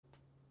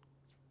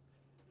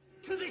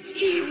to this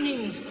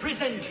evening's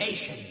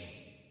presentation.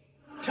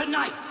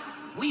 Tonight,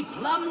 we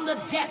plumb the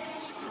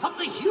depths of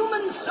the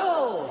human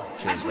soul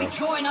as we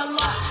join a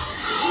lost,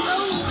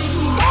 lonely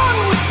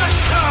on with the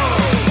show!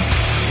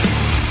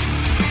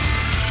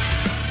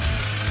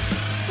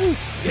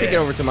 Kick it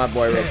over to my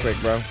boy real quick,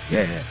 bro.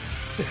 Yeah.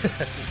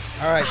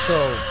 All right,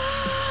 so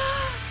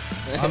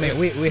I mean,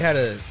 we had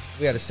to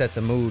set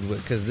the mood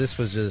because this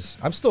was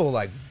just. I'm still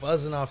like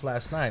buzzing off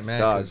last night,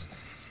 man. 'Cause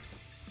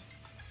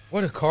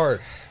what a card.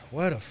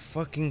 What a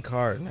fucking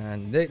card,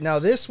 man. Now,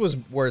 this was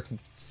worth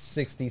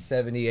 60,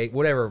 78,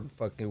 whatever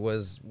fuck it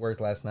was worth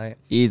last night.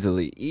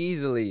 Easily.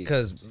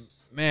 Because,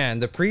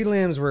 man, the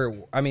prelims were,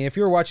 I mean, if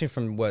you were watching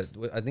from what,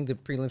 I think the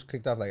prelims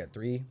kicked off like at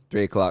 3.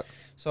 3 o'clock.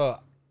 So,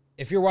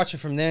 if you're watching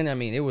from then, I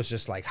mean, it was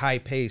just like high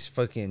pace,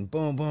 fucking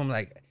boom, boom.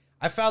 Like,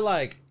 I felt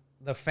like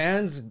the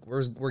fans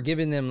were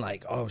giving them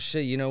like, oh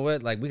shit, you know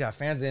what? Like, we got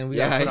fans in, we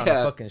got to put on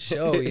a fucking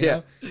show, you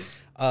know?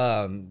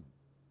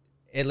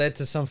 It led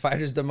to some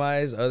fighters'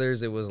 demise.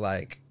 Others, it was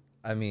like,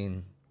 I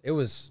mean, it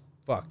was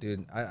fuck,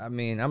 dude. I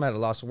mean, I'm at a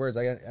loss of words.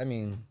 I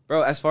mean,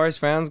 bro, as far as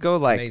fans go,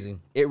 like, amazing.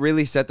 It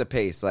really set the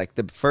pace. Like,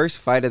 the first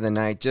fight of the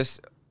night,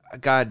 just,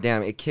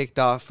 goddamn, it kicked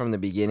off from the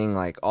beginning.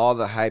 Like, all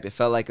the hype. It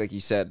felt like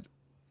you said,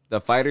 the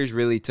fighters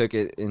really took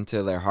it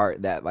into their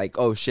heart that, like,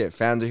 oh shit,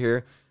 fans are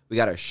here. We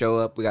got to show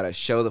up. We got to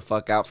show the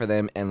fuck out for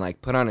them and,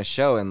 like, put on a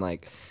show. And,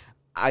 like,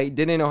 I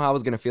didn't know how I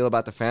was going to feel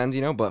about the fans,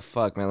 you know, but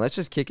fuck, man. Let's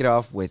just kick it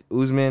off with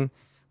Usman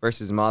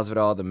versus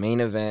Masvidal, the main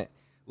event.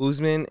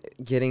 Usman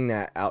getting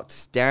that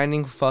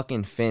outstanding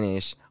fucking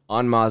finish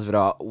on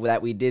Masvidal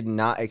that we did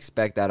not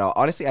expect at all.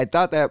 Honestly, I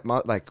thought that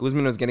like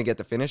Usman was gonna get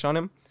the finish on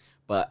him,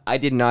 but I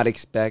did not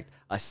expect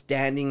a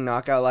standing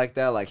knockout like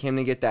that, like him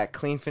to get that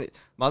clean finish.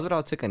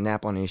 Masvidal took a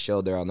nap on his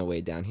shoulder on the way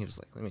down. He was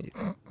like, "Let me."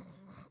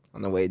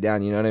 On the way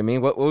down, you know what I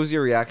mean? What was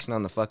your reaction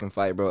on the fucking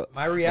fight, bro?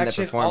 My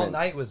reaction all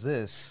night was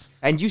this.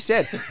 And you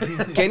said,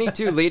 Kenny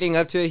too, leading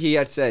up to it, he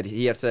had said,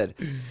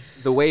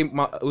 the way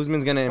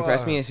Usman's gonna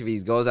impress me is if he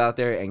goes out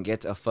there and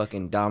gets a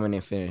fucking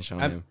dominant finish on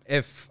him.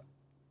 If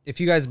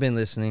you guys have been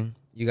listening,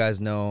 you guys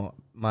know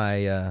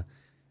my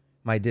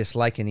my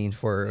disliking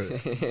for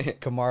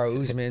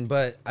Kamaru Usman.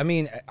 But I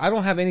mean, I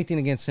don't have anything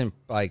against him,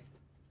 like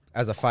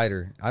as a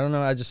fighter. I don't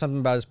know. I just something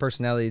about his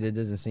personality that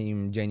doesn't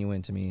seem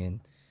genuine to me,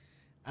 and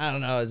I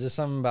don't know. It's just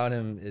something about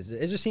him. He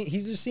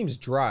just seems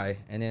dry,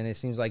 and then it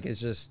seems like it's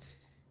just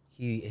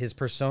his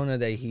persona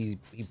that he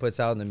puts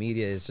out in the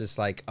media is just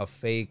like a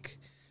fake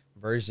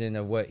version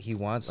of what he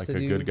wants to do.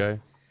 Like a good guy?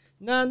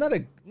 No, not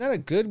a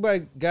good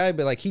guy,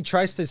 but like he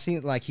tries to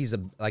seem like he's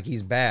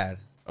bad.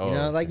 Oh, you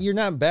know, okay. like you're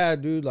not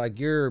bad, dude. Like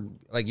you're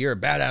a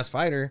badass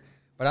fighter,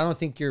 but I don't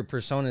think your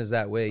persona is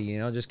that way. You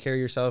know, just carry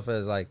yourself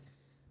as like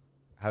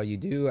how you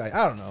do. I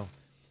don't know.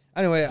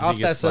 Anyway, off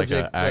that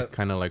subject, like act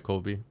kind of like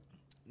Kobe.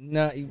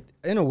 No,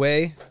 in a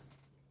way,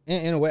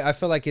 I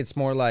feel like it's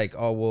more like,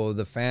 oh well,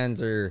 the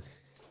fans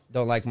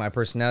don't like my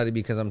personality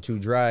because I'm too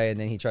dry, and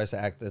then he tries to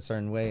act a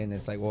certain way, and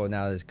it's like, well,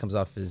 now this comes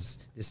off as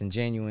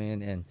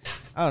disingenuous, and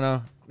I don't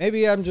know.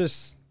 Maybe it's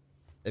just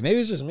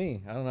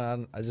me. I don't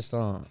know. I just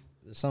don't.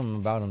 There's something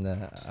about him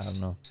that I don't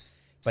know.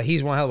 But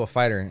he's one hell of a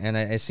fighter, and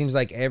it seems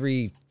like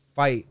every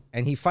fight,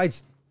 and he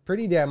fights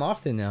pretty damn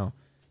often now.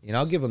 You know,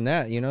 I'll give him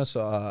that. You know,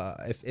 so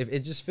if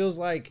it just feels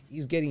like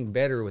he's getting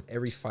better with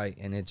every fight,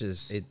 and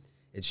it's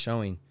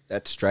showing.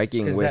 That's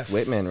striking with that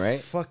Whitman, right?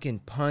 Fucking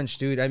punch,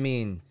 dude. I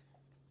mean,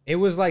 it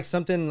was like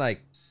something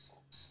like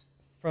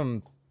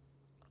from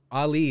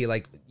Ali,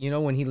 like, you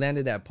know, when he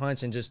landed that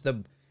punch and just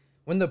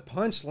when the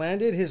punch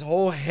landed, his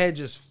whole head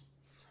just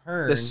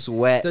turned. The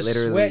sweat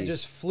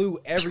just flew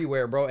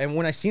everywhere, bro. And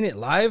when I seen it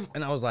live,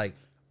 and I was like,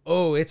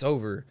 oh, it's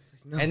over.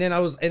 No. And then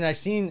I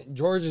seen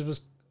George's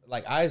was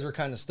like eyes were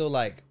kind of still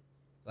like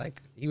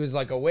he was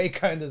like awake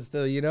kind of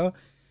still, you know.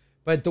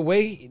 But the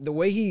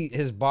way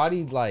his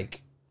body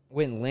like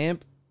went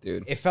limp,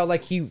 dude, it felt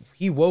like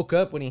he woke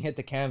up when he hit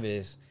the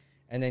canvas,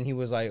 and then he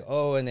was like,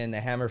 oh, and then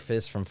the hammer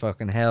fist from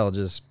fucking hell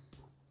just.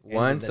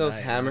 Once those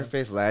hammer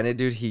fists landed,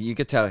 dude, you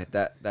could tell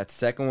that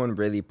second one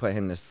really put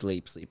him to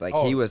sleep. Like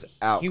he was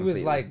out. He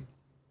completely. was like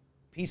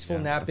peaceful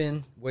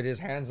napping with his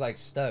hands like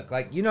stuck.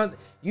 Like you know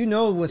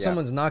when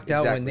someone's knocked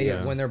out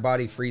when their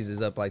body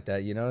freezes up like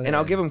that. You know. And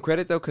I'll give him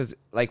credit though, because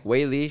like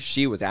Wei Li,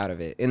 she was out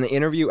of it in the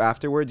interview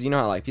afterwards. You know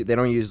how like they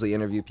don't usually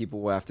interview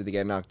people after they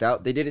get knocked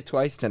out. They did it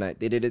twice tonight.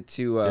 They did it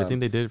to. I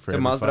think they did it for to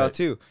every Masvidal fight.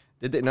 too.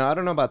 Did they? No, I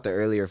don't know about the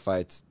earlier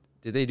fights.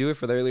 Did they do it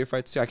for the earlier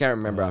fights too? I can't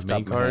remember off the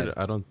top of my head.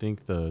 I don't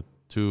think the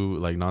two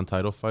like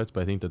non-title fights,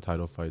 but I think the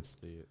title fights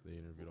they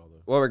interviewed all the.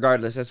 Well,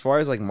 regardless, as far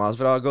as like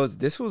Masvidal goes,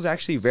 this was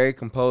actually very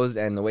composed,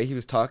 and the way he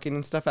was talking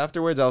and stuff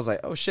afterwards, I was like,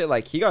 oh shit,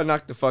 like he got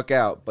knocked the fuck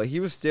out, but he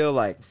was still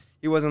like,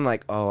 he wasn't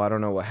like, oh, I don't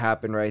know what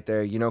happened right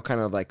there, you know,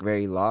 kind of like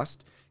very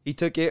lost. He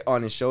took it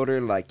on his shoulder,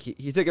 like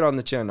he took it on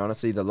the chin.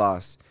 Honestly, the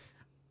loss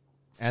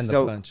and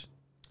the punch.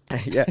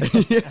 yeah.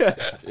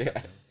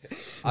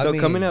 So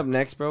coming up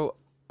next, bro,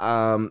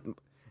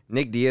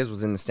 Nick Diaz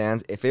was in the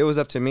stands. If it was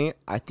up to me,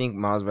 I think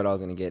Masvidal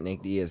is gonna get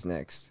Nick Diaz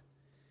next.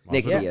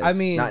 Nick Diaz, I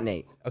mean, not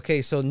Nate.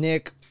 Okay, so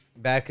Nick,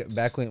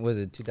 back when was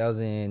it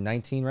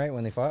 2019, right,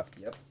 when they fought?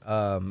 Yep.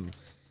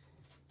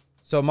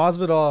 So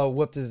Masvidal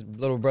whooped his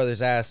little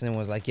brother's ass and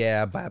was like,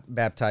 "Yeah, I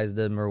baptized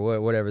him or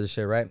whatever the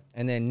shit," right?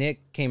 And then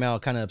Nick came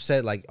out kind of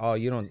upset, like, "Oh,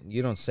 you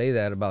don't say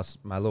that about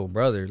my little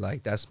brother.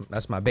 Like that's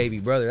my baby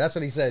brother." That's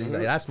what he said. He's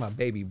like, "That's my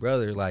baby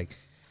brother. Like,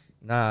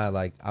 nah,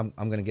 like I'm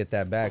gonna get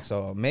that back."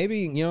 So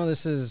maybe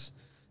this is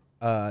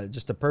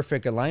just a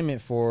perfect alignment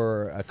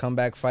for a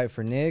comeback fight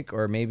for Nick,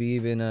 or maybe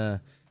even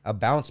a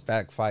bounce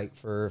back fight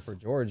for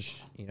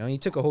George. He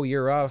took a whole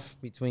year off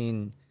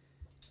between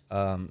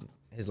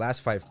his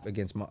last fight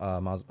against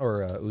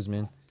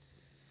Usman.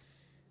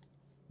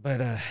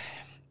 But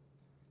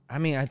I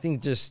mean, I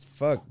think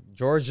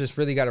George just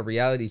really got a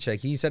reality check.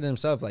 He said it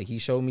himself, like, he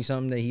showed me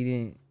something that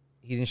he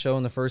didn't show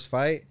in the first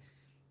fight.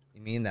 I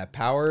mean, that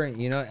power,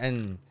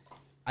 and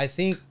I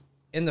think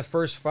in the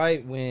first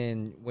fight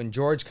when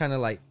George kind of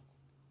like,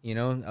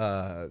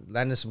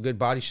 landed some good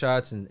body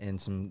shots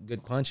and some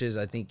good punches,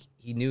 I think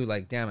he knew,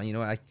 like, damn,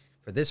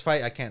 for this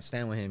fight I can't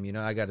stand with him.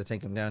 I got to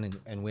take him down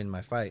and win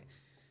my fight.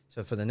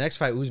 So for the next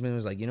fight, Usman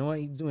was like, you know what?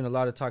 He's doing a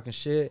lot of talking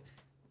shit.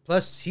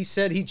 Plus, he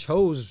said he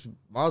chose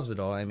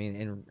Masvidal. I mean,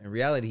 in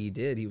reality, he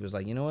did. He was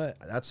like, you know what?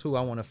 That's who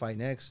I want to fight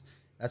next.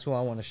 That's who I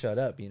want to shut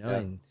up.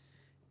 Yeah.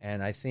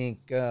 And I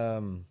think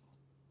what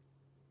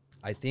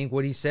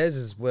he says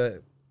is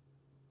what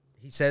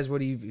he says.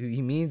 What he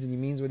means, and he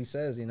means what he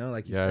says.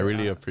 Like he said, I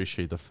really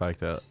appreciate the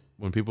fact that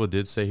when people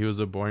did say he was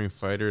a boring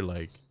fighter,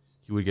 like,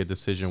 he would get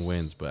decision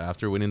wins. But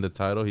after winning the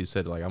title, he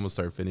said, like, I'm gonna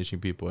start finishing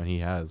people, and he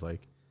has,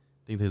 like.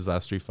 I think his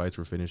last 3 fights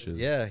were finishes.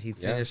 Yeah, he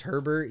finished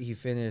Herbert. He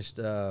finished.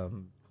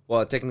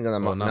 Well, technically not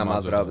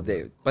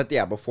Masvidal, but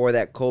yeah, before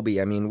that,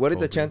 Colby. I mean, what are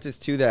the chances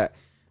too that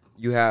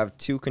you have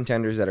 2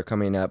 contenders that are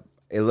coming up?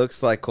 It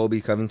looks like Colby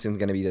Covington's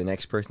going to be the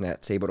next person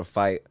that's able to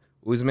fight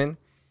Usman,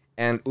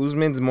 and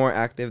Usman's more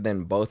active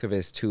than both of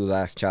his 2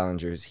 last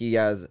challengers. He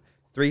has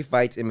 3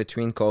 fights in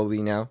between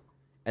Colby now,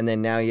 and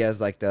then now he has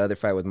like the other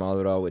fight with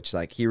Masvidal, which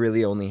like he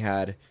really only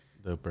had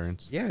the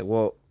Burns. Yeah,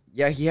 well.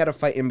 Yeah, he had a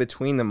fight in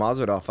between the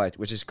Masvidal fight,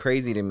 which is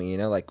crazy to me.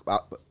 Like,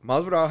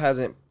 Masvidal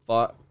hasn't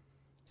fought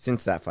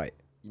since that fight.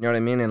 You know what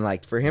I mean? And,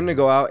 like, for him to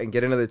go out and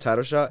get another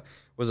title shot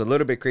was a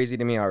little bit crazy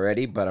to me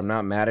already, but I'm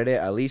not mad at it.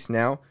 At least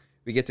now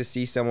we get to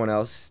see someone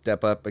else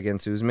step up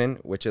against Usman,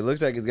 which it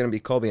looks like it's going to be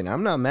Colby. And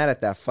I'm not mad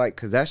at that fight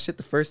because that shit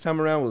the first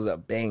time around was a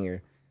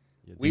banger.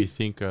 Yeah, do you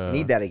think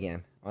need that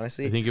again,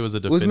 honestly? I think it was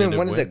a definitive Usman,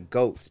 one win. of the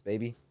GOATs,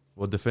 baby.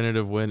 Well,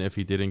 definitive win if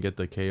he didn't get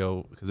the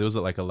KO, because it was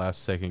like a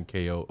last-second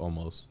KO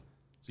almost.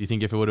 So you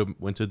think if it would have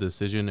went to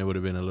decision, it would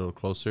have been a little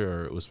closer,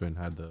 or Usman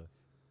had the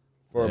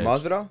For edge?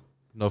 Masvidal?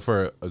 No,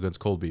 for against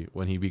Colby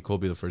when he beat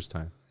Colby the first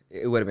time.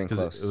 It would have been Because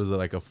close. it was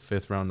like a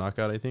 5th round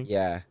knockout, I think.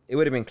 Yeah, it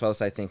would have been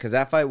close, I think, because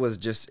that fight was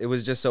just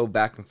so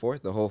back and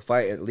forth. The whole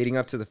fight leading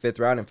up to the 5th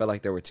round, it felt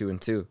like there were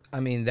 2-2. I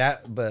mean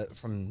but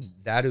from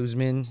that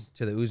Usman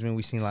to the Usman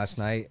we seen last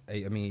night,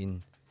 I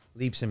mean,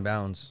 leaps and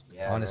bounds.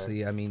 Yeah,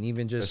 honestly, man. I mean,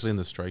 even just Especially in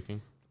the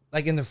striking.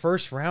 like in the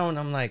first round,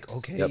 I'm like,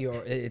 okay,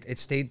 Yep. it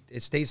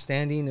stayed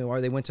standing,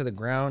 or they went to the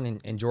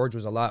ground, and George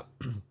was a lot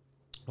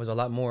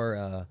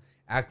more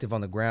active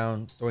on the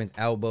ground, throwing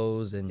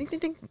elbows and Ding, ding,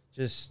 ding.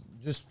 just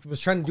was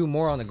trying to do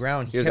more on the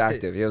ground. He was kept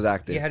active. He was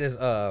active. He had his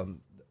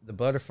the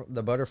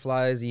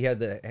butterflies. He had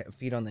the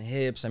feet on the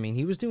hips. I mean,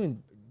 he was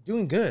doing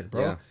good,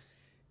 bro. Yeah.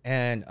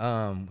 And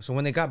so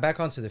when they got back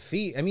onto the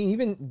feet, I mean,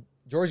 even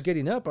George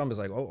getting up, I was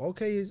like, oh,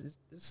 okay,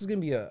 this is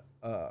gonna be a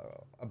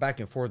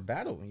back and forth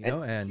battle,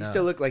 And he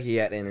still looked like he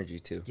had energy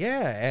too.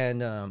 yeah,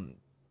 and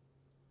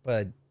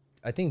but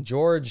I think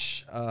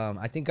George,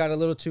 got a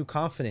little too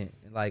confident.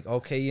 Like,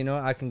 okay,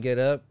 I can get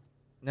up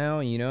now,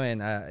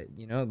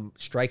 and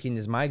striking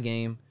is my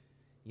game.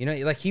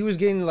 Like he was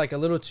getting like a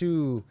little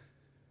too,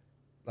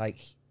 like,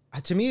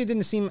 to me it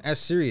didn't seem as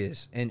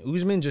serious. And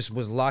Usman just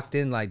was locked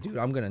in, like, dude,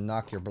 I'm gonna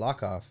knock your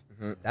block off.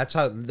 Mm-hmm. That's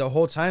how the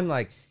whole time,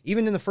 like,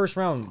 even in the first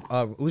round,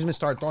 Usman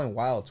started throwing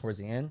wild towards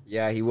the end.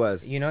 Yeah, he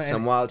was. And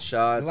some wild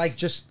shots. like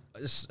just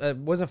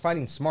wasn't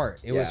fighting smart.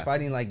 It was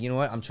fighting like, you know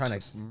what, I'm trying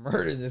to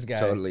murder this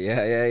guy. Totally.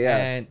 Yeah.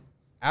 And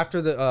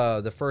after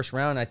the first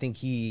round, I think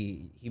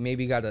he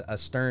maybe got a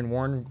stern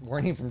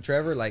warning from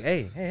Trevor, like,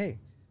 hey,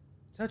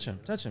 touch him.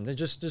 They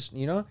just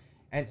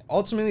And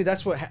ultimately,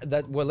 that's what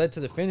led to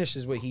the finish,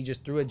 is what he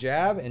just threw a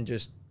jab and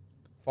just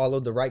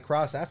followed the right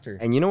cross after.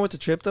 And you know what the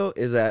trip though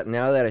is that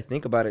now that I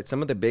think about it,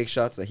 some of the big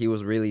shots that he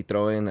was really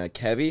throwing, like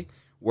heavy,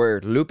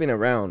 were looping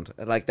around,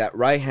 like that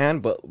right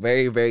hand, but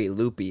very, very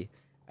loopy.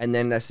 And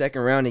then that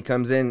second round, he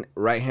comes in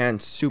right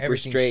hand, super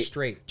Everything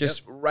straight,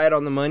 just right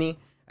on the money.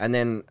 And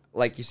then,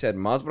 like you said,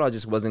 Masvidal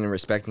just wasn't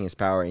respecting his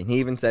power, and he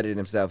even said it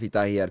himself. He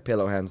thought he had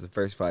pillow hands the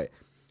first fight.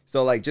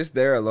 So, like, just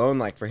there alone,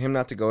 like, for him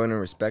not to go in and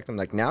respect him,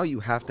 like, now you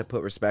have to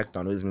put respect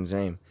on Usman's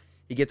name.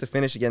 He gets a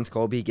finish against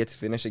Colby. He gets a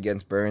finish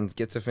against Burns.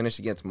 Gets a finish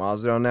against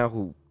Masvidal now,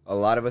 who a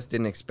lot of us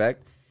didn't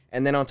expect.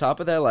 And then on top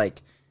of that,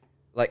 like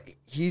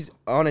he's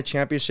on a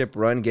championship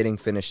run getting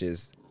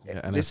finishes. Yeah,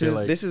 and this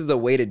is the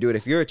way to do it.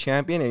 If you're a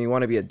champion and you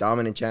want to be a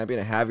dominant champion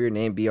and have your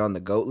name be on the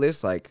GOAT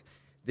list, like,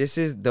 this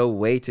is the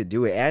way to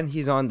do it. And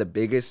he's on the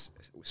biggest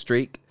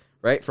streak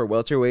right, for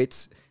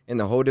welterweights in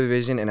the whole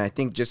division. And I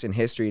think just in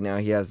history now,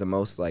 he has the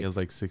most He like. has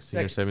like 16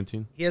 or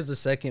 17. He has the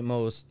second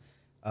most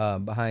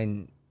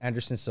behind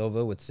Anderson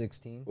Silva with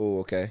 16. Oh,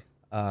 okay.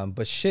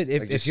 But shit,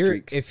 Like just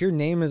streaks. if your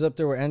name is up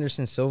there with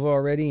Anderson Silva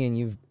already, and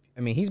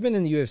he's been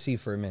in the UFC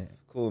for a minute.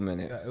 Cool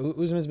minute.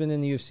 Usman's been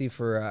in the UFC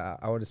for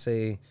I would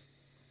say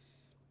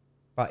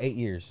about 8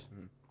 years.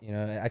 You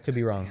know, I could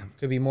be wrong.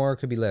 Could be more,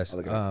 could be less. I'll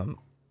look it up.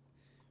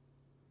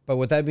 But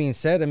with that being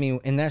said, I mean,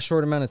 in that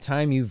short amount of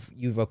time,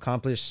 you've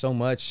accomplished so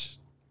much.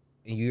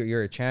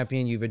 You're a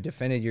champion. You've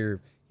defended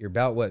your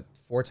belt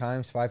 5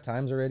 times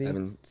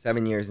already.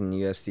 7 years in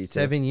the UFC. Too.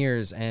 7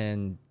 years,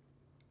 and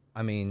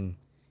I mean,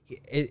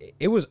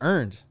 it was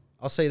earned.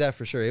 I'll say that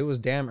for sure. It was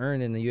damn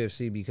earned in the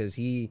UFC because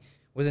he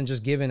wasn't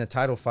just given a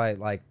title fight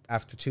like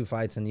after 2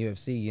 fights in the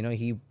UFC. You know,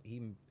 he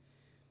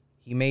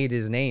made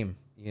his name.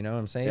 You know what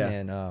I'm saying? Yeah.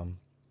 And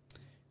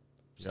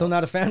still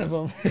not a fan of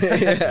him.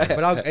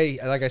 But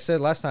like I said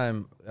last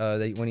time,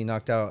 when he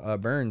knocked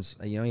out Burns,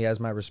 you know, he has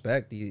my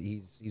respect.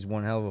 He's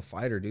one hell of a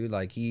fighter, dude.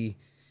 Like he's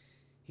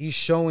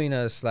showing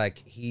us like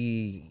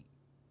he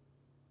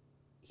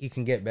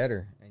can get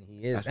better, and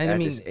he is. And I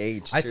mean, his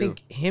age, I too.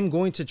 think him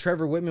going to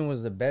Trevor Whitman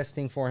was the best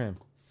thing for him.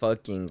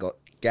 Fucking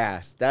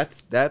gas.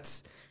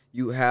 That's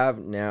you have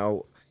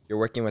now. You're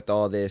working with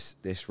all this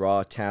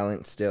raw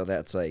talent still.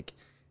 That's like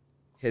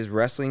his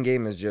wrestling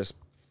game is just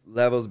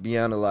levels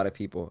beyond a lot of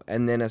people.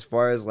 And then as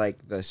far as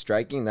like the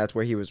striking, that's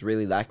where he was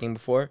really lacking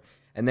before.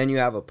 And then you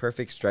have a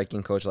perfect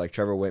striking coach like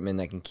Trevor Whitman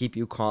that can keep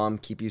you calm,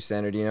 keep you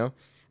centered, you know?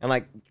 And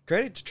like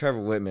credit to Trevor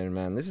Whitman,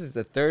 man. This is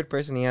the third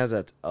person he has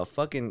that's a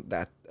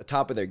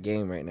top of their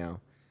game right now.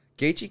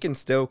 Gaethje can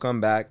still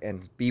come back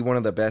and be one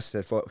of the best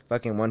at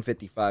fucking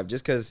 155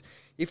 just because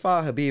he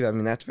fought Khabib. I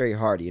mean, that's very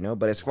hard, you know?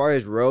 But as far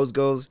as Rose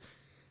goes,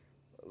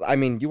 I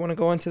mean, do you want to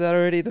go into that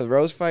already, the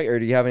Rose fight, or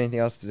do you have anything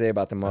else to say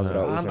about the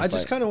Masvidal Usman I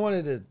just fight? kind of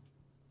wanted to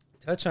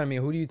touch on me.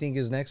 Who do you think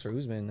is next for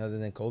Usman other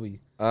than Colby?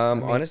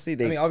 Honestly,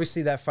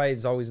 obviously that fight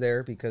is always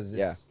there because it's,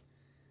 Yeah.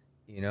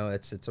 you know,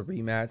 it's a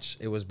rematch.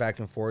 It was back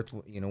and forth,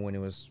 you know, when it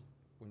was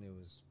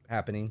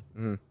happening.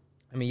 Mhm.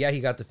 I mean, yeah,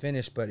 he got the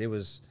finish, but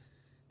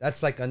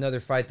that's like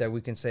another fight that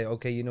we can say,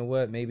 okay, you know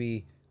what,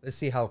 maybe let's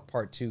see how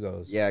part 2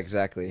 goes. Yeah,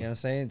 exactly. You know what I'm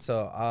saying?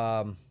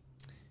 So,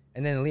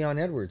 and then Leon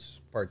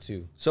Edwards part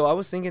 2. So I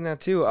was thinking that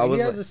too. He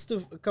has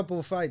a couple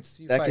of fights.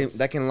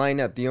 that can line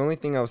up. The only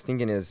thing I was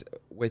thinking is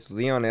with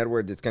Leon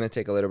Edwards, it's going to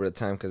take a little bit of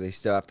time because they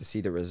still have to see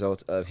the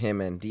results of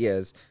him and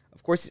Diaz.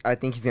 Of course, I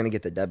think he's going to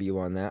get the W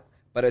on that.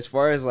 But as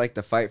far as like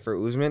the fight for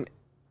Usman,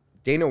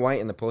 Dana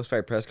White in the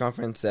post-fight press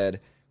conference said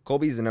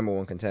Colby's the number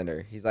 1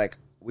 contender. He's like,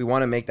 we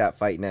want to make that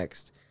fight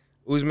next.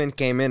 Usman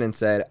came in and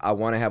said, I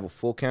want to have a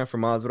full camp for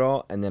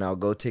Masvidal, and then I'll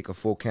go take a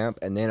full camp,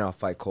 and then I'll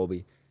fight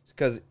Colby.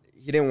 Because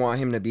he didn't want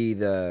him to be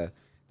the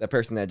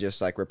person that just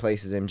like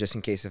replaces him just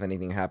in case if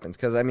anything happens.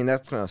 Because I mean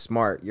that's not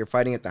smart. You're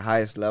fighting at the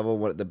highest level,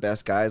 one of the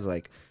best guys.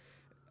 Like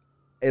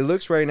it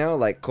looks right now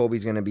like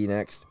Colby's gonna be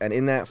next, and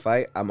in that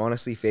fight, I'm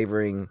honestly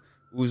favoring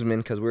Usman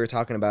because we were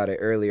talking about it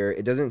earlier.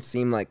 It doesn't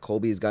seem like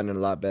Colby's gotten a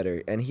lot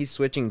better, and he's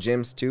switching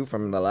gyms too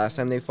from the last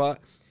time they fought.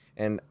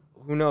 And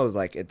who knows?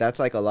 Like that's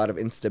like a lot of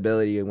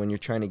instability when you're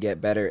trying to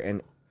get better.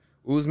 And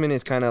Usman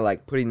is kind of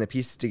like putting the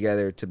pieces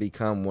together to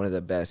become one of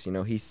the best. You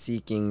know, he's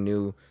seeking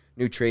new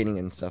training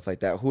and stuff like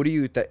that. Who do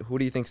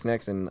you think's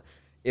next? And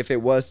if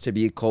it was to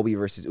be Colby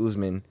versus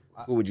Usman,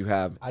 who would you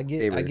have? I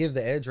give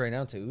the edge right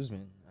now to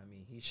Usman. I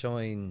mean, he's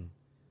showing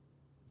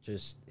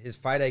just his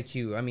fight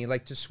IQ. I mean,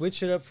 like to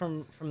switch it up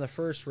from the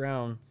first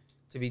round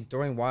to be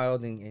throwing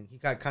wild, and he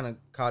got kind of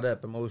caught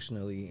up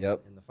emotionally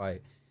in the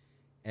fight,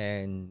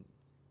 and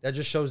that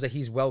just shows that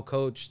he's well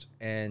coached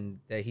and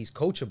that he's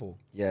coachable.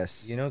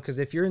 Yes, you know, because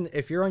if you're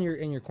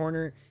in your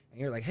corner and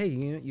you're like, hey,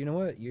 you know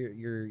what,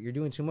 you're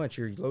doing too much.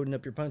 You're loading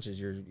up your punches.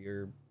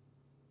 You're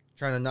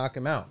trying to knock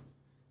him out.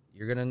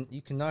 You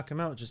can knock him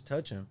out. Just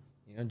touch him.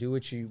 You know, do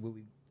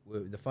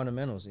what the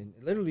fundamentals. And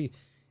literally,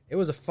 it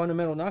was a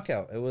fundamental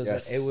knockout. It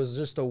was it was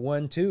just a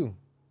 1-2,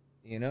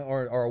 you know,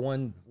 or a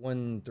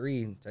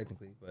 1-3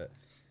 technically, but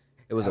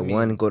it was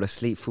one go to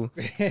sleep, fool.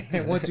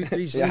 1, 2,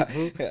 3 sleep,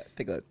 fool. Yeah.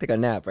 Take a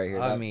nap right here.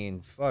 I mean,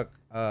 fuck.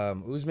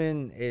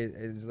 Usman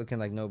is looking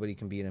like nobody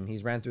can beat him.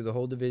 He's ran through the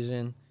whole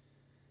division.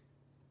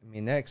 I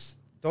mean, the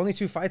only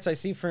 2 fights I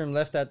see for him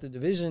left at the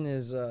division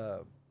is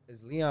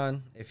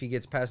Leon if he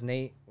gets past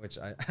Nate, which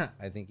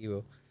I think he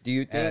will. Do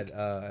you think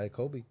at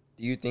Colby?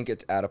 Do you think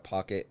it's out of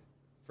pocket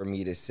for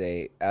me to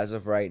say, as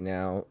of right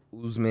now,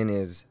 Usman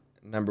is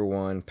number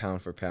 1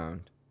 pound for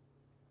pound?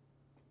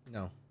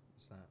 No,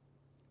 it's not.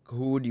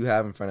 Who would you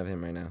have in front of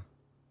him right now,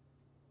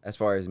 as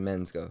far as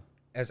men's go?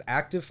 As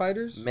active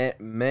fighters?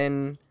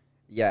 Men,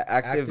 yeah,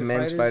 active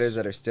men's fighters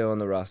that are still on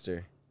the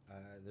roster.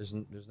 There's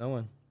no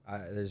one.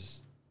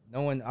 There's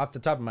no one off the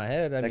top of my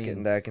head. I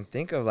mean, that I can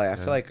think of. Like I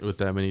feel like with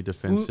that many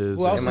defenses,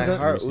 who else in my is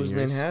heart, recent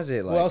Usman years. has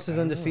it. Like, who else is I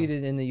don't know.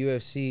 undefeated in the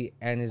UFC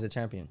and is a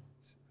champion?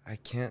 I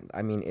can't.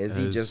 I mean,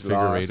 Izzy Has just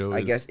lost. Figueiredo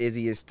I guess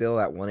Izzy is still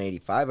at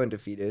 185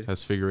 undefeated.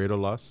 Has Figueiredo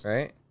lost?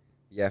 Right?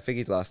 Yeah,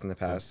 Figgy's lost in the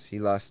past. He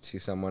lost to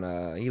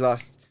someone. He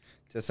lost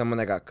to someone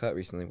that got cut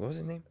recently. What was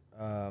his name?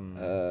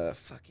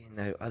 Fucking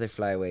the other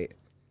flyweight.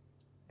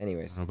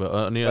 Anyways,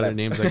 But any other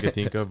names I could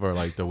think of are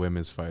like the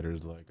women's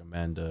fighters, like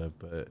Amanda.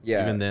 But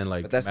Yeah, even then,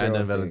 like but that's their Amanda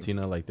own and thing.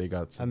 Valentina, like they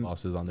got some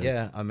losses on there.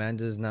 Yeah,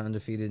 Amanda's not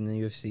undefeated in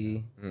the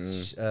UFC.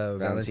 Valentina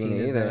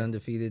Valentina's either. not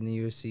undefeated in the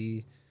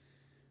UFC.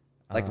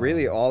 like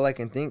really, all I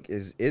can think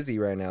is Izzy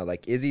right now.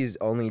 Like Izzy's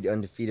only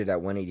undefeated at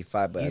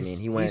 185, but I mean,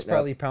 he's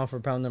probably pound for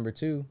pound number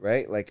 2.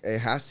 right. Like it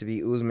has to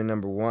be Usman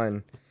number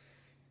 1.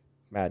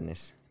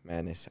 Madness.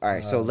 All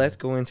right, so let's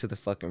go into the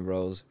fucking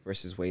Rose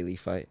versus Weili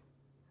fight.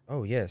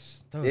 Oh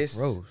yes, Thug This-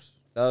 Rose.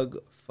 Thug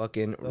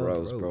fucking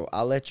Rose, bro. Rose.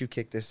 I'll let you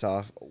kick this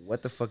off.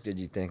 What the fuck did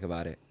you think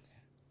about it?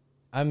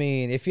 I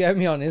mean, if you had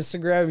me on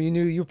Instagram,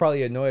 you were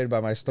probably annoyed by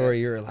my story.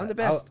 You were like, I'm the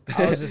best.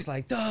 I was just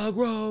like, Thug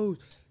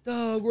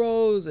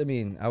Rose. I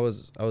mean, I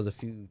was a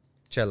few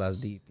chelas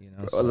deep, you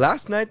know. so-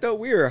 Last night though,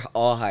 we were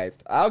all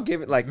hyped. I'll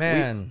give it like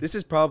Man. this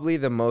is probably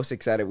the most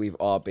excited we've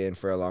all been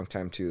for a long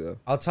time too, though.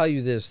 I'll tell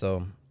you this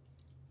though,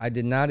 I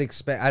did not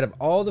expect out of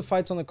all the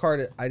fights on the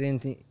card, I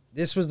didn't think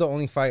this was the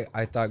only fight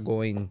I thought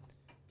it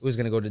was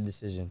gonna go to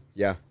decision.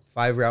 Yeah,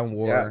 5-round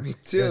war. Yeah, me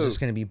It too. was just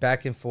gonna be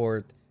back and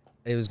forth.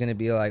 It was gonna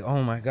be like,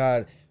 oh my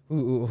god,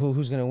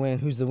 who's gonna win?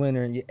 Who's the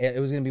winner? And it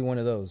was gonna be one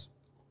of those.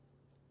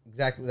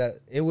 Exactly that.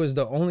 It was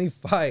the only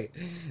fight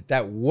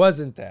that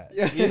wasn't that.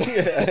 yeah, You know?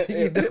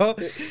 You know?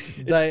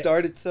 It Like-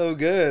 started so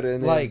good,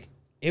 and then, Like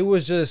it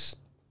was just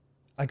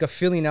like a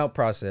filling out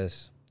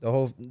process.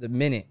 The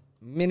minute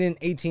and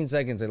 18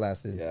 seconds it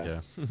lasted.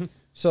 yeah, Yeah.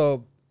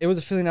 So it was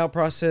a filling out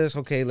process.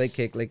 Okay, leg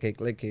kick,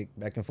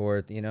 back and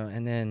forth, you know,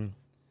 and then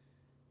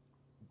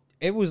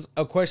it was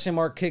a question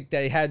mark kick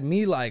that had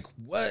me like,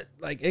 what?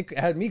 Like it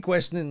had me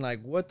questioning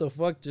like, what the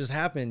fuck just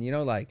happened? You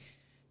know, like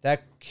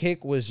that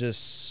kick was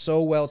just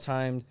so well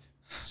timed,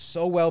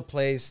 so well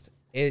placed.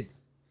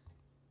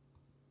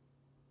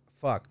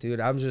 Fuck, dude.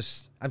 I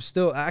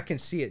can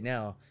see it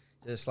now.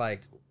 Just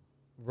like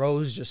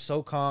Rose, just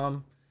so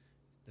calm.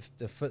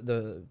 The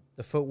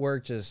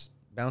footwork just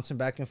bouncing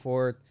back and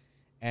forth,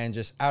 and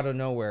just out of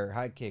nowhere,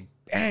 high kick,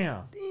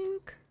 bam.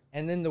 Dink.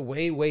 And then the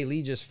way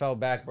Weili just fell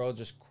back, bro,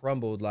 just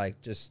crumbled,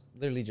 like just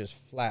literally just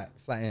flat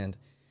end.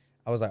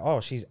 I was like, oh,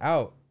 she's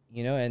out,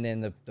 you know. And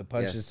then the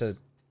punches Yes.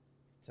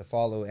 to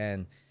follow.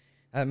 And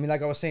I mean,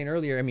 like I was saying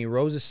earlier, I mean,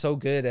 Rose is so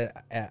good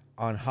at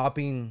on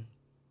hopping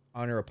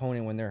on her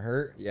opponent when they're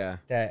hurt. Yeah.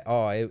 That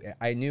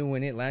I knew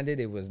when it landed,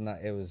 it was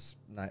not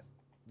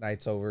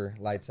nights over,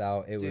 lights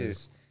out. It Dude.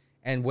 was,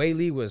 and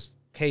Weili was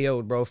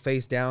KO'd, bro,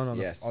 face down on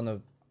Yes. on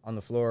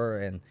the floor.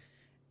 And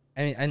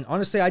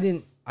honestly, I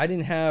didn't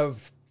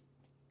have.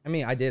 I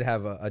mean, I did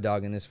have a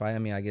dog in this fight. I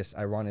mean, I guess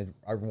I wanted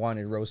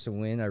Rose to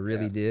win. I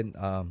really did.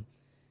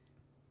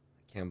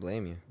 Can't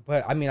blame you.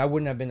 But I mean, I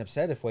wouldn't have been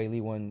upset if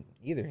Weili won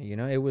either. You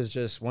know, it was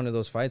just one of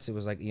those fights. It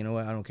was like, you know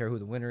what? I don't care who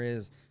the winner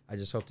is. I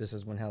just hope this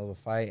is one hell of a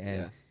fight.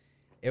 And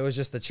it was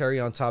just the cherry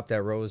on top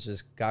that Rose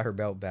just got her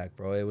belt back,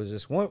 bro. It was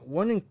just one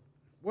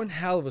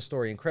hell of a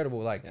story. Incredible.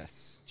 Like,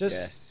 Yes. Just-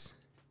 yes.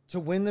 to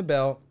win the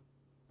belt,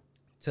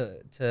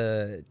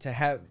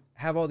 to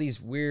have all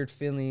these weird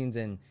feelings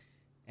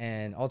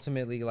and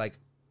ultimately, like,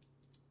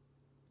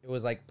 it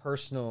was like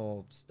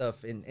personal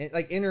stuff and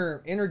like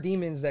inner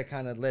demons that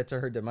kind of led to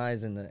her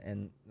demise in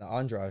the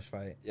Andrade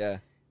fight. Yeah.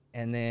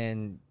 And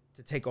then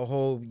to take a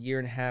whole year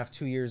and a half,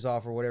 2 years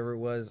off or whatever it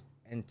was,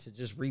 and to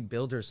just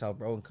rebuild herself,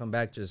 bro, and come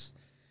back she's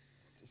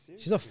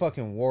a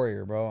fucking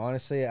warrior, bro.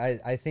 Honestly,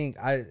 I think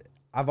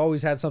I've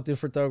always had something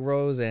for Thug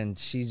Rose, and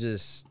she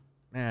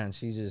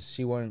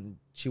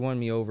won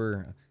me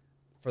over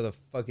for the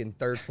fucking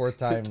third, fourth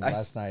time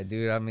last night,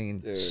 dude. I mean,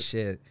 Dude.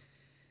 shit.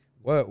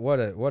 What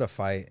a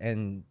fight.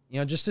 And you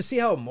know, just to see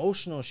how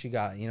emotional she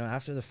got, you know,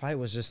 after the fight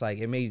was just like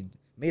it made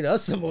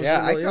us emotional.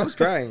 Yeah, you know? I was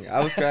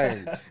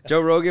crying.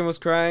 Joe Rogan was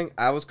crying.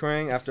 I was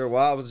crying. After a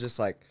while, I was just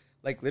like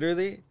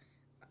literally,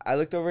 I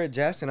looked over at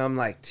Jess and I'm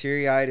like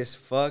teary-eyed as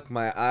fuck.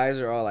 My eyes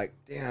are all like,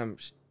 damn,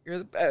 you're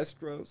the best,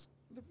 Rose.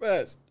 You're the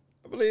best.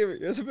 I believe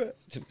it. You're the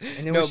best.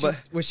 And then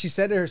when she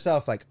said to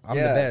herself, like, I'm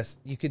the Yeah. best,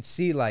 you could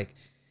see like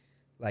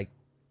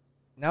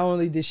not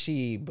only did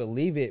she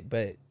believe it,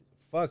 but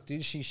fuck,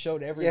 dude, she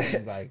showed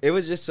everything. Like, it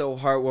was just so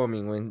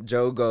heartwarming when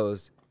Joe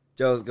goes,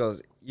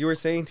 you were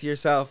saying to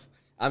yourself,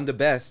 I'm the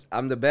best.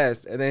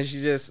 And then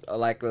she just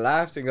like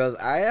laughs and goes,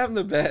 I am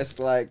the best.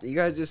 Like, you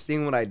guys just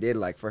seen what I did.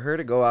 Like, for her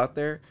to go out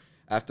there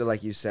after,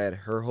 like you said,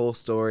 her whole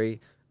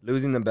story,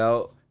 losing the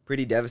belt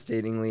pretty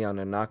devastatingly on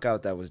a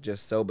knockout that was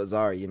just so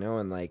bizarre, you know?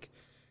 And like,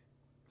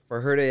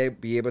 for her to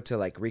be able to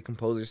like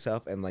recompose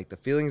herself and like the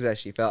feelings that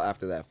she felt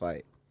after that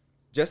fight,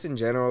 just in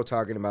general,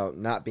 talking about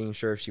not being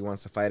sure if she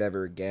wants to fight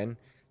ever again,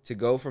 to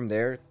go from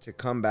there to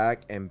come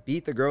back and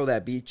beat the girl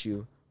that beat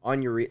you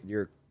on your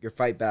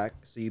fight back.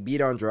 So you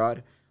beat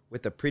Andrade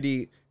with a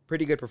pretty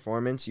good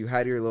performance. You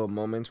had your little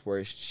moments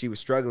where she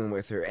was struggling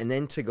with her, and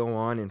then to go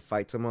on and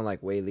fight someone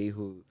like Weili,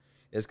 who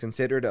is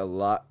considered to a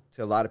lot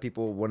of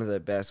people one of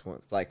the best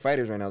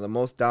fighters right now, the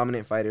most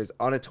dominant fighters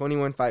on a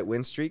 21 fight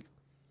win streak.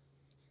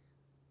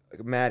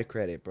 Mad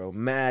credit, bro.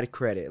 Mad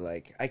credit.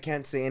 Like, I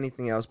can't say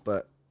anything else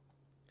but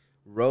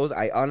Rose.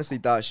 I honestly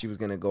thought she was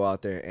gonna go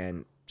out there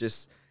and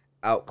just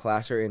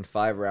outclass her in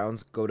 5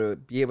 rounds,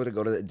 be able to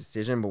go to the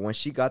decision. But when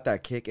she got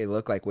that kick, it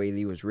looked like Wei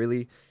Li was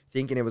really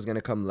thinking it was going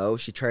to come low.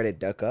 She tried to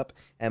duck up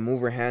and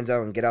move her hands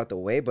out and get out the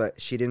way,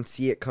 but she didn't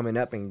see it coming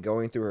up and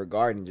going through her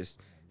guard and just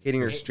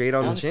hitting her straight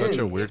on the Such a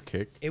chin. weird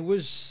kick. It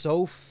was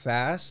so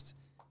fast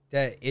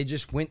that it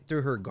just went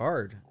through her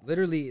guard.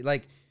 Literally,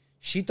 like,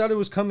 she thought it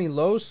was coming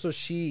low, so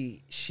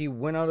she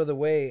went out of the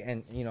way,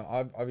 and, you know,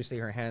 obviously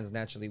her hands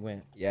naturally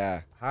went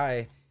Yeah.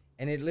 high,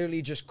 and it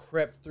literally just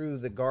crept through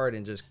the guard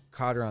and just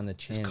caught her on the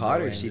chin. Just caught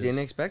bro, her. and She just- didn't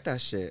expect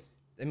that shit.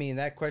 I mean,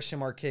 that question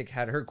mark kick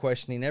had her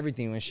questioning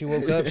everything. When she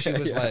woke up, she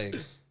was like,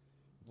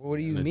 what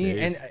do you In a mean?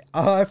 And daze.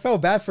 I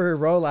felt bad for her,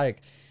 bro.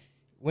 Like,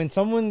 when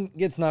someone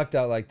gets knocked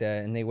out like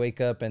that and they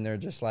wake up and they're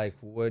just like,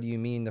 what do you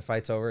mean the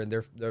fight's over? And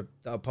the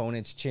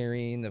opponent's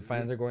cheering, the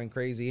fans are going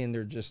crazy, and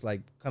they're just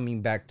like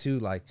coming back to,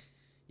 like,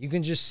 you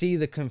can just see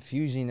the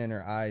confusion in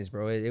her eyes,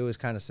 bro. It was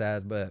kind of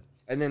sad, but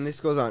And then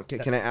this goes on.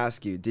 Can I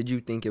ask you, did you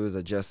think it was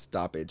a just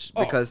stoppage?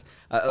 Oh. Because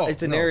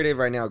it's a no. narrative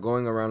right now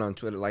going around on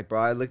Twitter. Like,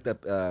 bro, I looked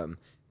up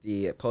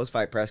the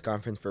post-fight press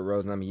conference for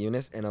Rose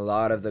Namajunas, and a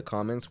lot of the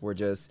comments were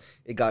just,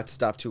 it got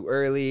stopped too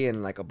early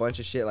and, like, a bunch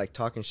of shit, like,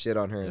 talking shit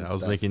on her and Yeah, I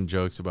was stuff. making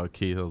jokes about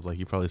Keith. I was like,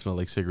 he probably smelled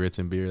like cigarettes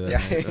and beer. That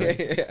Yeah.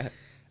 night.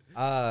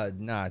 Yeah.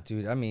 nah,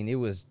 dude. I mean, it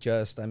was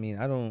just. I mean,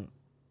 I don't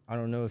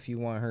know if you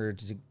want her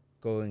to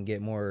go and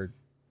get more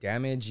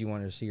damage. You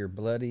want to see her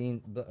blood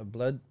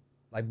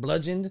like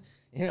bludgeoned.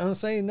 You know what I'm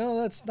saying? No,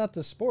 that's not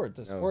the sport.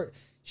 The sport.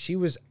 She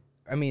was.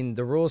 I mean,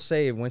 the rules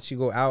say once you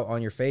go out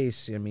on your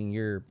face, I mean,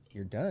 you're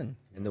done.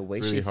 And the way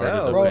It's she really hard to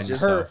fell, Bro, was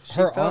just, her she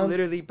fell arm-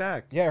 literally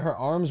back. Yeah, her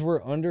arms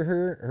were under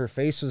her. Her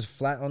face was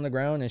flat on the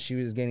ground, and she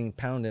was getting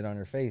pounded on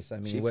her face. I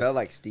mean, She what, felt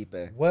like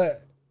Stipe.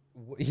 What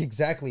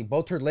exactly?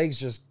 Both her legs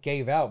just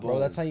gave out, bro. Boom.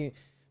 That's how you.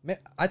 Man,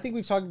 I think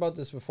we've talked about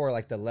this before,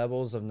 like the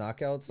levels of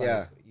knockouts. Like,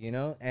 Yeah. you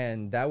know,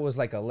 and that was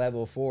like a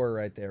level 4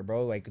 right there,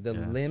 bro. Like the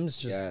limbs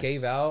just Yes.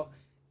 gave out,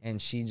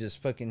 and she just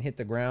fucking hit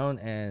the ground,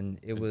 and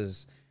it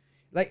was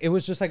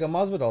just like a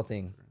Masvidal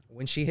thing.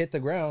 When she hit the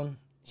ground,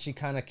 she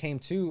kind of came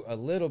to a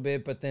little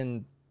bit, but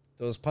then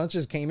those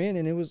punches came in,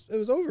 and it was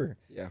over.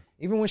 Yeah.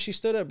 Even when she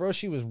stood up, bro,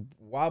 she was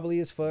wobbly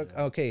as fuck.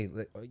 Okay,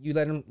 you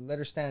let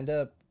her stand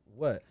up.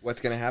 What?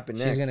 What's going to happen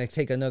next? She's gonna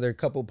take another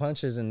couple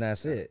punches and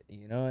that's it,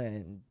 you know.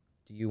 And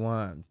do you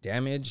want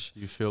damage?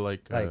 You feel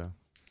like,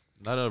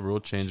 not a rule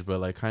change, but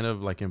like kind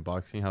of like in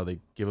boxing, how they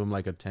give them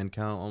like a 10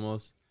 count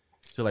almost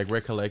to like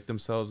recollect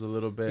themselves a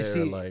little bit.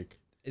 see, or like,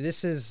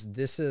 This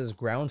is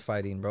ground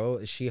fighting,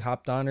 bro. She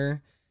hopped on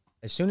her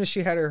as soon as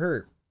she had her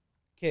hurt.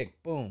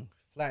 Kick, boom,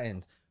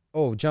 flattened.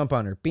 Oh, jump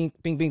on her, bing,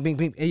 bing, bing, bing,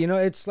 bing. You know,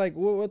 it's like,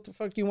 what the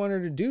fuck do you want her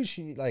to do?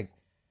 She like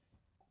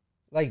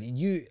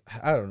you.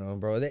 I don't know,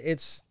 bro.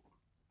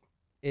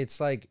 It's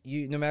like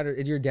you. No matter,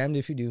 you're damned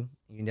if you do,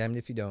 you're damned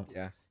if you don't.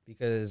 Yeah.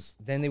 Because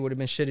then they would have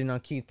been shitting on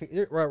Keith.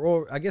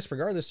 Well, I guess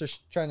regardless, they're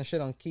trying to shit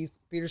on Keith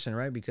Peterson,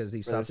 right? Because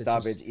he For the stopped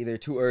it. stoppage, either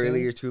too early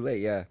soon. or too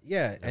late. Yeah.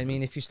 Yeah, I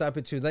mean, if you stop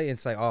it too late,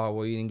 it's like, oh,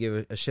 well, you didn't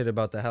give a shit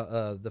about the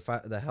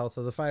health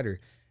of the fighter,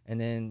 and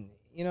then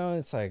you know,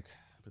 it's like,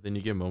 but then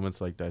you get moments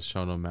like that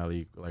Sean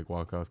O'Malley like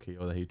walk off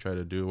KO that he tried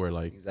to do, where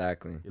like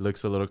Exactly. he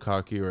looks a little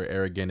cocky or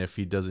arrogant if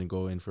he doesn't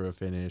go in for a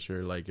finish,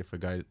 or like if a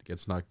guy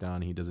gets knocked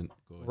down, he doesn't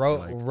go in. So,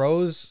 like,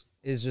 Rose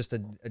is just a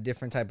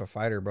different type of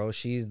fighter, bro.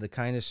 She's the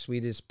kindest,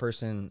 sweetest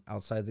person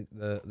outside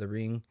the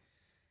ring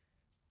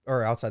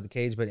or outside the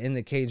cage, but in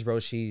the cage, bro,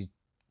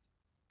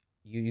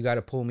 you got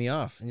to pull me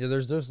off. And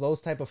there's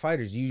those type of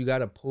fighters. You got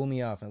to pull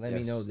me off and let me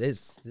Yes. know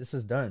this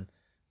is done.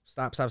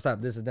 Stop.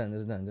 This is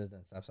done.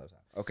 Stop.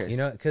 Okay. You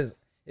know, because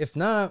if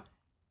not,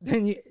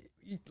 then you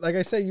like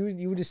I said,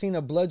 you would have seen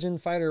a bludgeon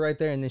fighter right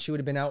there, and then she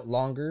would have been out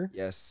longer.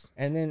 Yes.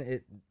 And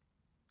then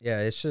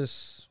it's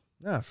just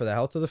for the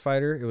health of the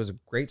fighter. It was a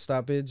great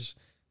stoppage.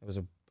 It was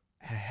a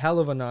hell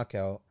of a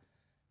knockout.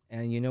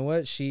 And you know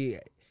what?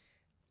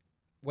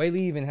 Wei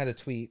Li even had a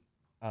tweet.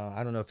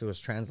 I don't know if it was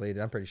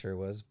translated. I'm pretty sure it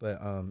was, but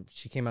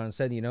she came out and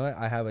said, you know what?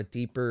 I have a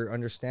deeper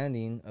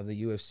understanding of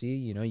the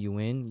UFC. You know, you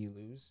win, you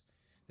lose.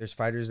 There's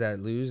fighters that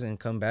lose and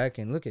come back,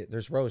 and look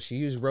there's Rose. She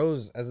used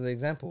Rose as the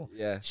example.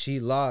 Yeah.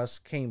 She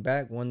lost, came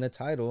back, won the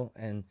title,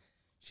 and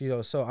she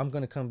goes, so I'm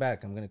going to come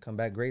back. I'm going to come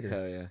back greater.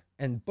 Hell yeah.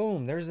 And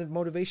boom, there's the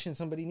motivation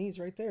somebody needs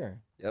right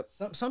there. Yep.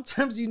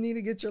 Sometimes you need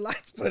to get your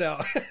lights put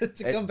out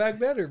to come back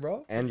better,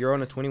 bro. And you're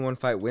on a 21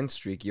 fight win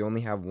streak. You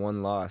only have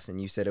one loss, and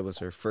you said it was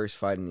her first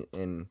fight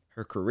in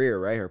her career,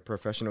 right? Her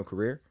professional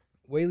career.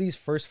 Wei Li's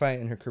first fight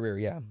in her career,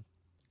 yeah.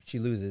 She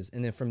loses.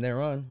 And then from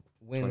there on,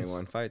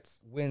 21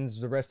 fights. wins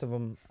the rest of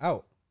them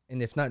out.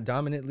 And if not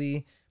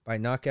dominantly by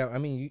knockout, I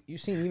mean,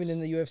 you've seen even in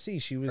the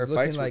UFC, she was Her looking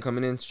fights were like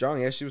coming in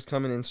strong. Yeah, she was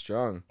coming in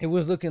strong. it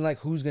was looking like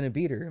who's gonna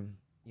beat her.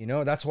 You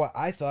know, that's why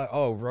I thought,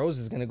 oh, Rose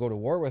is gonna go to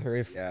war with her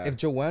if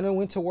Joanna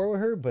went to war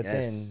with her, but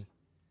then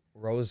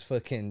Rose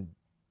fucking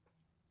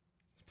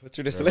Puts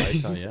her to for a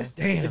sleep. lifetime, yeah.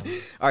 damn.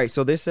 All right,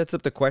 so this sets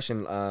up the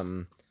question.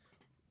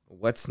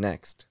 What's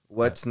next?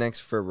 What's next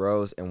for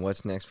Rose and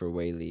what's next for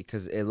Wei Li?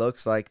 Because it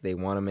looks like they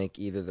want to make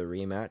either the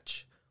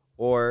rematch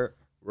or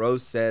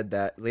Rose said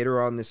that later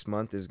on this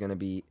month is going to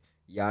be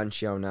Yan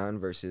Xiaonan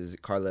versus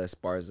Carla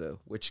Esparza,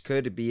 which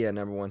could be a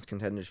number 1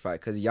 contenders fight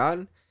because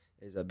Yan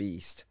is a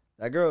beast.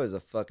 That girl is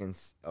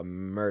a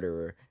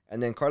murderer.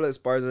 And then Carla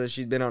Esparza,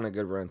 she's been on a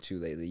good run too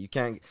lately.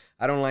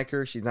 I don't like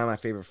her. She's not my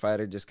favorite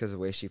fighter just because the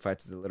way she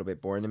fights is a little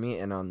bit boring to me.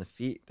 And on the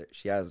feet,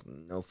 she has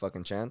no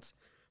fucking chance.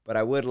 But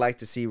I would like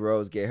to see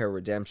Rose get her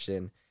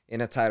redemption in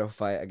a title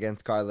fight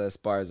against Carla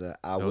Esparza.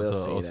 I That will was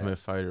the say Ultimate that.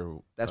 Fighter.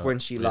 That's when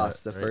she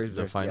lost the right? first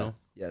the final.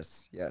 Yeah.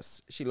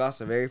 Yes. She lost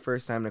the very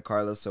first time to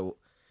Carla. So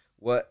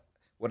what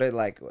I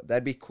like,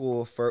 that'd be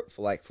cool for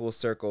like full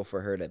circle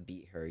for her to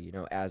beat her,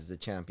 as the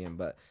champion.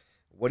 But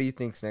what do you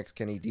think's next,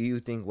 Kenny? Do you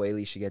think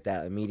Weili should get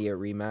that immediate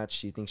rematch?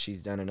 Do you think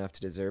she's done enough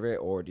to deserve it?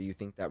 Or do you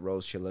think that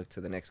Rose should look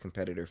to the next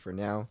competitor for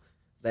now?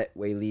 Let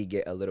Weili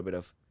get a little bit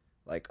of,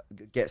 like,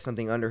 get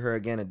something under her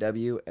again, a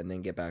W, and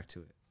then get back to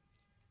it?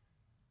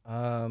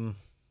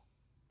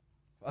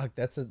 Fuck,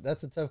 that's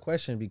a tough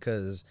question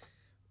because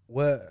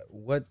what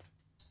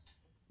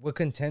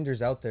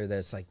contenders out there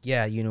that's like,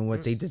 yeah, you know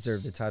what, they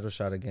deserve the title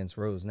shot against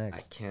Rose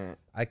next.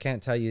 I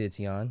can't tell you it's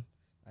Yan.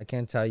 I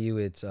can't tell you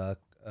it's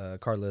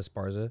Carla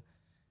Esparza.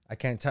 I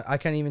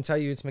can't even tell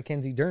you it's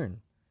Mackenzie Dern.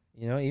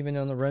 Even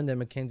on the run that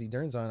Mackenzie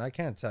Dern's on, I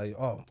can't tell you.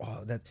 Oh,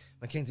 that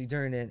Mackenzie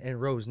Dern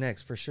and Rose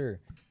next for sure.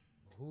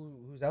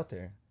 Who's out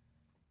there?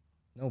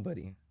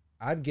 Nobody.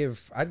 I'd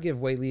give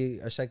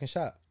Weili a second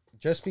shot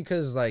just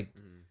because, like,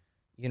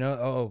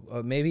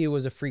 maybe it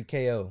was a free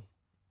KO.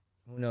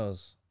 Who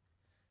knows?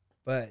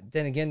 But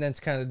then again,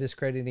 that's kind of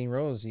discrediting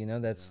Rose.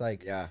 That's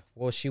like,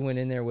 well, she went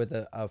in there with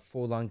a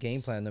full on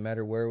game plan. No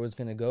matter where it was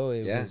gonna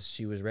go,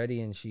 she was ready,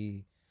 and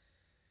she.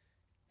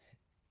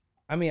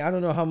 I mean, I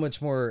don't know how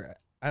much more.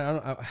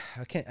 I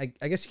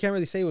guess you can't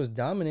really say it was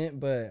dominant,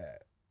 but.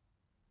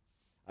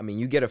 I mean,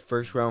 you get a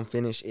first round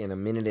finish in a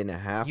minute and a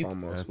half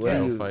almost. What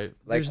do you fight?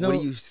 Like, there's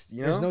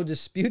no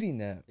disputing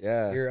that.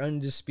 Yeah, you're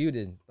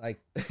undisputed. Like,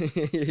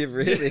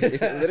 really,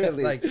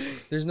 literally. Like,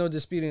 there's no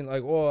disputing.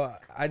 Like, well,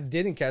 I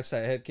didn't catch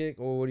that head kick.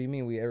 Well, what do you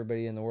mean?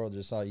 Everybody in the world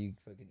just saw you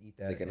fucking eat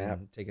that.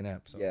 Take a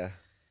nap. So. Yeah.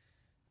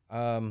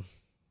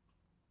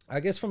 I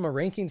guess from a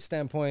ranking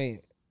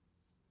standpoint,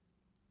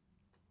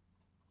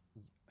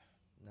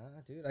 nah,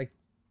 dude.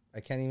 I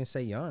can't even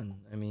say Yan.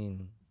 I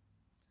mean.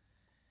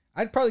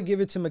 I'd probably give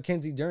it to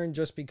Mackenzie Dern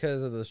just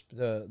because of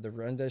the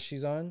run that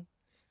she's on.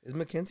 Is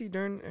Mackenzie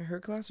Dern her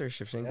class or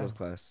Shevchenko's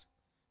class?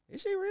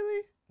 Is she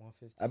really?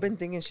 115. I've been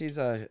thinking she's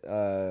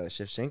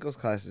Shevchenko's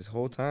class this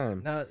whole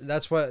time. No,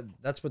 that's what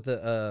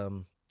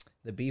the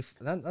beef,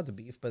 not the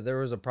beef, but there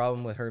was a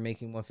problem with her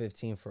making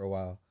 115 for a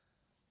while.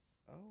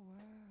 Oh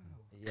wow.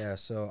 Yeah,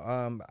 so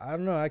I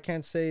don't know. I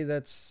can't say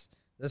that's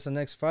the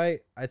next fight.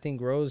 I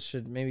think Rose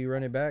should maybe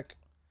run it back.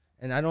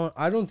 And I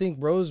don't think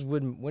Rose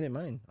wouldn't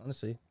mind,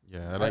 honestly.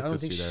 Yeah, I'd like to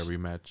see that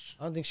rematch.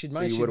 I don't think she'd So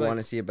mind. you would want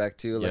to see it back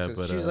too? Yeah,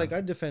 but she's like,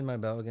 I'd defend my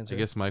belt against her. I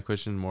guess my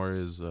question more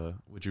is,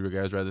 would you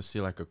guys rather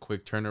see like a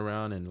quick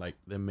turnaround and like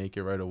them make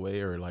it right away,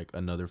 or like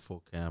another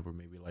full camp, or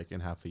maybe like in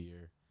half a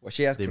year? Well,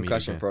 she has they meet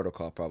concussion again?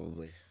 protocol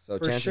probably, so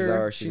For chances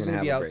sure, are she's gonna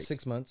be have a out break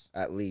 6 months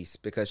at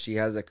least because she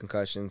has a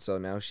concussion. So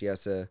now she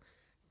has to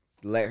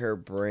let her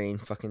brain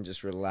fucking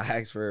just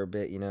relax for a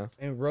bit,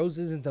 And Rose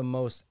isn't the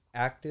most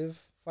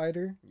active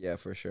fighter. Yeah,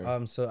 for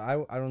sure. So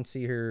I don't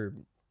see her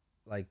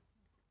like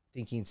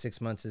thinking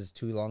 6 months is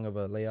too long of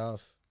a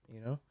layoff.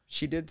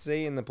 She did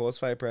say in the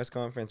post-fight press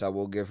conference, I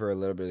will give her a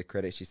little bit of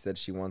credit. She said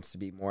she wants to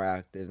be more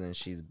active than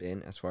she's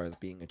been as far as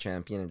being a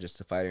champion and just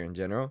a fighter in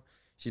general.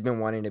 She's been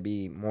wanting to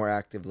be more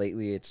active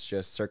lately. It's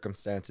just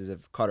circumstances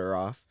have cut her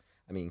off.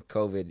 I mean,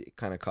 COVID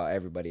kind of caught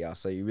everybody off,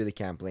 so you really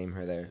can't blame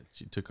her there.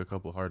 She took a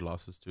couple hard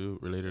losses too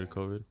related to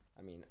COVID.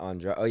 I mean,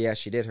 oh yeah,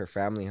 she did. Her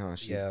family, huh?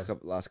 She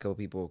lost a couple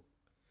people.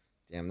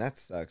 Damn, that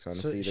sucks.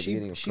 Honestly, the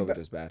beginning of COVID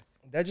was bad.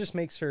 That just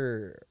makes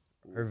her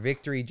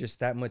victory just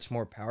that much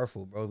more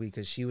powerful, bro,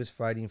 because she was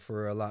fighting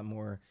for a lot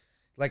more.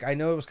 Like, I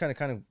know it was kind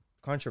of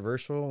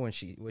controversial when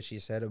what she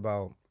said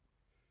about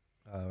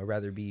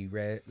rather be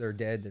red or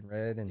dead than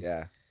red, and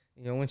yeah,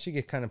 when she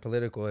get kind of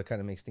political, it kind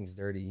of makes things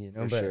dirty,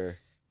 For sure.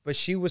 But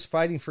she was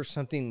fighting for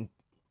something.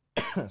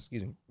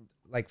 Excuse me,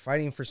 like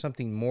fighting for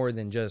something more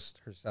than just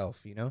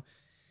herself,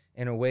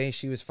 In a way,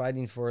 she was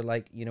fighting for,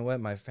 like, you know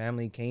what, my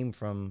family came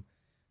from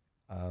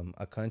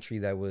a country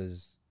that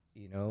was,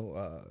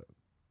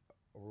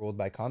 ruled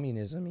by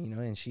communism, and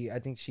I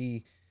think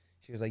she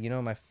was like,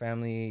 my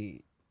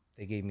family,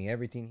 they gave me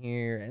everything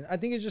here, and I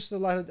think it's just had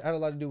a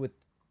lot to do with,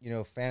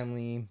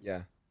 family,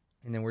 Yeah,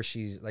 and then where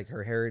she's like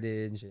her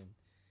heritage and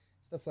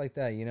stuff like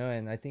that,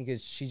 and I think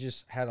she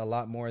just had a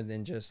lot more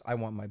than just I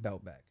want my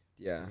belt back.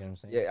 yeah, You know what I'm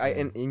saying? yeah.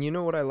 And you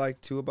know what I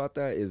like too about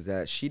that is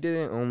that she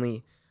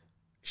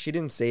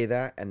didn't say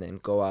that and then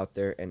go out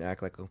there and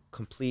act like a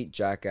complete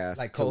jackass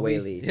Like to Kobe?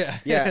 Weili. Yeah.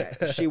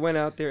 Yeah. She went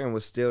out there and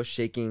was still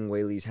shaking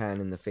Weili's hand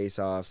in the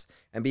face-offs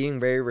and being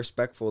very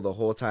respectful the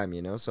whole time,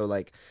 So,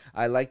 like,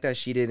 I like that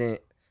she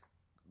didn't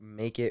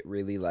make it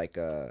really like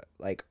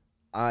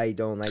I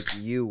don't like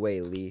you,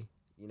 Weili.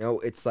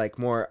 It's like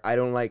more, I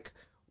don't like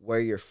where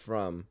you're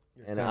from.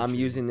 And I'm country.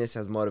 using this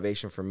as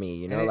motivation for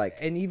me,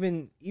 And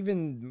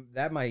even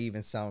that might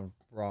even sound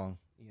wrong,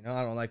 You know,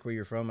 I don't like where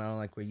you're from. I don't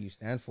like what you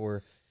stand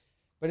for.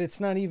 But it's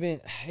not even.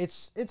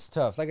 It's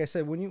tough. Like I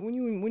said, when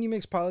you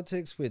mix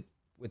politics with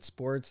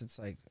sports, it's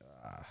like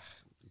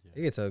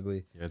it gets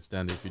ugly. Yeah, it's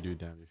damned if you do,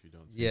 damned if you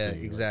don't. Yeah,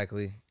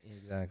 exactly.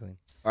 Exactly.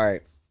 All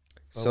right.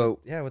 But So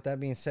with that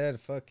being said,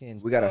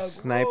 fucking we got a Doug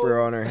sniper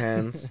on our Rose.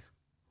 hands,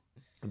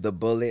 the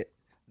bullet,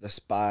 the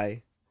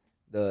spy,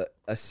 the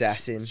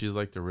assassin. She's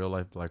like the real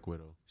life Black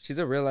Widow. She's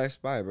a real life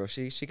spy, bro.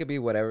 She could be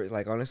whatever.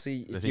 Like honestly,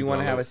 I if think you want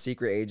to all have of- a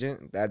secret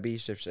agent, that'd be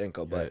Shevchenko.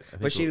 Yeah, But I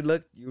think she'd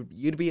look,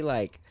 you'd be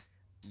like,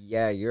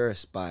 yeah, you're a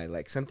spy.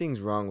 Like something's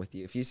wrong with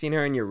you. If you seen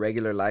her in your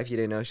regular life, you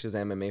didn't know she was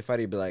an MMA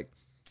fighter. You'd be like,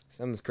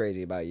 something's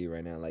crazy about you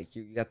right now. Like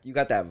you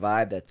got that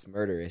vibe that's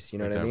murderous. You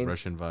know like what I that mean?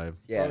 Russian vibe.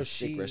 Yeah, Oh,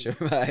 sick she- Russian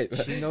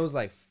vibe. She knows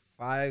like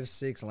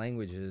 5-6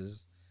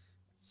 languages.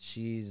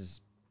 She's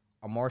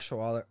a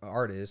martial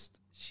artist.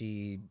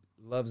 She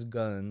loves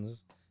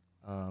guns.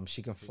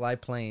 She can fly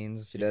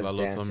planes. She does Lalo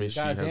told me dances. she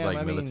has Goddamn, like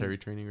I mean- military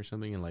training or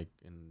something, and like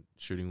in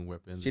shooting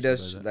weapons. She and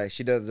does shit like that. like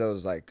she does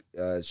those like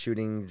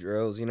shooting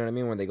drills. You know what I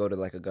mean? When they go to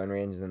like a gun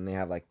range and then they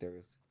have like their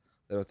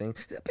little thing.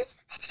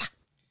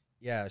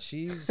 Yeah,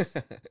 she's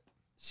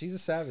a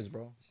savage,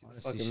 bro.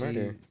 Honestly, fucking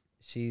murder.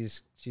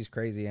 she's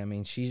crazy. I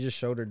mean, she just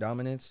showed her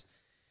dominance.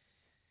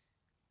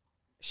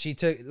 She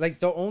took like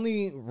the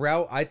only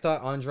route I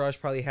thought Andrade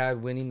probably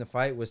had winning the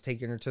fight was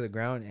taking her to the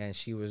ground, and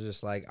she was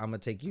just like, "I'm gonna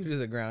take you to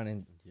the ground,"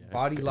 and Yeah,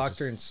 body it's locked just-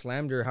 her and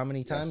slammed her. How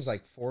many times? Yes.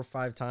 Like 4 or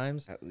 5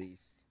 times. At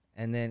least.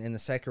 And then in the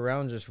second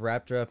round, just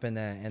wrapped her up in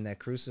that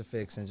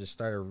crucifix and just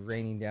started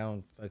raining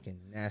down fucking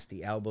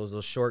nasty elbows,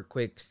 those short,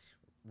 quick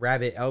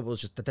rabbit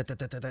elbows, just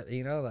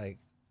you know, like,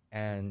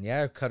 and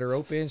yeah, cut her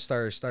open,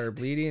 started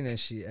bleeding, and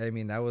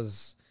that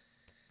was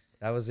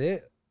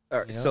it. All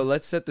right, You know? so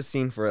let's set the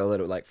scene for a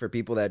little, like for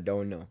people that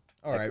don't know.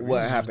 All Like, right,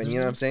 what happened? You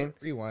know what I'm saying?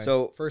 Rewind.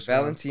 So First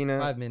Valentina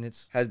round, 5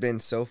 minutes. has been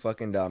so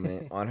fucking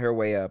dominant on her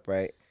way up,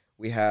 right?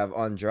 We have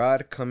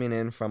Andrade coming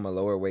in from a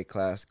lower weight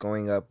class,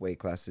 going up weight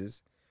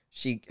classes.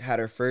 She had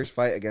her first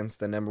fight against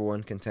the number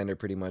one contender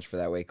pretty much for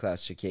that weight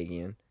class,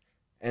 Shikagian.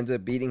 Ends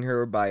up beating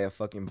her by a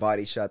fucking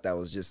body shot that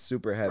was just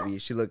super heavy.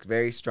 She looked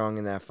very strong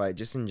in that fight,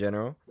 just in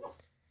general.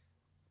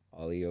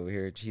 Ollie over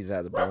here, he's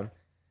at the bone.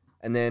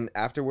 And then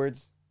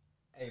afterwards,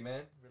 hey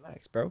man,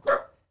 relax, bro.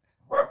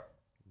 I'm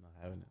not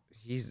having it.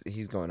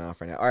 He's going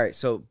off right now. All right,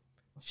 so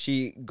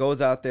she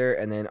goes out there,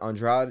 and then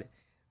Andrade,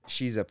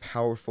 she's a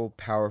powerful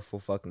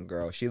fucking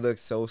girl. She looks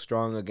so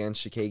strong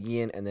against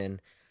Shikagian, and then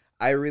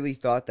I really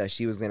thought that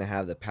she was gonna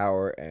have the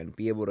power and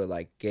be able to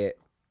like get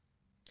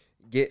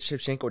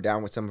Shevchenko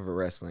down with some of her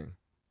wrestling.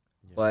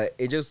 Yeah. But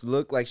it just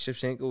looked like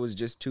Shevchenko was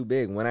just too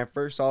big. When I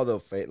first saw the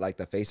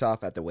face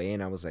off at the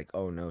weigh-in, I was like,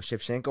 oh no,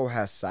 Shevchenko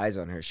has size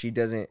on her.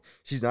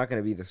 She's not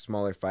gonna be the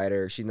smaller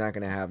fighter. She's not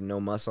gonna have no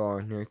muscle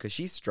on her because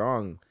she's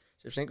strong.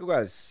 Shevchenko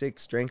got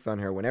 6 strength on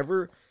her.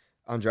 Whenever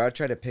Andrade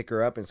tried to pick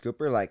her up and scoop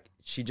her, like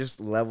she just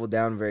leveled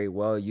down very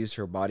well, used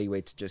her body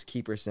weight to just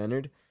keep her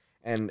centered.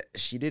 And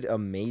she did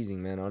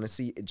amazing, man.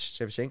 Honestly,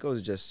 Shevchenko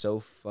is just so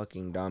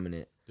fucking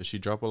dominant. Does she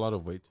drop a lot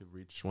of weight to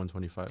reach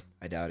 125?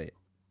 I doubt it.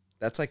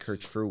 That's like her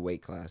true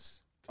weight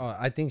class.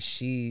 I think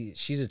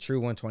she's a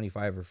true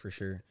 125er for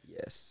sure.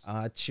 Yes.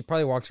 She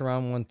probably walks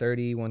around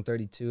 130,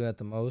 132 at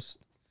the most.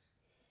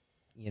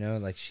 You know,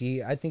 like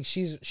I think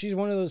she's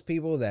one of those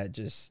people that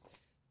just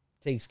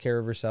takes care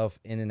of herself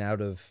in and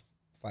out of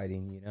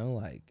fighting, you know?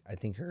 Like I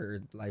think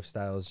her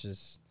lifestyle is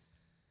just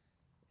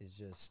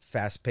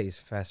fast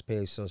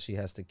paced, so she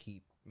has to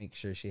make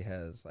sure she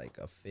has like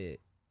a fit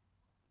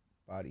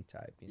body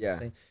type, you know what I'm Yeah.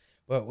 saying?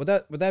 But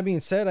with that being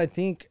said, I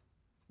think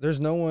there's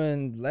no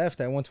one left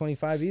at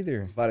 125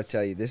 either. About to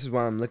tell you, this is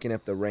why I'm looking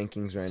up the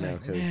rankings right It's now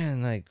like, because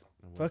man, like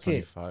fuck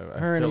it. 125. I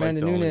Her and feel like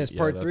Amanda the only- Nunes,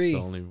 part that's 3.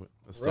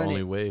 That's Run the only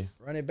it. way.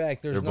 Run it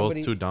back. There's They're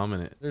nobody. both too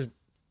dominant.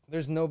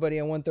 There's nobody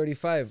at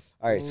 135.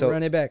 all right, so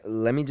run it back.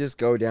 let me just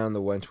go down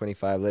the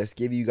 125 list,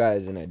 give you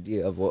guys an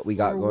idea of what we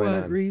got For going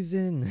what on.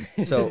 reason?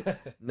 So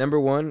number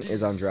 1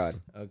 is Andrade.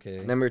 okay.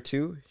 Number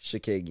 2,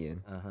 Shikagian.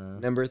 Uh-huh.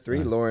 Number 3,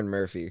 Done. Lauren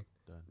Murphy.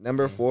 Done.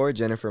 Number 4,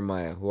 Jennifer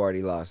Maya, who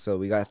already lost. So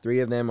we got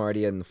 3 of them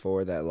already in the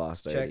 4 that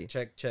lost already.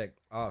 Check.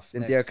 Off.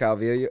 Cynthia Next.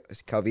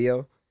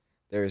 Calvillo.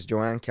 There's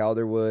Joanne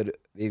Calderwood,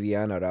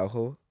 Viviana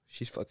Araujo.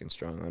 She's fucking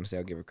strong. Honestly,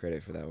 I'll give her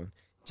credit for that one.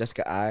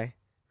 Jessica I.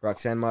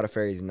 Roxanne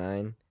Modafferi's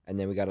 9. And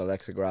then we got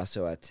Alexa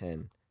Grasso at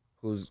 10,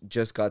 who's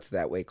just got to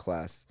that weight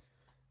class.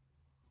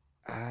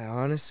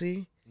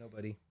 Honestly,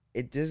 Nobody.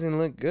 it doesn't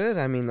look good.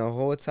 I mean, the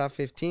whole top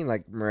 15,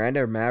 like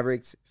Miranda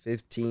Maverick's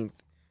 15th.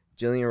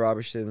 Jillian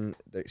Robertson,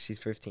 she's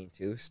 15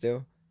 too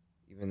still,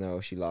 even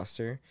though she lost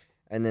her.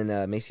 And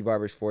then Macy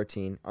Barber's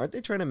 14. Aren't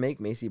they trying to make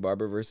Macy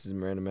Barber versus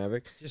Miranda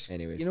Maverick? Just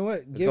Anyways, you know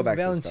what? go Give back to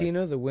this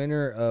Valentina the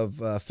winner of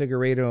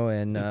Figueiredo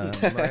and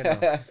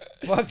Moreno.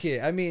 Fuck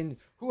it. I mean,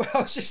 who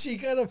else is she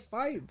gonna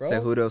fight, bro?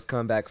 Cejudo's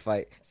comeback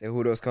fight.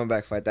 Cejudo's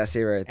comeback fight. That's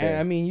it right there. And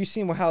I mean, you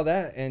seen how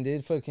that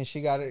ended. Fucking,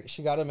 she got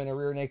him in a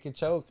rear naked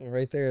choke, and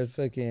right there,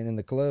 fucking in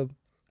the club.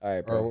 All right,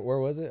 Or bro. where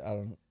was it? I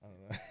don't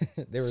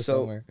know. They were So-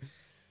 somewhere.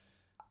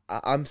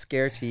 I'm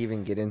scared to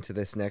even get into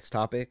this next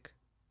topic.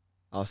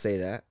 I'll say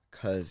that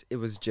because it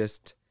was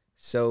just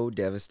so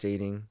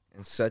devastating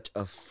and such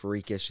a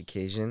freakish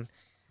occasion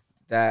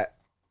that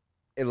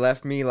it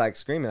left me like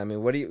screaming. I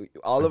mean, what do you?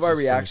 All of our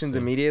just so reactions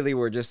insane. immediately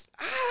were just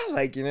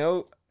like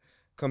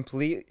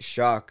complete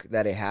shock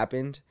that it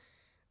happened.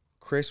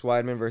 Chris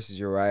Weidman versus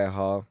Uriah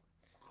Hall.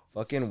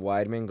 Fucking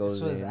Weidman goes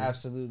This was in.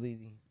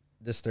 absolutely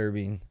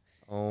disturbing.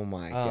 Oh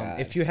my god!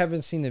 If you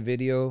haven't seen the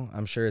video,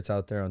 I'm sure it's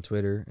out there on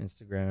Twitter,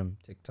 Instagram,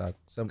 TikTok.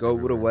 Go to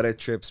everywhere. What a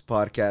Trips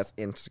podcast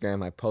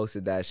Instagram. I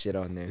posted that shit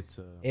on there. It's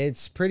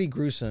It's pretty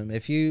gruesome.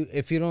 If you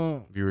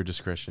don't, viewer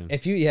discretion.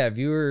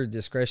 viewer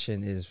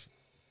discretion is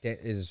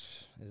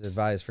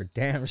advised for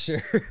damn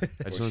sure. I just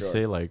For want to sure.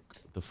 say, like,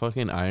 the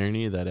fucking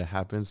irony that it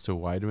happens to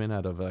Weidman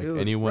out of like Dude,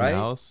 anyone right?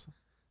 else,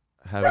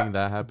 having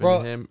that happen Bro,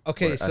 to him.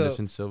 okay, or so-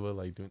 Anderson Silva,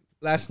 like, doing.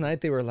 Last night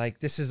they were like,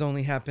 "This has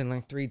only happened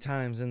like 3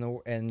 times in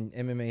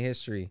MMA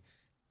history,"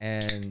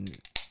 and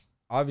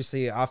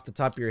obviously off the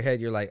top of your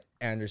head, you're like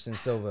Anderson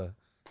Silva,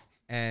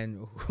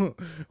 and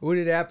who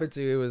did it happen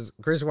to? It was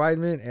Chris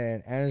Weidman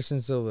and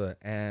Anderson Silva,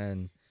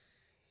 and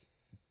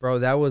bro,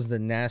 that was the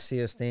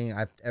nastiest thing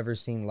I've ever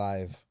seen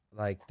live.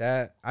 Like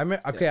that, I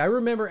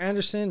remember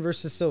Anderson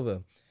versus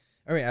Silva.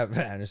 I mean,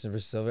 Anderson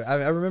versus Silva.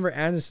 I remember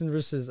Anderson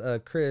versus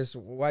Chris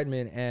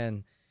Weidman,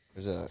 and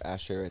There's a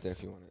ashtray right there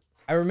if you want it.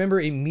 I remember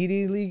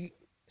immediately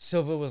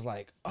Silva was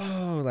like,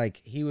 "Oh," like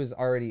he was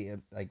already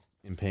like,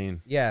 In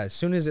pain. yeah. As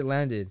soon as it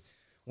landed,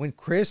 when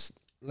Chris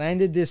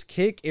landed this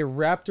kick, it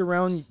wrapped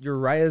around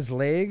Uriah's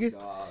leg,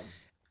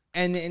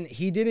 and then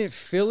he didn't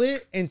feel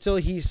it until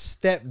he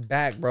stepped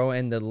back, bro,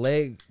 and the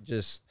leg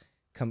just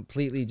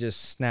completely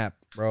just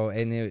snapped, bro,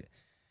 and it,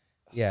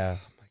 yeah.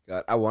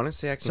 God, I want to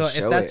say I can So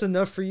show if that's it.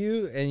 enough for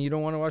you and you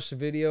don't want to watch the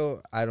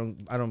video, I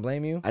don't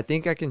blame you. I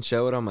think I can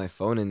show it on my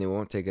phone and they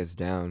won't take us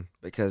down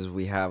because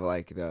we have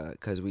like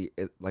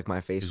like my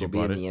face 'Cause will you be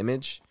in bought the it?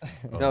 image.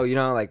 Oh. No, you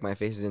know how, like my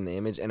face is in the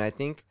image, and I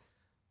think,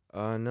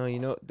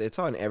 no, it's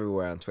on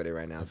everywhere on Twitter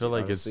right now. I feel dude,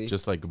 like honestly. it's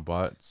just like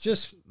bots,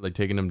 Just like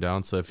taking them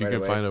down. So if you Right can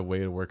away. find a way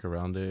to work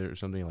around it or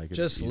something, like, it's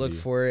just look easy.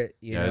 for it.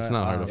 You Yeah, know? it's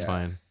not hard to yeah.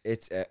 find.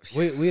 it's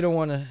We don't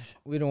want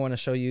to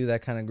show you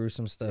that kind of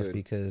gruesome stuff Dude.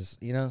 because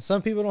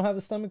some people don't have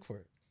the stomach for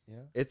it.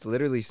 it's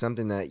literally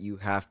something that you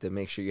have to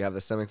make sure you have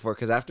the stomach for.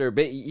 Because after a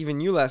bit, even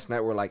you last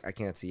night were like, I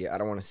can't see it. I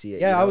don't want to see it.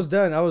 Yeah, you I know? was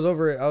done. I was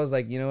over it. I was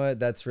like, you know what?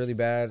 That's really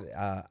bad.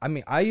 I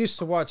mean, I used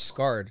to watch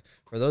Scarred.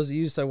 For those of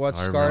you that watch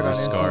I Scarred on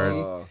remember MTV, Scarred.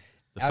 Oh.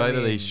 The I fact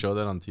that they mean- show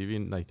that on TV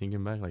and like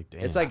thinking back, like,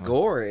 damn, It's like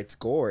gore. It's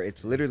gore.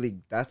 It's literally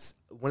that's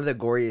one of the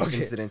goriest Okay,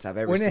 incidents I've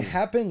ever when seen. it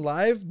happened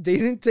live, they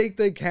didn't take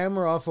the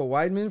camera off of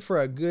Weidman for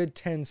a good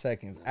 10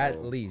 seconds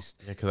at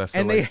least. Yeah, because I feel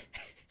And like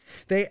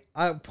they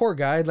poor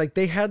guy, like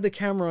they had the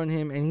camera on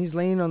him and he's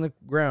laying on the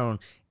ground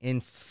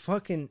in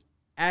fucking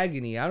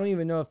agony. I don't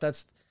even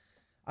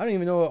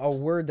know a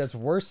word that's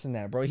worse than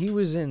that, bro. He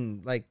was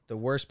in like the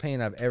worst pain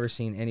I've ever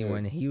seen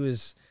anyone. He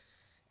was,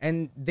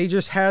 and they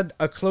just had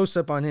a close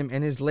up on him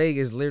and his leg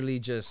is literally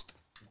just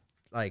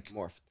like,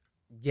 morphed.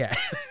 yeah,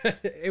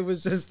 it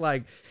was just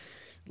like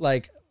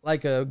a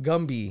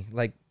Gumby,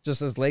 like just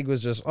his leg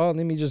was just, oh,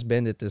 let me just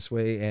bend it this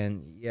way.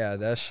 And yeah,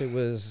 that shit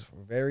was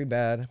very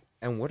bad.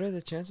 And what are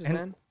the chances, And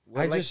man?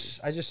 What,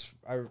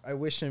 I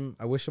wish him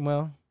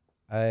well.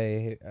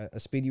 A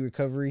speedy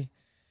recovery.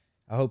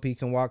 I hope he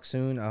can walk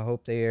soon. I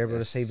hope they are able to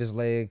Yes. save his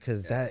leg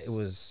because Yes. that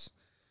was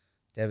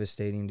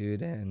devastating,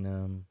 dude.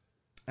 And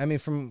I mean,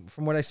 from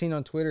what I seen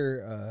on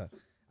Twitter,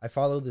 I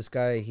follow this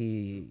guy.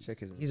 Check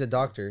his He's a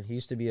doctor. He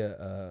used to be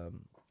a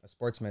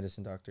sports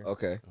medicine doctor.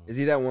 Okay. Is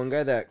he that one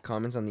guy that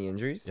comments on the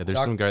injuries? yeah, there's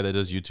Doc- some guy that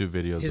does YouTube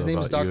videos. His name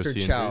is about Dr.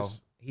 UFC Chow. injuries.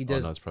 He Oh,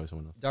 does no, it's probably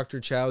someone else. Dr.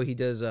 Chow. He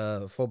does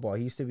football.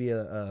 He used to be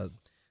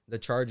the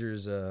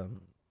Chargers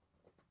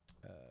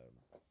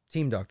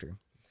team doctor.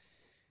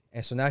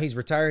 And so now he's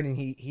retired and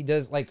he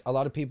does like a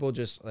lot of people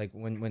just like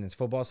when it's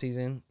football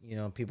season,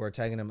 people are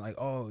tagging him like,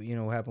 oh,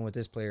 what happened with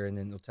this player? And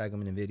then they'll tag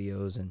him in the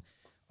videos and,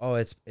 oh,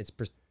 it's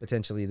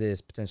potentially this,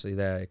 potentially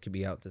that. It could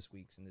be out this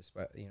week and this,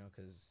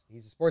 because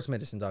he's a sports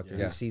medicine doctor.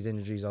 Yeah. He sees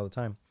injuries all the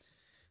time.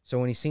 So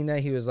when he seen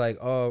that, he was like,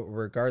 oh,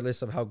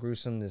 regardless of how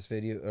gruesome this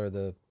video or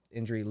the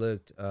injury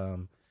looked,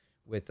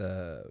 with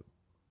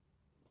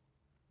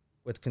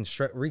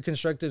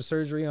reconstructive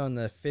surgery on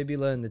the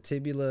fibula and the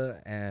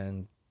tibula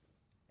and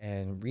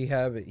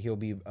rehab, he'll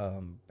be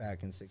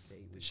back in 6 to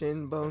 8 weeks.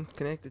 Shin bone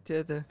connected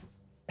to the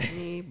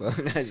knee bone.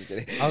 No, just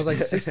kidding. I was like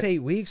 6 to 8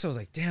 weeks. I was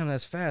like, damn,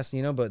 that's fast,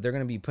 but they're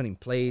gonna be putting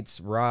plates,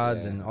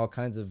 rods, Yeah. and all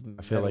kinds of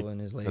I feel metal like in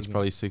his leg. that's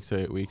probably 6 to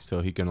 8 weeks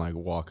till he can like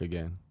walk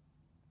again.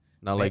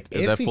 Not like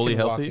if is that he fully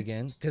can walk healthy?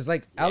 again, because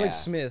like Alex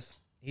Yeah. Smith,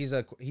 he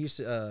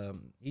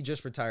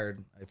just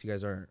retired. If you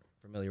guys aren't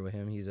familiar with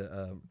him, he's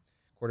a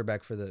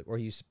quarterback he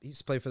used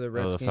to play for the Oh,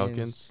 Redskins. the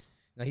Falcons.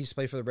 No, he used to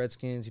play for the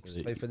Redskins. He used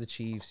to Really? play for the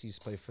Chiefs. He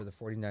used to play for the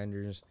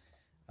 49ers.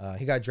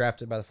 He got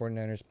drafted by the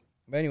 49ers.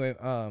 But anyway,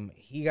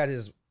 he got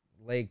his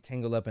leg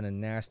tangled up in a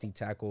nasty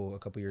tackle a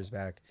couple years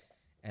back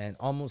and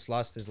almost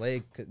lost his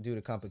leg due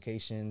to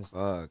complications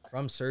Fuck.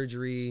 from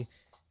surgery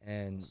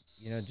and,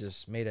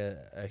 just made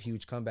a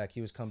huge comeback.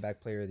 He was comeback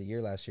player of the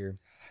year last year.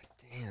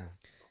 Damn.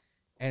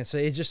 And so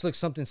it just looks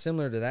something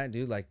similar to that,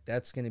 dude. Like,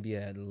 that's going to be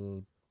a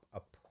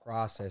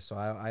process. So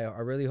I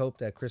really hope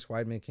that Chris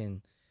Weidman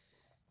can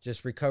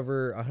just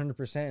recover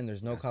 100% and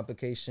there's no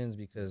complications,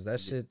 because that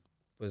shit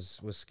was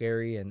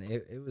scary, and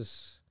it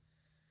was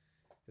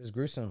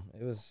gruesome.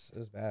 It was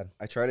bad.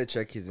 I tried to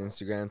check his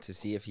Instagram to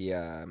see if he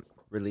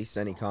released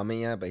any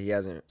comment yet, but he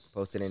hasn't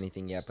posted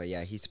anything yet. But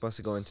yeah, he's supposed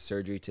to go into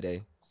surgery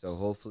today, so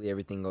hopefully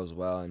everything goes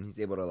well and he's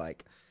able to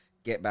like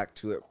get back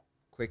to it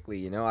quickly.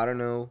 You know, I don't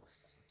know.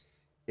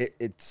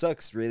 It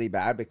sucks really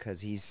bad because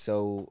he's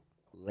so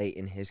late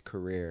in his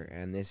career,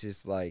 and this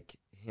is like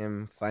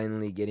him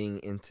finally getting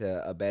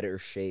into a better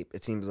shape.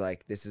 It seems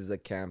like this is a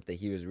camp that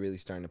he was really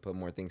starting to put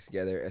more things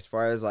together. As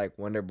far as like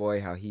Wonder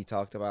Boy, how he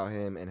talked about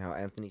him and how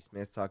Anthony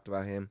Smith talked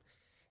about him,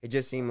 it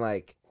just seemed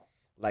like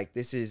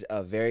this is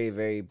a very,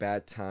 very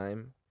bad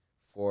time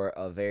for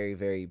a very,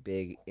 very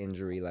big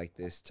injury like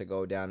this to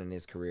go down in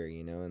his career,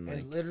 you know? And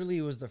like, literally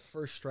it was the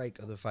first strike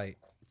of the fight.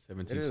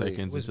 17 Literally,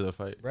 seconds into the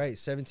fight. Right,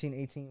 17,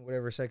 18,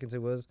 whatever seconds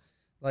it was.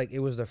 Like, it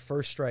was the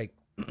first strike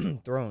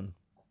thrown.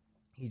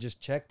 He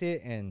just checked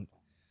it, and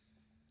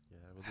Yeah,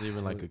 it wasn't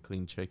even like a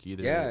clean check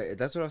either. yeah,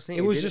 that's what I was saying.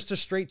 it was didn't- just a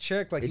straight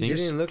check. Like, It he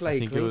just, didn't look I like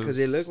think it clean because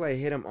it was- looked like it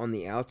hit him on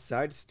the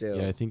outside still.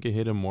 Yeah, I think it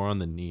hit him more on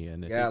the knee,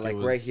 and I Yeah, think like it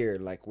was, right here,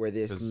 like where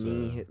this 'cause,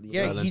 knee hit.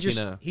 yeah,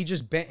 Valentina- he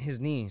just bent his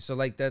knee. So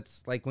like,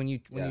 that's like when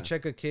you Yeah.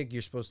 check a kick,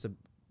 you're supposed to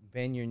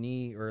bend your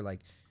knee, or like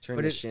Turn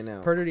put the it- shin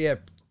out.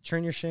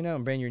 turn your shin out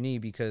and bend your knee,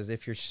 because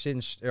if your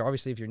shin,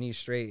 obviously if your knee's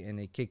straight and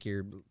they kick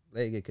your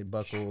leg, it could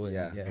buckle. And,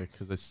 Yeah. yeah.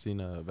 because I seen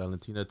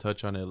Valentina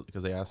touch on it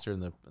because they asked her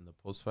in the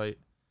post fight.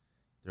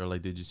 They were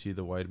like, "Did you see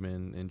the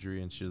Weidman injury?"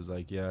 And she was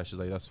like, "Yeah." She's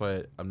like, "That's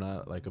why I'm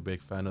not like a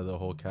big fan of the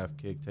whole calf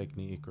kick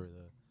technique or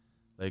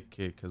the leg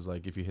kick, because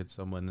like if you hit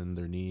someone in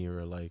their knee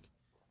or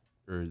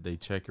they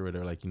check or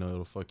whatever, like, you know,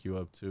 it'll fuck you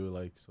up too."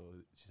 Like, so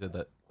she said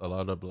that a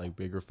lot of like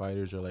bigger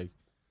fighters or like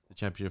the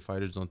championship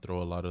fighters don't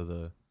throw a lot of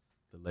the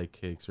leg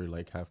kicks or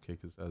like half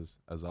kicks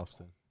as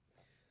often.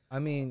 I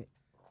mean,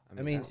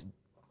 that's-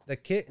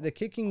 the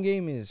kicking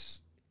game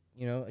is,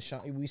 you know,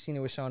 we've seen it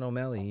with Sean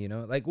O'Malley. You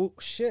know, like, well,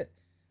 shit.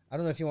 I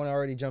don't know if you want to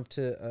already jump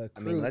to. I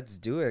mean, let's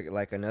do it.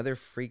 Like another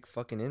freak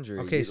fucking injury.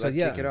 Okay, so Like,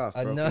 yeah, kick it off,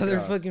 bro. Kick another it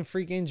off. fucking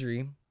freak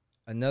injury,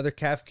 another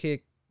calf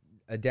kick,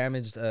 a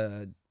damage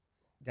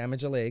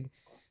a leg.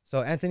 So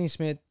Anthony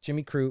Smith,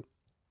 Jimmy Crute,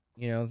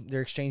 you know,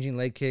 they're exchanging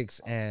leg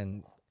kicks,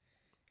 and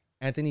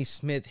Anthony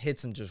Smith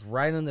hits him just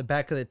right on the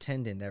back of the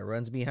tendon that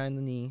runs behind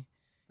the knee,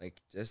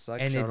 Like just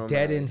like and Sean it O'Malley.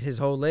 deadened his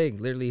whole leg.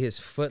 Literally, his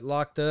foot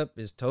locked up,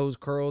 his toes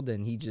curled,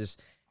 and he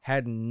just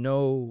had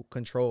no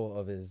control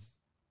of his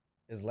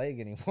leg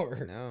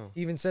anymore. No.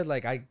 He even said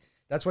like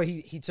that's why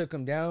he took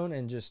him down,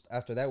 and just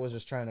after that was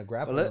just trying to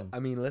grapple Well, him. I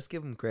mean, let's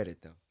give him credit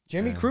though.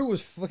 Jimmy Yeah. Crute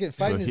was fucking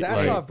fighting his He- ass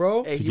like- off,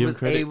 bro. Hey, To he give was him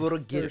credit, able to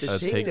get the A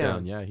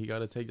takedown. Yeah, he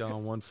got a takedown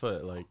on one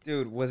foot. Like,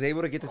 Dude was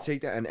able to get the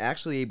takedown and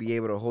actually be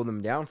able to hold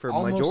him down for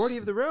Almost- majority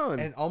of the round.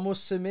 And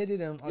almost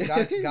submitted him.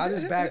 Got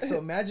his back. So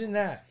imagine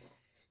that.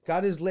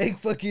 Got his leg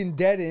fucking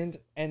deadened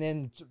and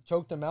then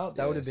choked him out.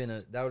 That would have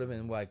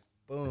been like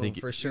boom, I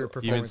think for sure. he even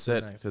Performance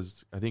said, tonight.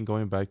 because I think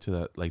going back to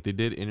that, like they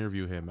did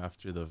interview him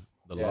after the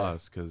Yeah.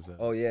 loss, because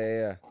oh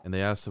yeah. and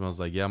they asked him, I was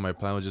like, yeah, my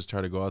plan was just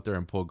try to go out there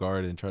and pull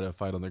guard and try to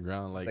fight on the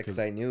ground, like, Because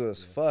I knew it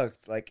was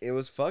fucked. Like it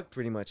was fucked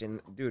pretty much.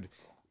 And dude,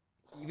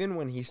 even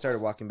when he started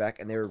walking back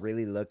and they were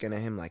really looking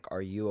at him like,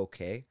 "Are you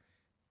okay?"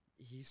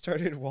 He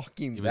started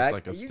walking He was back.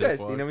 like a You stiff guys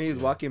walk, seen him? He was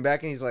yeah. walking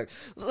back and he's like,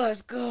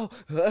 "Let's go!"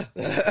 like,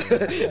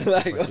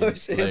 oh fucking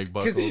shit. leg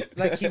Because buckle.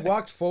 like he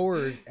walked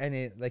forward and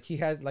it like he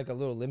had like a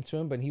little limp to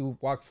him, but he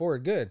walked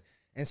forward good.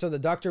 And so the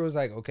doctor was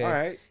like, okay. All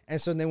right.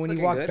 And so then when he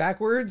Looking walked good.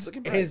 backwards,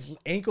 Looking bright. his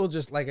ankle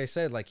just, like I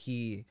said, like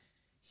he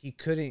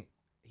couldn't,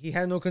 he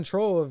had no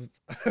control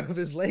of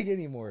his leg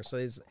anymore. So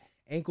his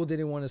ankle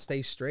didn't want to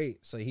stay straight.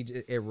 So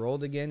it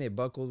rolled again. It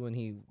buckled when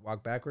he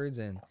walked backwards,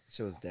 and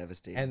Shit was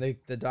devastating. and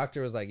the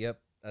doctor was like, yep,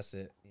 that's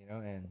it, you know.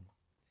 And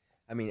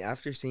I mean,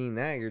 after seeing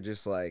that, you're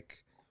just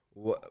like,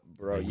 "What,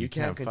 bro? Yeah, you you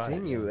can't can't fight,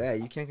 continue. yeah. Yeah,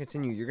 you can't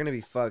continue. You're gonna be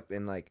fucked."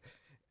 And like,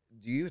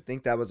 do you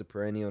think that was a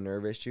perennial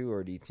nerve issue,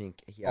 or do you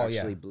think he Oh, yeah.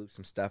 actually blew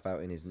some stuff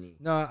out in his knee?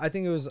 no, I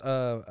think it was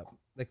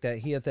like that.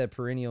 He had that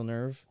perennial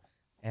nerve,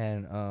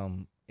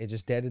 and it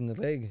just deadened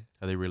the leg.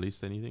 Have they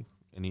released anything?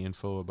 Any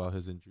info about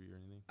his injury or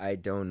anything? I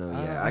don't know.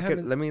 I Yeah, I could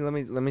haven't-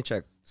 let me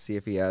check, see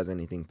if he has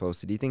anything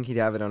posted. Do you think he'd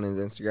have it on his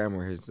Instagram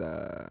or his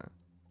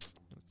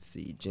let's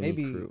see, Jimmy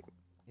Maybe- Crute?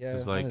 Yeah,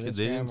 It's on like his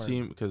they Instagram didn't or-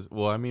 seem, because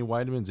I mean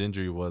Weidman's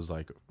injury was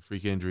like a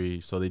freak injury,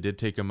 so they did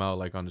take him out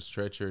like on a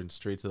stretcher and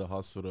straight to the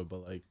hospital. But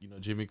like, you know,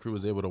 Jimmy Crute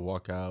was able to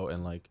walk out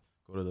and like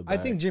go to the I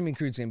back. think Jimmy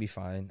Crude's gonna be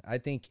fine. I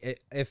think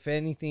if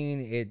anything,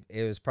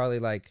 it was probably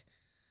like,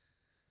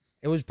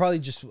 it was probably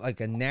just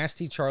like a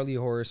nasty Charlie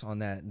horse on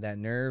that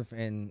nerve,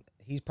 and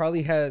he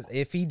probably has.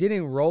 If he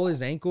didn't roll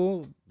his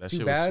ankle that too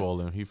shit bad, was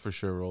swollen. He for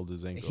sure rolled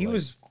his ankle. he like,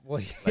 was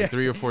like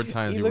 3 or 4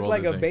 times. He looked rolled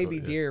like his a ankle, baby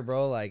yeah. deer,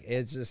 bro. Like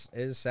it's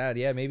sad.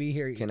 Yeah, maybe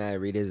here. Can I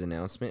read his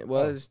announcement? Oh.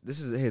 Was this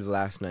is his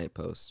last night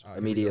post All right,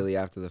 here we immediately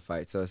after the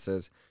fight. So it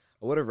says,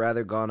 "I would have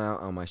rather gone out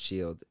on my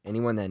shield.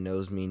 Anyone that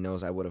knows me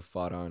knows I would have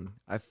fought on.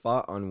 I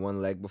fought on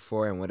one leg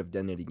before and would have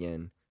done it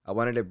again. I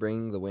wanted to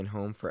bring the win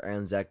home for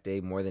Anzac Day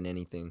more than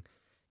anything.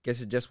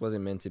 Guess it just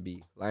wasn't meant to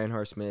be.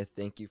 Lionheart Smith,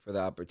 thank you for the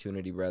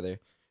opportunity, brother.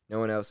 No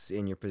one else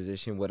in your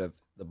position would have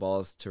the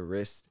balls to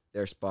risk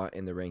their spot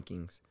in the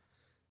rankings.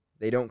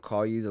 They don't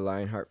call you the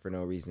Lionheart for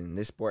no reason.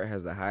 This sport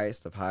has the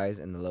highest of highs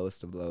and the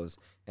lowest of lows,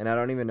 and I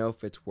don't even know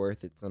if it's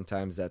worth it.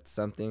 Sometimes that's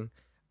something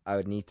I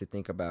would need to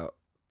think about.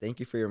 Thank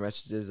you for your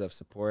messages of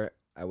support.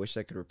 I wish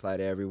I could reply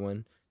to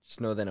everyone. Just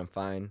know that I'm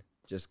fine.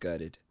 Just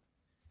gutted.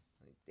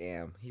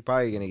 Damn, he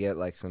probably gonna get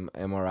like some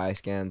MRI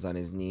scans on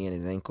his knee and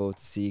his ankle to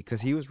see,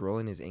 because he was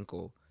rolling his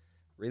ankle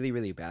really,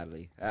 really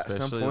badly. At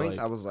some Especially, points,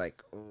 like, I was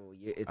like, "Oh,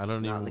 yeah, it's I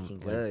don't not even looking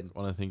good."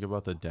 want to think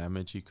about the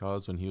damage he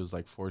caused when he was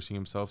like forcing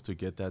himself to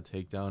get that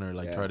takedown or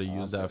like Yeah, try to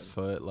use that good.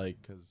 foot,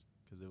 like because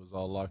it was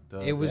all locked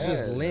up. It was Yeah,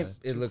 just limp. it's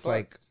It too looked fucked.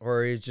 like,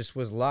 or it just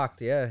was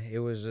locked. Yeah, it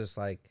was just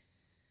like.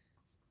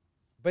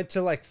 But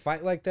to like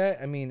fight like that,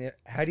 I mean,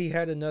 had he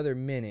had another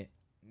minute,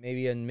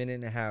 maybe a minute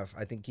and a half,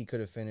 I think he could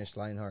have finished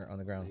Lionheart on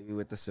the ground. Maybe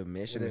with the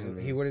submission. and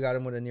He would have got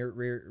him with a near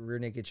rear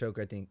naked choke,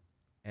 I think,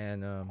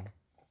 and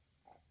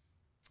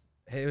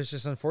it was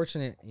just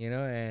unfortunate, you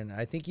know. And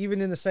I think even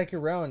in the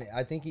second round,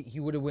 I think he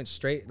would have went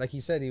straight, like he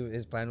said.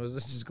 His plan was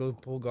let's just go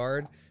pull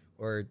guard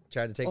or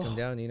try to take him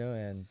down, you know.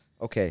 And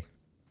Okay.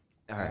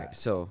 All right.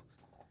 So,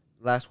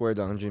 last words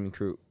on Jimmy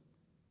Crute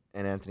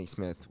and Anthony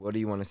Smith. What do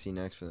you want to see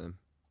next for them?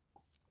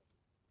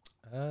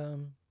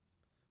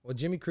 well,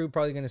 Jimmy Crute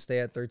probably gonna stay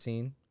at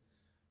 13,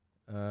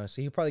 so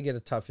he'll probably get a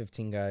top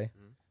 15 guy.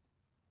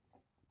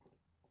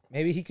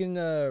 Maybe he can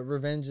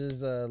revenge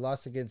his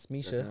loss against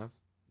Misha.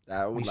 Serkinov?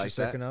 I would Misha like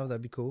that. Serkinov,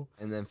 that'd be cool.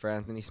 And then for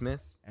Anthony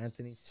Smith,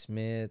 Anthony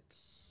Smith,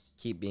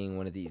 keep being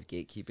one of these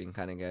gatekeeping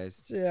kind of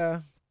guys.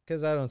 yeah,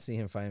 because I don't see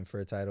him fighting for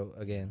a title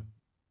again.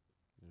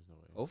 There's no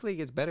way. Hopefully he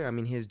gets better. I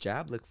mean, his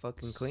jab looked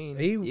fucking clean.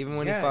 He- Even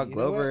when yeah, he fought you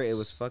know Glover, what? it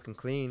was fucking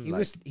clean. He Like,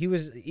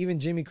 was even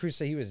Jimmy Crute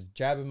said he was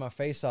jabbing my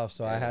face off,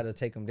 so I Yeah. had to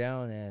take him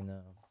down. And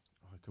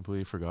I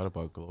completely forgot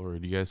about Glover.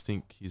 Do you guys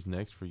think he's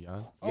next for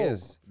Jan? he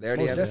is. They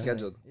already most have it definitely.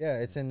 scheduled. Yeah,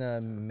 it's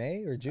in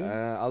May or June.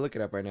 I'll look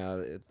it up right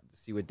now.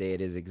 See what day it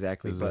is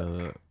exactly.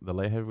 Because But the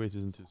light heavyweights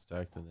isn't too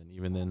stacked, and then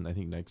even then, I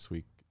think next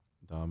week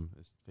Dom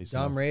is facing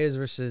Dom off. Reyes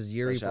versus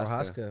Yuri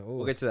Prochaska. Prohaska.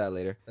 We'll get to that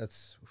later.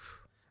 That's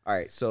All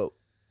right, so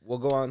we'll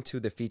go on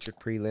to the featured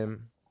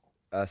prelim.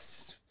 A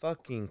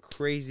fucking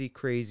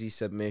crazy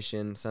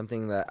submission.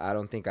 Something that I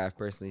don't think I've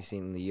personally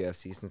seen in the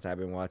UFC since I've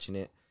been watching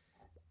it.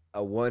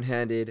 A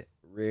one-handed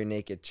rear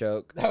naked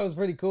choke. that was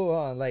pretty cool,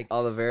 huh? Like,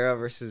 Oliveira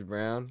versus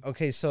Brown.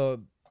 okay,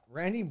 so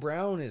Randy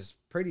Brown is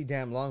pretty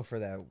damn long for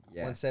that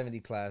Yeah.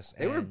 170 class.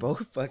 They were and-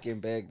 both fucking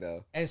big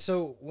though. And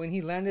so when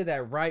he landed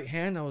that right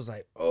hand, I was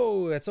like,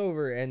 "Oh, that's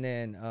over." And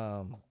then,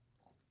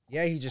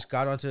 yeah, he just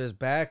got onto his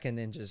back and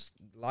then just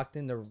locked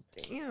in the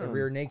Damn.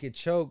 rear naked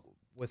choke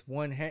with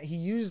one hand. He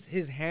used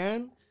his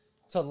hand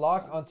to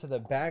lock onto the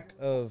back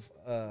of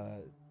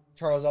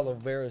Charles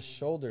Oliveira's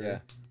shoulder, Yeah.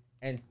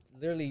 and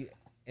literally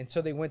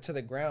until they went to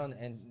the ground,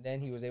 and then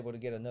he was able to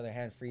get another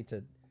hand free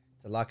to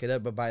lock it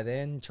up. But by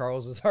then,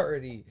 Charles was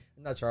already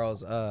not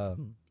Charles.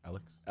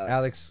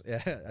 Alex.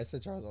 Yeah, I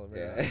said Charles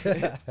Oliveira.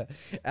 Yeah.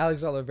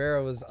 Alex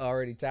Oliveira was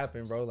already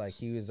tapping, bro. Like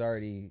he was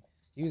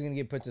gonna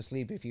get put to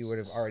sleep if he would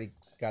have already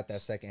got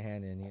that second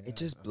hand in. You know? It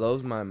just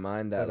blows my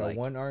mind that But like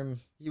one arm.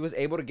 he was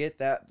able to get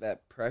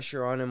that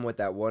pressure on him with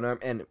that one arm,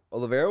 and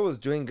Oliveira was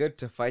doing good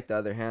to fight the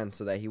other hand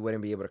so that he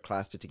wouldn't be able to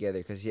clasp it together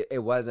because it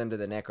was under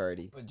the neck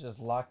already. But just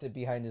locked it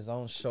behind his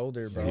own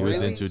shoulder, bro. He was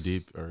Really? in too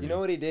deep. Or You know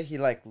what he did? He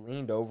like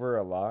leaned over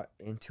a lot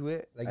into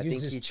it. Like, I used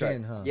think his he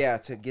chin, tried, huh? yeah,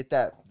 to get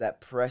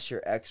that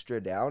pressure extra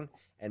down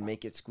and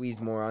make it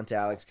squeeze more onto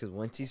Alex. Because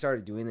once he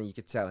started doing that, you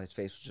could tell his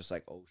face was just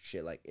like, oh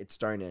shit, like it's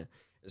starting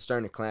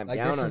to clamp Like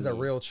down this on is a me.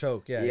 real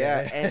choke. Yeah,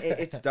 Yeah, and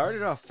it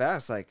started off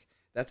fast. Like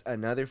that's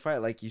another fight,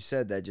 like you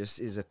said, that just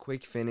is a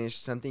quick finish,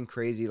 something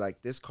crazy.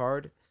 Like this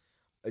card,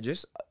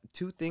 just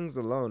two things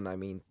alone. I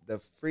mean, the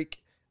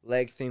freak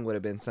leg thing would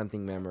have been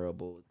something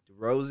memorable.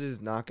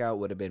 Rose's knockout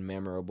would have been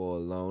memorable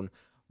alone.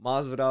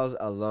 Masvidal's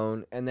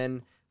alone, and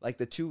then like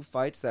the two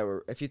fights that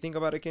were, if you think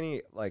about it,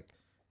 Kenny, like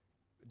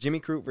Jimmy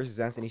Crute versus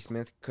Anthony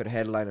Smith could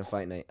headline a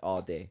fight night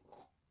all day.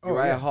 Oh,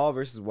 Uriah yeah. Hall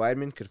versus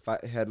Weidman could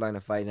headline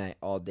a fight night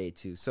all day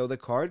too. So the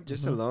card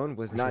just alone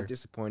was not sure.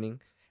 disappointing,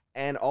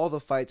 and all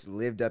the fights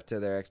lived up to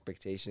their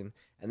expectation.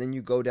 And then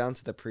you go down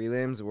to the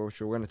prelims,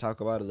 which we're going to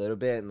talk about a little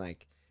bit, and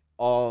like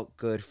all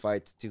good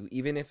fights too,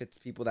 even if it's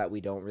people that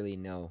we don't really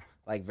know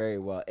like very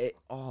well. It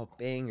all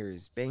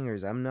bangers.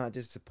 I'm not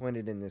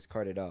disappointed in this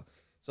card at all.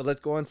 So let's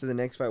go on to the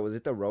next fight. Was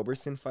it the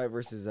Roberson fight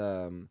versus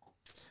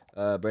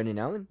Brendan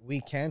Allen? We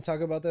can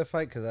talk about that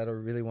fight because I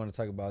don't really want to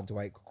talk about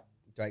Dwight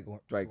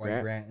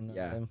Grant and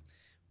Yeah. them.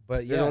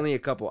 But There's yeah, only a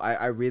couple.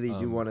 I really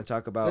do want to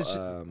talk about.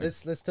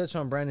 let's touch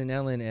on Brandon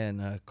Allen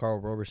and Carl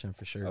Roberson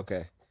for sure.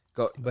 Okay,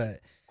 go. But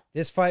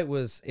this fight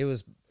was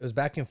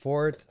back and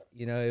forth.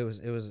 You know, it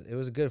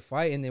was a good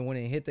fight, and then when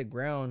it hit the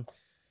ground,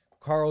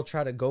 Carl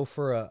tried to go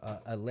for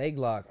a leg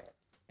lock,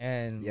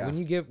 and Yeah. when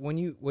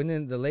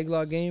in the leg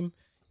lock game,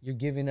 you're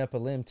giving up a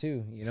limb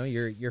too. You know,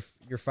 you're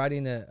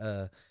fighting to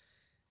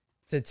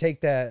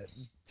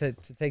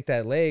to take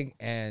that leg,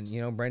 and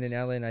Brandon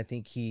Allen, I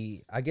think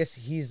he's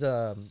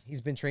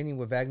been training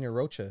with Wagner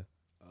Rocha.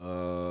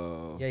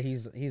 Oh. Yeah,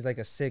 he's like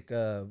a sick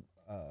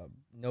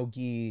no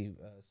gi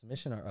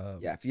submission.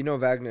 Yeah, if you know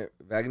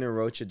Wagner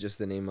Rocha, just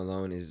the name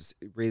alone is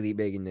really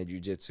big in the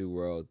jiu-jitsu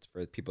world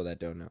for people that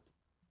don't know.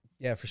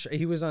 Yeah, for sure.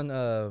 He was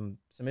on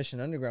Submission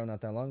Underground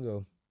not that long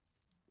ago.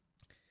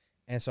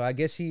 And so I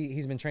guess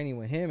he's been training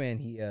with him, and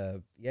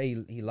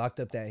he locked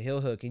up that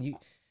heel hook,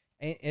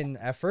 and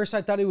at first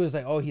I thought it was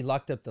like, oh, he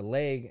locked up the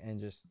leg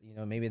and just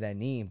maybe that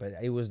knee, but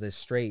it was the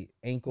straight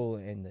ankle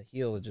and the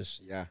heel.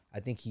 Just I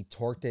think he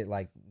torqued it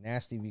like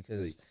nasty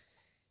because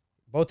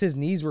both his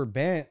knees were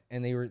bent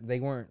and they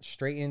weren't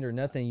straightened or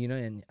nothing,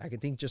 and I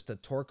could think just the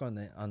torque on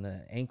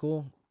the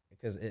ankle.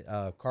 Because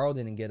Carl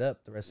didn't get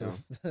up the rest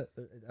of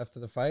after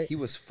the fight. He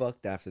was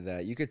fucked after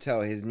that. You could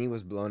tell his knee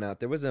was blown out.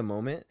 There was a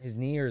moment. His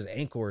knee or his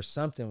ankle or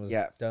something was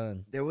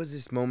done. There was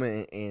this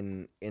moment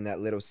in that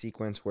little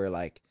sequence where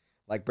like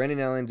Brendan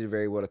Allen did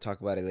very well to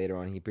talk about it later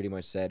on. He pretty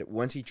much said,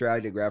 once he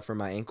tried to grab for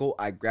my ankle,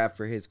 I grabbed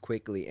for his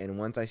quickly. And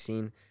once I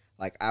seen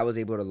like I was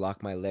able to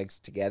lock my legs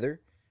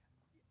together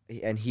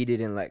and he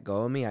didn't let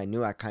go of me, I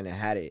knew I kind of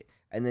had it.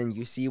 And then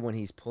you see when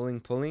he's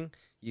pulling,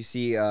 you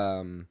see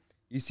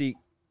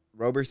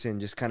Roberson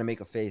just kind of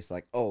make a face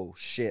like, oh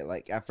shit,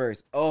 like at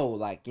first, oh,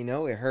 like, it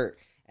hurt.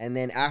 And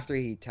then after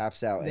he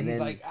taps out, and then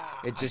like,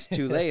 it's just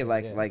too late.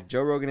 Like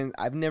Joe Rogan,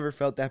 I've never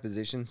felt that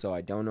position, so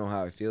I don't know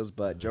how it feels.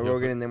 But Joe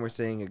Rogan and them were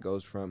saying it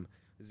goes from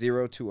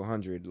 0 to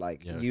 100.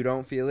 Like you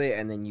don't feel it,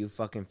 and then you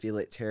fucking feel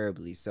it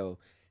terribly. So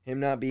him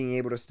not being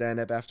able to stand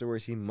up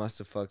afterwards, he must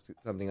have fucked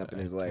something up in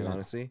his leg.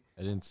 Honestly,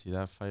 I didn't see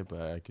that fight,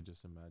 but I could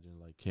just imagine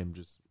like him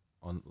just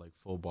on like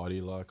full body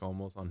lock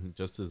almost on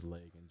just his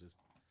leg and just.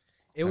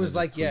 It was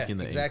like, yeah,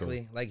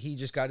 exactly. Ankle. Like he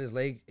just got his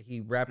leg, he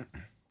wrapped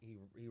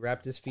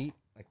his feet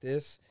like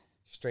this,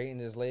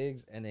 straightened his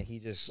legs, and then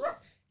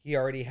he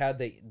already had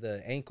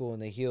the ankle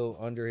and the heel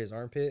under his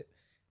armpit,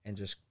 and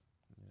just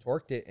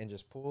torqued it and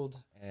just pulled.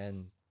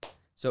 And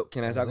so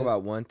can I talk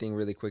about one thing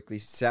really quickly?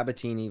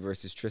 Sabatini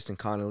versus Tristan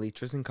Connolly.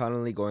 Tristan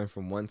Connolly going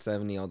from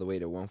 170 all the way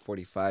to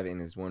 145 in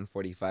his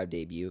 145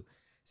 debut.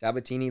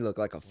 Sabatini looked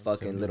like a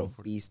fucking little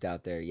beast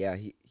out there. Yeah,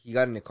 he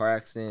got in a car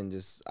accident and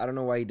just, I don't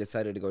know why he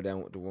decided to go down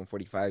to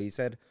 145. He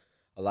said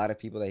a lot of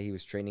people that he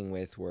was training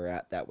with were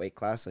at that weight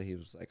class, so he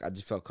was like, I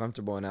just felt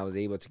comfortable and I was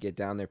able to get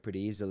down there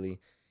pretty easily.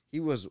 He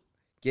was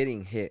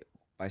getting hit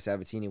by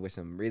Sabatini with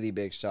some really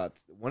big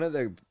shots. One of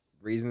the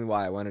reasons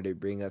why I wanted to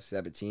bring up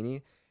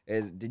Sabatini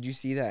is, did you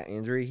see that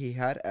injury he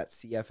had at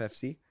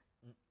CFFC?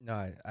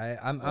 No,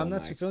 I'm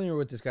not too familiar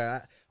with this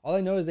guy. All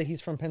I know is that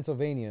he's from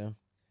Pennsylvania.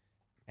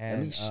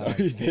 And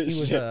he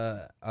was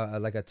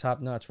like a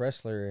top-notch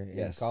wrestler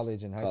in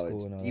college and high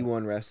school. And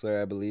D1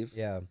 wrestler, I believe.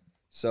 Yeah.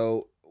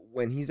 So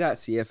when he's at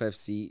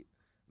CFFC,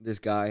 this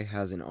guy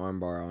has an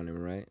armbar on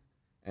him, right?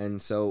 And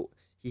so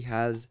he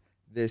has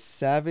this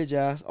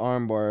savage-ass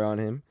armbar on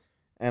him.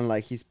 And,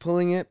 like, he's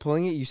pulling it.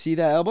 You see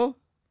that elbow?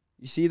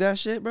 You see that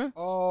shit, bro?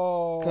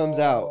 Oh. Comes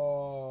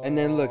out. And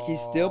then, look,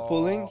 he's still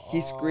pulling. He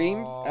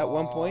screams at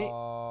one point.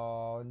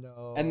 Oh,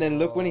 no. And then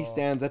look when he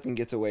stands up and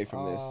gets away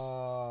from this.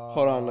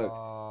 Hold on, look.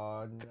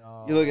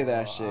 No. You look at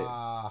that shit.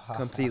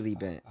 Completely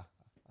bent.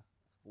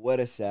 What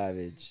a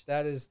savage.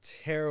 That is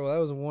terrible. That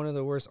was one of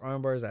the worst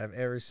arm bars I've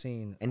ever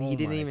seen. And he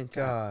didn't even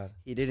tap.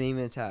 He didn't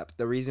even tap.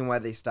 The reason why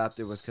they stopped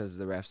it was because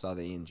the ref saw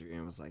the injury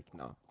and was like,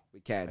 no,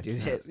 we can't do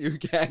that. You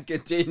can't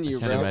continue,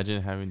 bro. I can't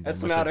imagine having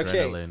that much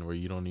adrenaline where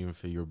you don't even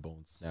feel your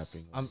bones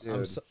snapping.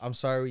 I'm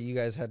sorry you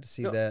guys had to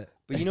see that.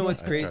 But you know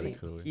what's crazy?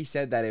 He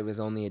said that it was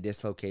only a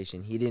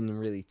dislocation. He didn't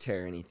really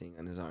tear anything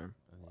on his arm.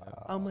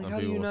 I'm like,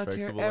 how do you not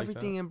tear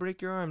everything and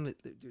break your arm? Dude,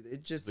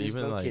 it just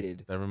dislocated.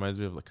 Like, that reminds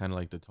me of kind of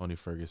like the Tony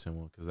Ferguson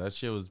one, because that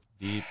shit was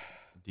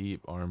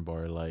deep arm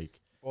bar.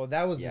 Like, well,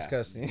 that was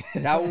disgusting.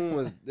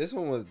 This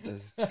one was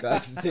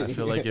disgusting. I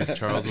feel like if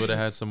Charles would have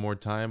had some more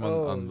time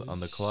on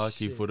the clock,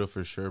 he would have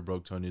for sure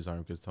broke Tony's arm,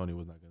 because Tony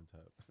was not going to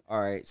tap.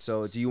 All right,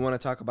 so do you want to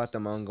talk about the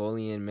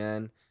Mongolian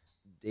man,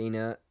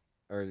 Dana,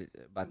 or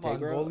Bategro?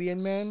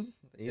 Mongolian man?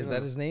 Is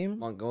that his name?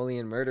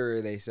 Mongolian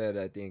murderer, they said,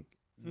 I think.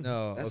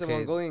 No, that's a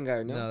Mongolian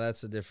guy. No,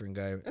 that's a different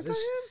guy. That's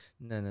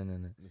not him.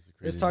 No.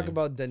 Let's talk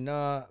about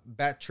Dana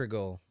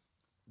Batrigl.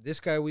 This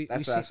guy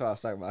that's what I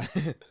was talking about.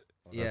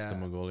 That's the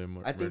Mongolian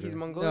murderer. I think he's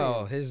Mongolian.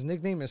 No, his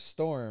nickname is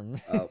Storm.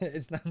 Oh.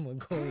 It's not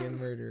Mongolian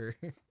murderer.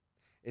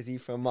 Is he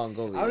from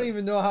Mongolia? I don't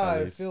even know how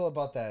I feel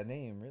about that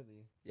name,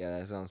 really. Yeah,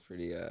 that sounds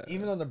pretty.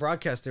 Even on the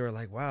broadcast, they were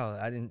like, "Wow,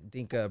 I didn't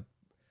think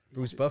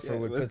Bruce Buffer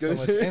would put so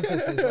much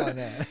emphasis on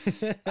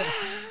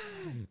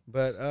that."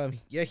 But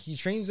he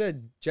trains at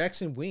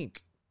Jackson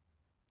Wink.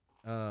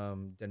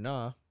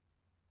 Dana,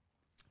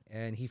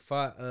 and he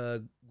fought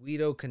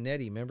Guido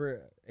Canetti.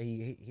 Remember,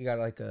 he got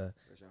like a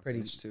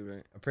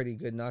pretty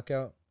good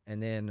knockout,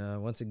 and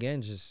then once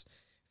again just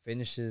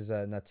finishes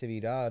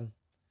Natividad.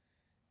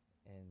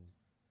 And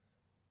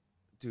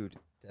dude,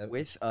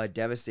 with a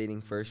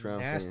devastating first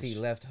round nasty finish.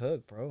 Left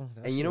hook, bro.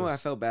 And you know what I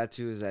felt bad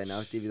too is that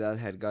Natividad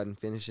had gotten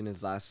finished in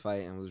his last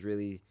fight and was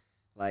really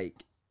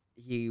like,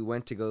 he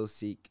went to go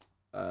seek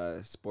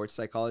sports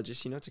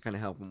psychologist, you know, to kind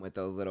of help him with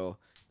those little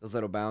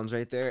bounds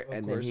right there. Of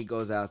And course. then he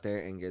goes out there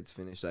and gets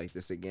finished like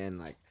this again.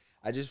 Like,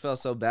 I just felt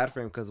so bad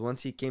for him because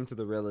once he came to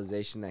the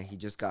realization that he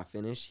just got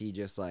finished, he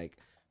just like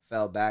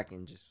fell back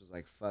and just was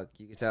like, fuck.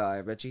 You could tell.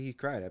 I bet you he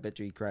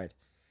cried.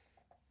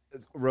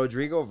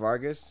 Rodrigo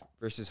Vargas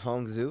versus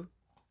Hong Zhu.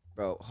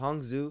 Bro, Hong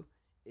Zhu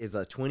is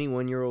a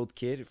 21-year-old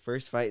kid,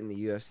 first fight in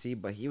the UFC,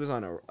 but he was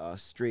on a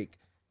streak.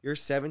 You're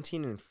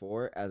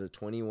 17-4 as a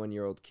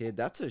 21-year-old kid.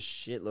 That's a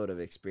shitload of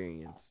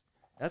experience.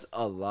 That's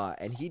a lot.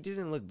 And he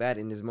didn't look bad.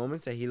 In his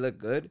moments that he looked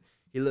good,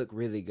 he looked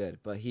really good.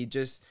 But he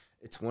just,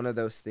 it's one of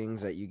those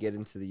things that you get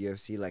into the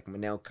UFC, like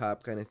Manel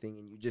Cop kind of thing,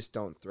 and you just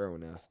don't throw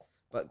enough.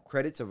 But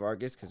credit to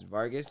Vargas, because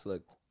Vargas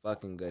looked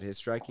fucking good. His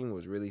striking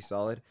was really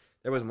solid.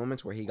 There was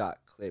moments where he got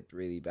clipped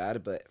really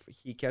bad, but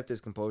he kept his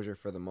composure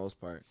for the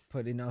most part.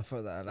 Putting on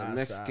for that The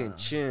Mexican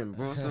chin,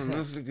 bro. The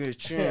Mexican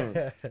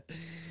chin.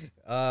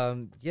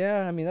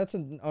 Yeah, I mean that's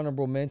an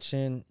honorable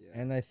mention,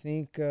 Yeah. and I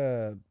think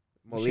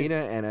Molina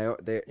and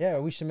yeah,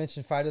 we should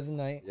mention fight of the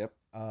night. Yep.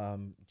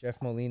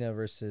 Jeff Molina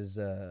versus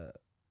I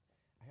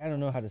don't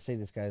know how to say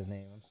this guy's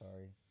name. I'm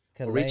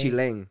sorry. Richie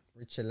Lang.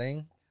 Richie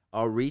Lang.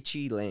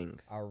 Richie Lang.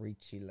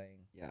 Richie Lang.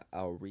 Yeah,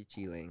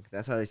 Richie Lang.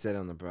 That's how they said it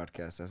on the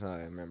broadcast. That's how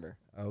I remember.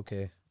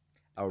 Okay.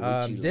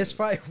 Richie This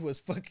Lang. fight was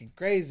fucking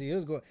crazy. It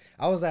was going.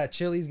 I was at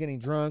Chili's getting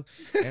drunk,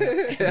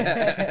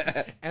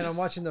 and, and I'm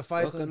watching the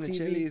fights Welcome on to TV.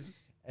 Chili's.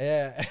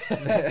 Yeah,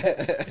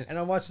 and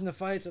I'm watching the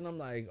fights, and I'm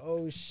like,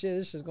 oh shit,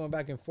 this is going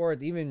back and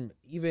forth. Even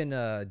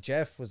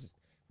Jeff was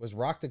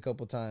rocked a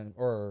couple times,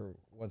 or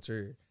once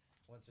or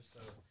so.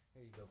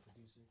 Here you go,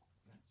 producer.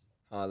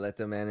 Oh, let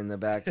the man in the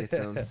back get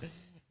some.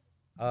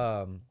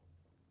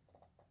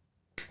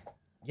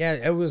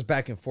 Yeah, it was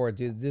back and forth,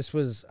 dude. This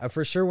was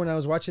for sure when I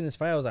was watching this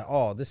fight, I was like,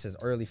 oh, this is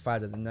early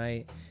fight of the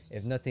night.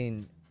 If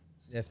nothing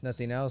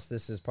else,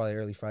 this is probably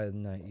early fight of the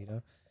night, you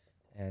know.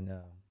 And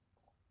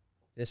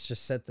this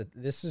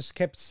just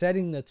kept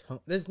setting the tone.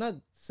 This not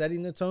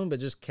setting the tone, but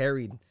just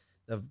carried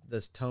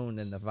this tone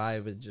and the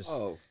vibe and just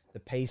the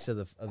pace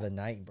of the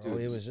night, bro.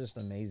 Dude. It was just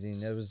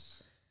amazing. It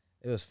was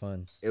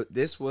fun.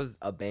 This was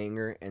a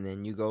banger, and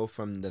then you go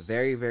from the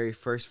very, very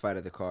first fight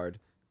of the card.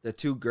 The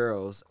two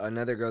girls,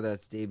 another girl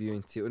that's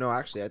debuting too. No,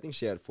 actually, I think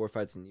she had 4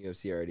 fights in the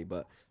UFC already.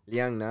 But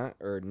Liang Na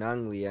or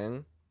Nang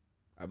Liang,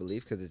 I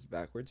believe, because it's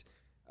backwards.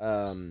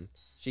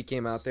 She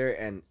came out there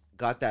and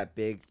got that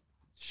big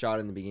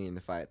shot in the beginning of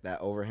the fight. That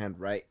overhand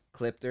right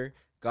clipped her,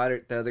 got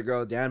her the other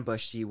girl down,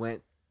 but she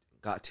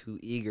got too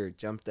eager,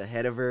 jumped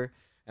ahead of her,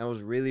 and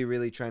was really,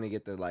 really trying to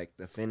get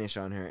the finish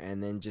on her,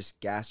 and then just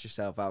gassed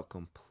herself out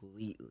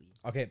completely.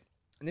 Okay,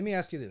 let me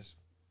ask you this: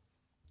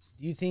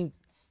 do you think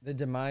the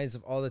demise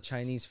of all the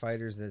Chinese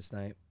fighters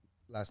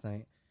last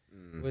night,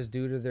 was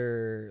due to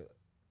their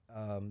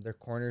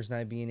corners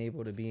not being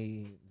able to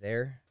be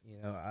there?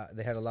 You know,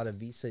 they had a lot of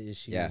visa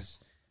issues. Yeah.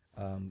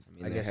 I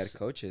I guess head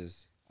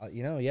coaches.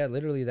 you know, yeah,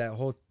 literally that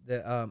whole.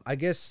 I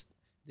guess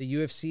the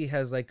UFC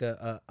has like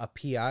a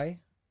PI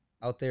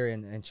out there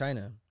in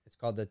China. It's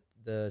called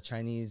the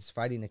Chinese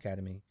Fighting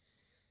Academy.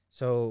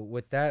 So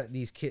with that,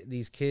 these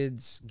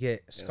kids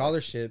get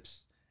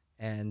scholarships,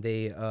 and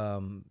they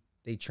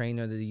train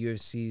under the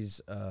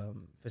UFC's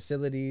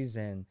facilities,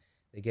 and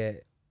they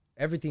get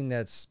everything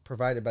that's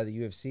provided by the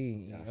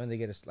UFC. You know, and they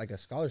get a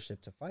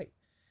scholarship to fight.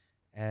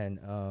 And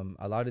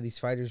a lot of these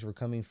fighters were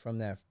coming from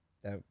that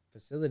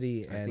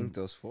facility. And I think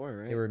those 4,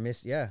 right? they were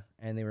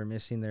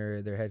missing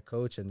their head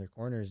coach and their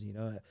corners. You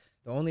know,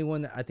 the only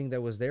one that I think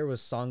that was there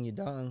was Song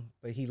Yadong,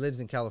 but he lives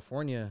in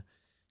California,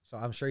 so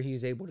I'm sure he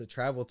was able to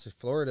travel to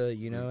Florida.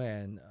 You know,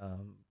 and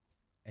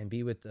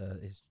be with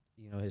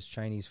his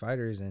Chinese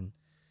fighters. And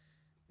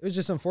it was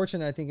just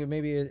unfortunate. I think it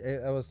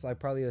was like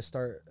probably the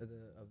start of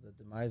the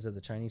demise of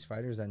the Chinese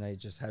fighters that night,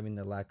 just having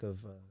the lack of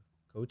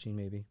coaching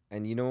maybe.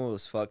 And you know what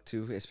was fucked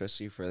too,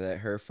 especially for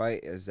her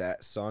fight, is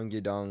that Song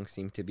Yadong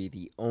seemed to be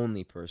the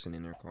only person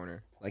in her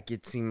corner. Like,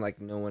 it seemed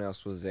like no one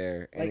else was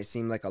there, and it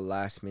seemed like a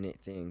last minute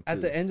thing too.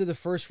 At the end of the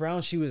first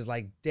round, she was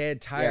like dead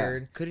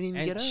tired. Yeah, couldn't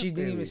even and get up. She didn't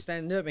barely. even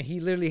stand up, and he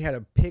literally had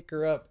to pick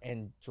her up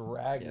and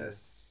drag her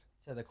Yes.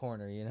 to the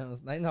corner. You know,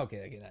 it's like,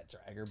 okay, not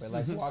drag her, but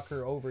like walk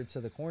her over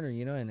to the corner.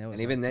 You know, and it was.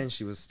 And even then,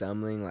 she was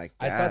stumbling like.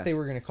 I thought they gassed.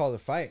 were gonna call the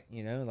fight.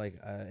 You know, like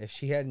if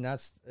she had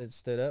not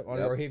stood up,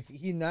 or if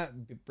he not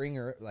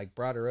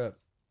brought her up,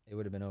 it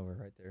would have been over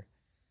right there.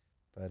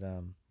 But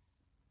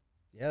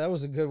yeah, that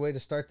was a good way to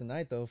start the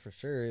night, though, for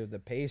sure. The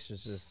pace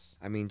was just.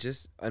 I mean,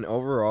 just an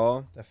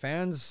overall. The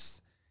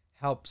fans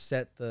helped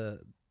set the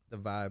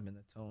vibe and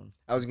the tone.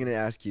 I was gonna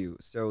ask you.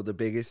 So the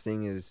biggest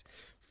thing is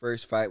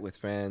first fight with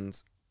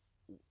fans.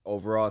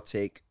 Overall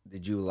take.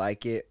 Did you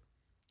like it?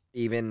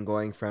 Even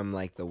going from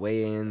like the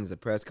weigh-ins, the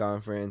press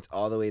conference,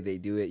 all the way they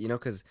do it, you know,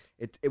 because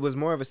it was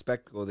more of a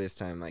spectacle this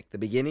time. Like the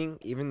beginning,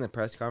 even the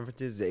press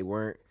conferences, they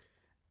weren't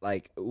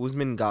like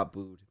Usman got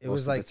booed. It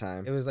was like the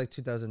time. It was like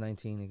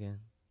 2019 again.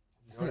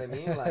 You know what I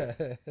mean?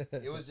 Like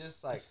it was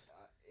just like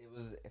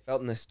it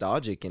felt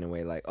nostalgic in a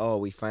way. Like, oh,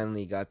 we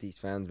finally got these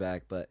fans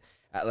back. But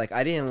Like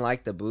I didn't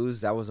like the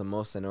boos. That was the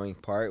most annoying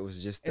part. It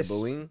was just the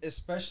booing.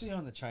 Especially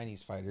on the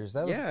Chinese fighters.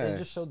 That was, Yeah. it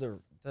just showed the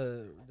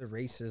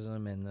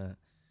racism and the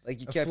Like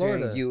you of kept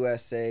Florida. hearing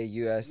USA,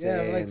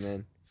 USA, Yeah, like and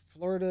then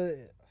Florida.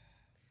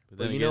 But But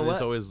then you again, know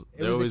it's what? always It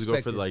they was always go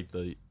for expected.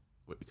 like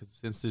because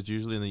since it's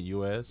usually in the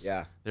U.S.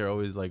 yeah, they're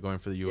always like going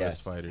for the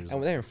U.S. yes. fighters.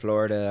 And they're in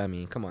Florida. I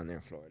mean, come on, they're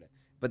in Florida.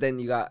 But then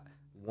you got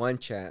one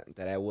chant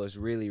that I was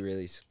really,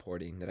 really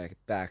supporting that I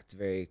backed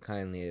very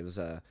kindly. It was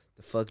the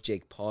 "fuck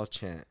Jake Paul"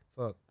 chant.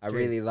 Fuck. I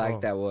really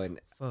liked that one.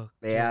 Fuck.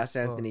 They Jake asked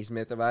Paul. Anthony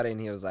Smith about it, and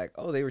he was like,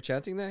 "Oh, they were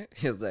chanting that."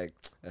 He was like,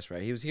 "That's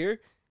right, he was here."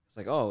 It's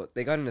like, "Oh,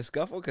 they got in a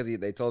scuffle because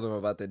they told him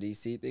about the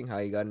DC thing, how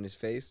he got in his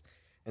face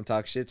and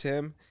talked shit to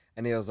him."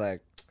 And he was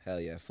like, "Hell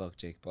yeah, fuck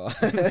Jake Paul."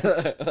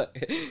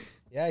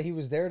 Yeah, he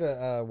was there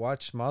to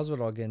watch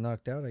Masvidal get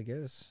knocked out, I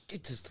guess.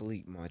 Get to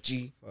sleep, my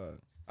G. Fuck.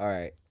 All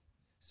right.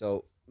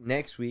 So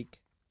next week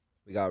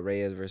we got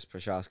Reyes versus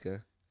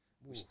Prochaska.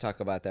 We should talk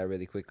about that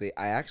really quickly.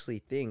 I actually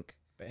think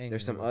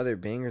there's some other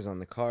bangers on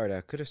the card.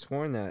 I could have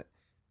sworn that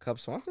Cub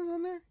Swanson's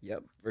on there.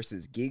 Yep.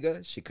 Versus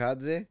Giga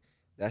Shikadze.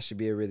 That should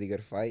be a really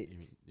good fight.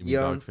 You mean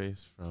Young.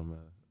 Dogface from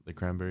the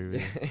Cranberry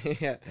video?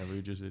 Yeah.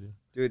 Cranberry Juice video?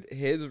 Dude,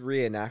 his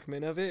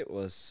reenactment of it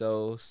was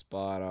so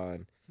spot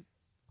on.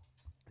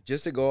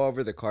 Just to go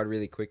over the card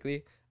really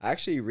quickly, I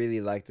actually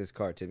really like this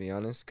card, to be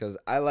honest, because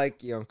I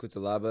like Ion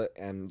Kutalaba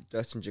and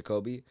Dustin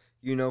Jacoby.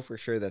 You know for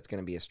sure that's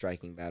going to be a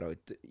striking battle.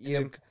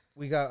 Ion,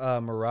 We got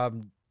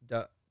Marab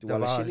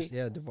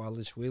Dvalishvili?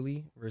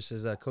 Dvalishvili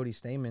versus Cody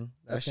Stamen.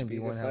 That That's should gonna be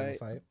be a one good hell of a fight.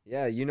 fight.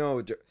 yeah, you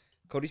know,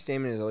 Cody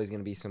Stamen is always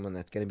going to be someone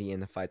that's going to be in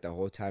the fight the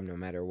whole time, no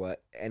matter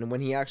what. And when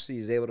he actually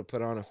is able to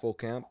put on a full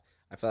camp,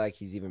 I feel like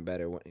he's even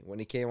better. When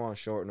he came on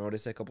short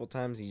notice a couple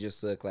times, he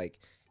just looked like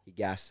he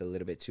gassed a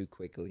little bit too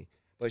quickly.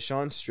 But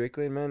Sean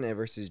Strickland, man,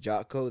 versus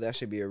Jotko, that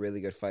should be a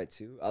really good fight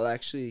too.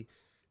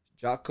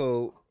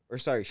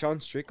 Sean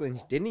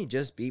Strickland, didn't he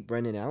just beat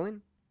Brendan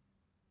Allen?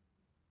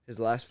 His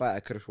last fight,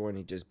 I could have sworn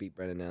he just beat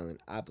Brendan Allen.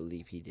 I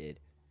believe he did.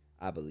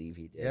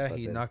 Yeah, But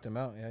he then- knocked him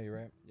out. Yeah, you're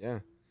right. Yeah.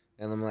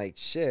 And I'm like,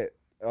 shit.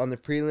 On the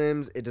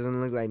prelims, it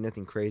doesn't look like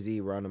nothing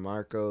crazy. Ronda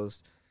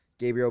Marcos,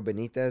 Gabriel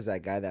Benitez,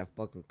 that guy that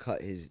fucking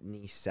cut his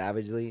knee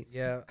savagely.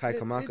 Yeah, Kai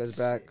Kamaka's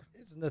back.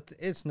 It's nothing.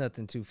 It's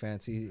nothing too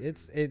fancy.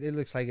 It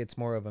looks like it's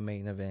more of a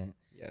main event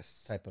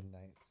Yes. type of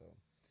night.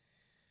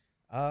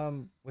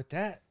 So, with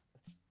that,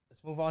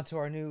 let's move on to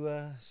our new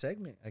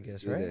segment. I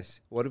guess, Do right?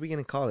 this. What are we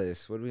gonna call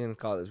this? We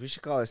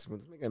should call this.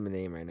 Let's make up a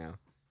name right now.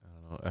 I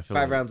don't know. I feel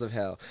 5 like rounds of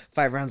hell.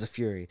 5 rounds of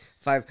fury.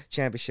 5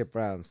 championship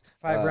rounds.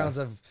 5 rounds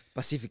of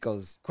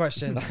Pacificos.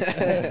 questions.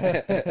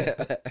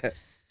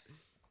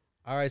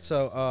 All right,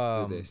 so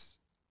Let's do this.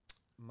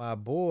 my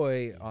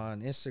boy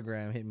on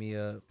Instagram hit me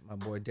up. My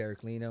boy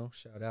Derek Lino,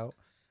 shout out.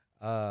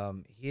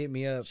 He hit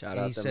me up. Shout and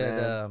out he to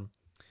said, man.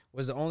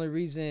 was the only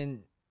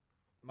reason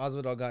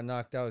Masvidal got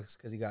knocked out is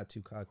because he got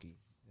too cocky.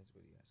 That's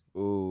what he asked.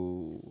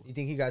 Ooh. You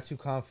think he got too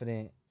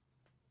confident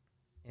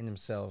in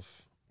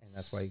himself, and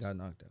that's why he got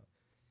knocked out?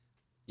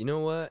 You know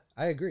what?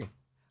 I agree.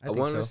 I think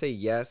want so. to say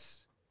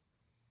yes,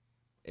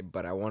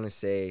 but I want to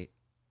say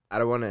I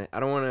don't want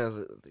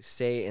to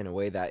say in a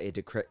way that it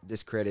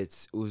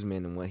discredits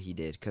Usman and what he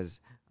did,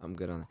 because I'm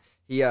good on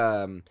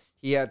it.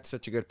 He had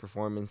such a good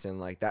performance, and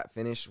like that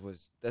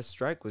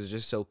strike was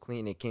just so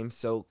clean. It came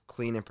so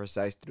clean and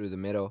precise through the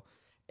middle.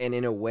 And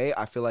in a way,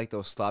 I feel like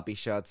those sloppy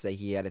shots that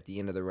he had at the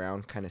end of the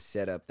round kind of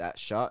set up that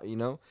shot, you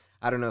know?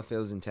 I don't know if it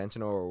was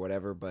intentional or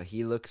whatever, but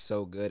he looked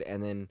so good.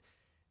 And then,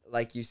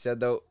 like you said,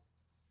 though,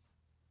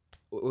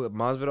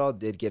 Masvidal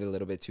did get a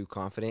little bit too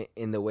confident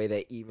in the way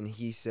that even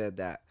he said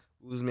that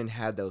Usman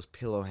had those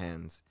pillow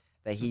hands,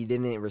 that he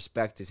didn't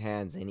respect his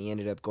hands, and he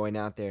ended up going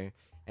out there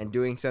and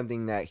doing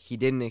something that he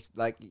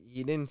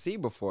didn't see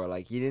before.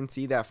 Like, he didn't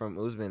see that from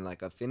Usman,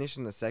 like a finish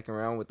in the second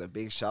round with a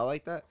big shot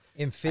like that.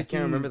 In 50, I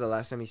can't remember the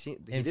last time he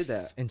did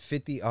that. In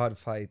 50 odd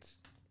fights,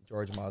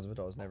 George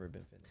Masvidal has never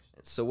been finished.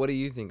 So what do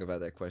you think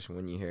about that question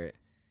when you hear it?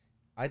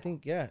 I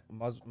think, yeah,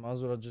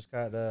 Masvidal just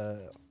got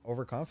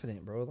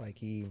overconfident, bro. Like,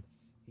 he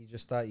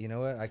just thought, you know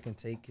what, I can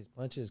take his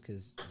punches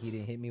because he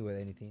didn't hit me with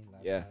anything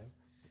last time.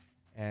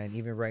 And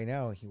even right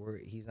now,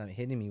 he's not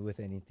hitting me with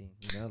anything,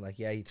 you know? Like,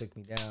 yeah, he took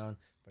me down,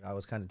 but I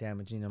was kind of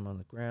damaging him on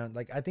the ground.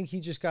 Like, I think he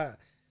just got,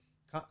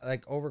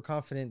 like,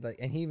 overconfident. Like,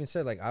 and he even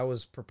said, like, I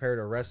was prepared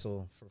to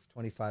wrestle for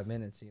 25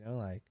 minutes, you know?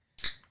 Like,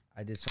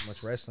 I did so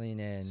much wrestling,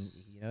 and,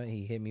 you know,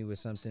 he hit me with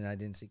something I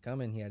didn't see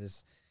coming. He had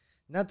his,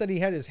 not that he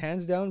had his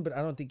hands down, but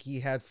I don't think he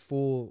had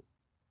full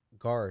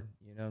guard,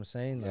 you know what I'm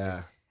saying? Like,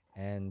 Yeah.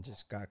 and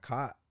just got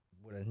caught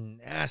with a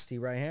nasty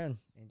right hand,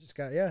 and just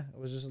got, it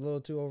was just a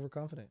little too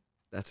overconfident.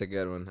 That's a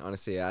good one.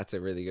 Honestly, yeah, that's a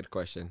really good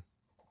question.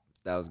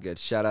 That was good.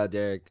 Shout out,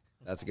 Derek.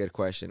 That's a good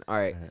question. All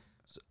right. All right.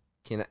 So,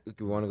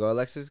 you want to go,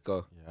 Alexis?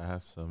 Go. Yeah, I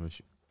have some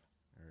issue.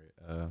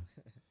 All right.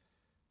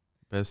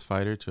 Best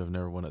fighter to have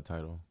never won a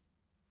title.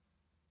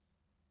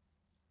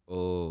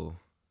 Oh.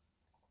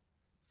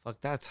 Fuck,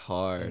 that's In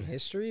hard.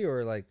 history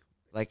or like,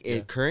 Like,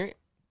 Yeah. current?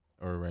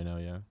 Or right now,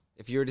 yeah.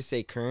 If you were to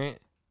say current,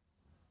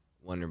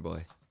 Wonder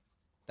Boy.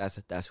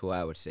 That's who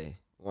I would say.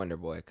 Wonder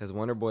Boy, because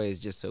Wonder Boy is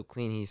just so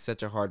clean. He's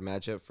such a hard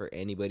matchup for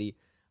anybody.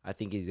 I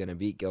think he's gonna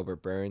beat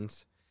Gilbert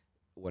Burns.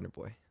 Wonder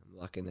Boy, I'm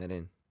locking that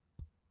in.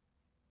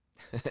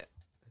 I'm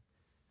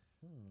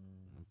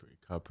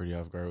caught pretty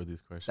off guard with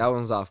these questions. That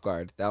one's off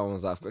guard.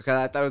 Because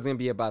I thought it was gonna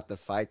be about the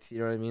fights. You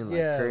know what I mean? Like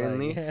Yeah,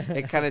 currently, like-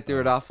 it kind of threw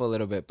it off a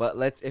little bit.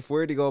 But if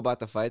we're to go about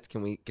the fights,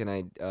 can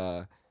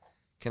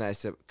I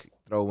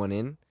throw one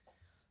in?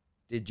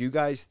 Did you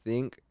guys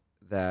think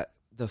that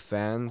the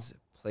fans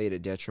played a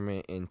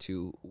detriment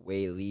into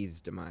Wei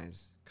Li's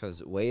demise?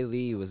 Because Wei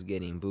Li was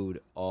getting booed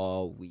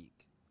all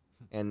week,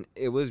 and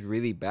it was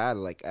really bad.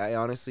 Like, I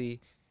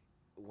honestly,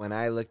 when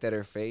I looked at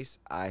her face,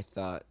 I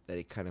thought that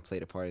it kind of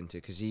played a part into,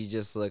 because she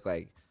just looked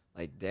like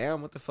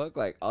damn, what the fuck?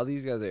 Like, all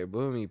these guys are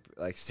booing me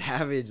like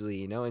savagely,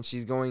 you know. And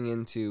she's going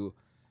into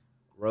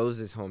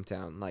Rose's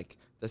hometown, like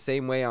the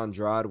same way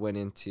Andrade went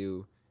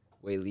into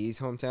Wei Li's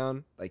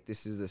hometown. Like,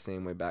 this is the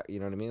same way back. You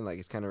know what I mean? Like,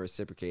 it's kind of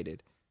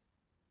reciprocated.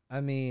 I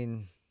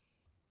mean,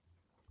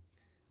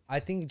 I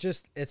think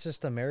it's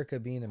just America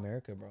being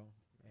America, bro,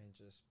 and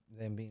just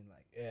them being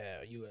like,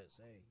 yeah,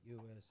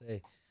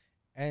 USA,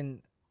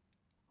 and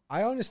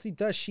I honestly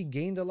thought she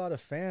gained a lot of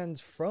fans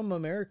from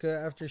America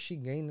after she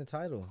gained the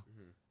title.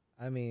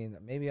 I mean,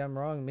 maybe I'm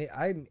wrong.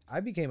 I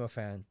became a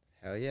fan.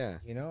 Hell yeah.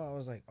 You know, I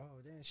was like, oh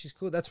damn, she's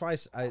cool. That's why I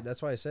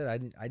said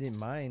I didn't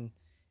mind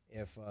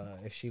if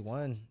she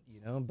won.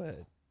 You know, but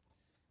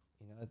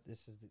you know,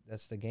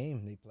 that's the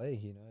game they play.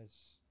 You know,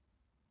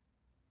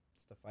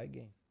 it's the fight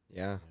game.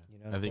 Yeah. You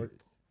know, I think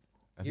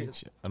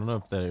I don't know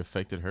if that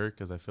affected her,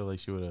 because I feel like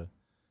she would have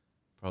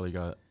probably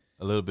got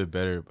a little bit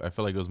better. I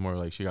feel like it was more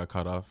like she got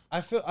caught off.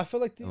 I feel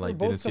like they And, were like,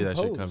 both didn't see that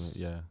shit composed.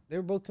 coming. Yeah. They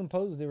were both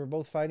composed. They were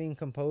both fighting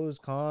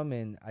composed, calm,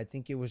 and I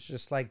think it was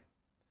just like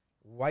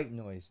white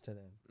noise to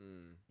them.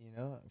 You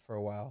know, for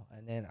a while,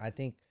 and then I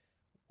think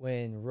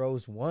when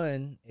Rose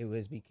won,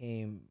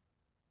 became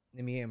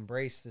let me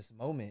embrace this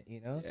moment.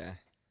 You know, Yeah.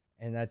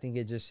 and I think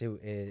it just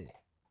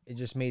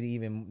made it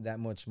even that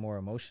much more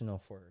emotional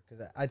for her,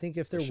 because I think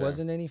if there For sure.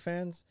 wasn't any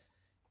fans,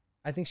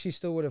 I think she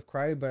still would have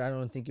cried, but I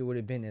don't think it would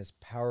have been as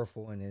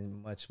powerful and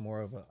in much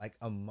more of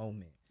a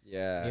moment.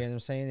 Yeah. You know what I'm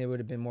saying? It would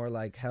have been more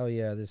like, hell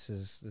yeah, this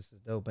is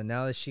dope. But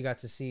now that she got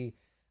to see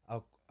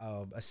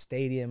a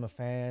stadium of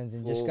fans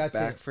and just got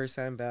to first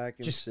time back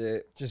and just-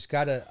 shit. just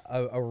got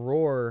a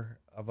roar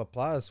of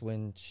applause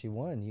when she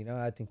won. You know,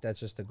 I think that's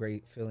just a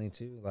great feeling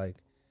too. Like,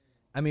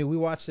 I mean, we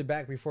watched it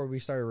back before we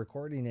started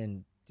recording,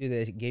 and dude,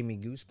 it gave me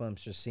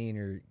goosebumps just seeing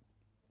her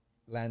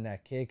land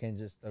that kick and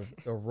just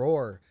the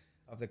roar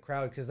of the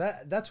crowd, because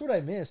that's what I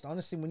missed.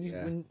 Honestly,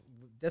 when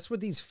that's what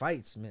these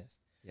fights missed.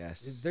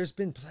 Yes. There's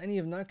been plenty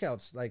of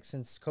knockouts like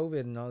since COVID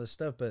and all this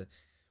stuff, but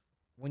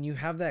when you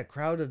have that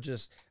crowd of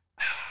just,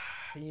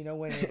 you know,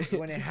 when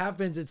it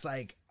happens, it's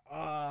like,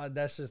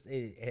 that's just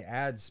it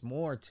adds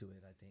more to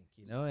it, I think,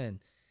 you know. And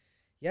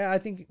yeah, I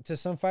think to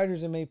some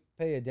fighters it may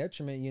pay a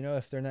detriment, you know,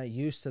 if they're not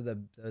used to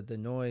the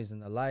noise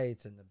and the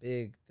lights and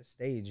the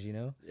stage, you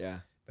know. Yeah.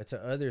 But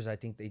to others, I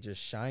think they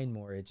just shine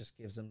more. It just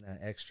gives them that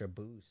extra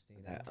boost,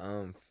 you know.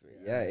 That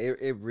yeah,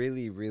 it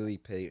really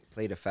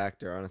played a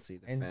factor, honestly,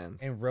 the fans.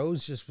 And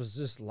Rose was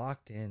just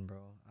locked in, bro.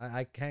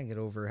 I can't get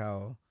over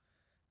how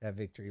that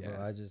victory, bro.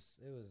 Yeah.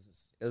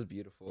 It was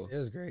beautiful.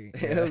 was great.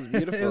 It was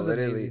beautiful, It was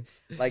literally. amazing.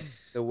 Like,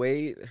 the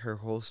way her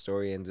whole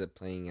story ends up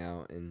playing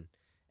out,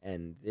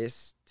 and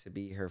this to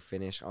be her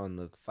finish on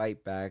the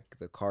fight back,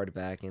 the card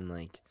back, and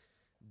like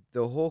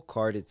the whole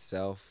card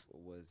itself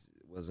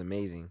was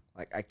amazing.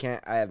 Like,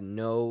 I have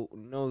no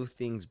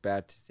things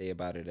bad to say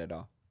about it at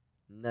all.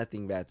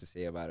 Nothing bad to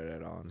say about it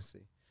at all,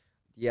 honestly.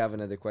 Do you have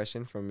another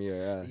question from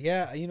your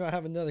Yeah, you know, I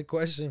have another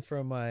question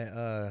from my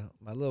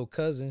my little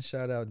cousin.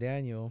 Shout out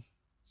Daniel.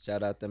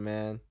 shout out the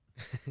man?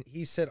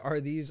 He said, "Are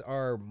these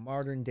our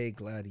modern day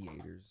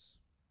gladiators?"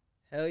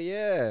 Hell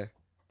yeah.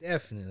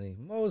 Definitely,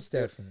 most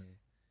Yeah. definitely.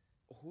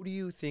 Who do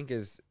you think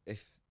is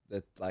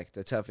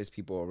the toughest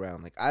people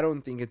around? Like, I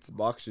don't think it's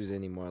boxers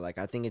anymore. Like,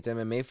 I think it's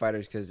MMA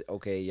fighters, because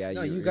okay, yeah,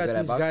 No, you're you got good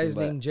at these boxing, guys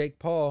but named Jake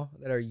Paul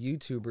that are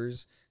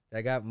YouTubers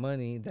that got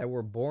money, that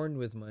were born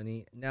with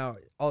money. Now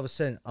all of a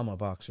sudden, I'm a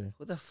boxer.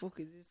 who the fuck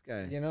is this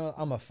guy? You know,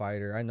 I'm a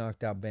fighter. I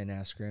knocked out Ben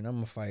Askren.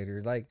 I'm a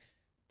fighter. Like,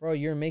 bro,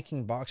 you're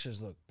making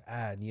boxers look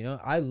bad. You know,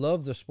 I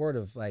love the sport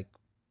of like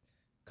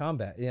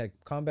combat. Yeah,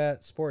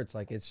 combat sports.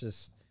 Like, it's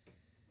just,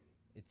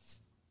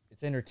 it's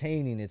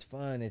entertaining. It's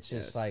fun. It's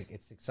just Yes. like,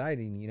 it's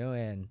exciting. You know,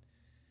 and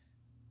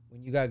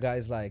when you got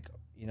guys like,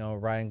 you know,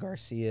 Ryan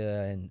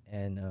Garcia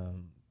and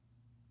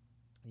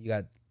you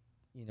got,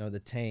 you know, the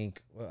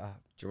Tank.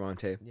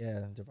 Gervonta.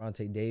 Yeah,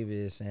 Devontae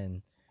Davis,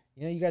 and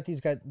you know, you got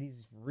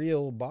these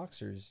real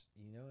boxers,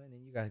 you know, and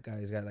then you got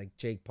guys like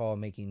Jake Paul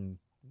making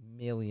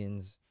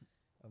millions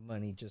of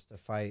money just to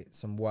fight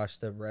some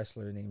washed up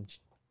wrestler named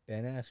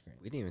Ben Askren.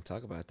 We didn't even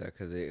talk about that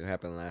because it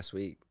happened last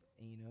week.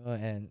 You know,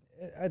 and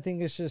I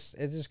think it's just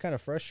kind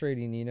of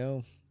frustrating, you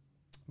know,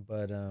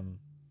 but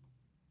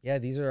yeah,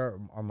 these are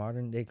our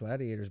modern day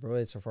gladiators, bro.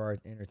 It's for our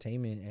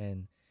entertainment,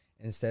 and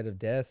instead of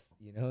death,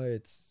 you know,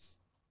 it's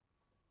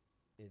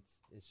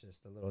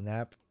just a little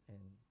nap,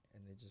 and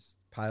and it just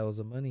piles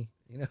of money.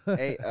 You know.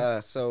 Hey,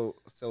 so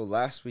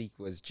last week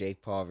was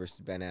Jake Paul versus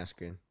Ben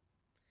Askren,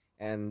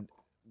 and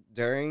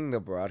during the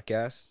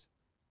broadcast,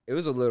 it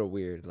was a little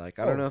weird. Like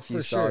I don't know if you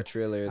for saw sure.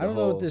 Triller. I don't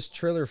know what this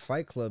Triller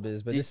Fight Club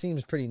is, but it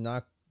seems pretty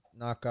knock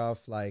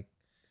off like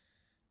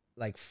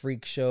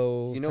freak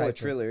show. You know type what of-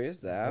 Triller is?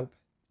 The app. Nope.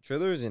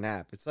 Triller is an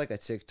app. It's like a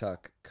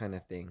TikTok kind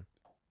of thing.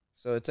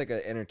 So it's like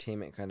an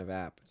entertainment kind of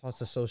app. It's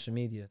also social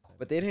media.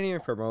 But they didn't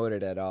even promote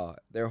it at all.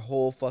 Their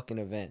whole fucking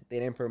event, they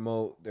didn't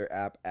promote their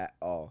app at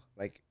all.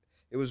 Like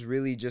it was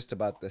really just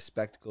about the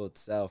spectacle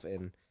itself,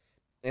 and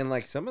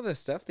like some of the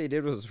stuff they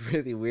did was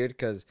really weird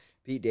because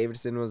Pete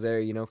Davidson was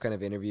there, you know, kind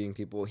of interviewing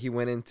people. He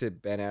went into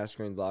Ben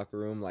Askren's locker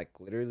room, like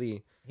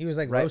literally He was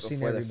like right roasting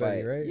before the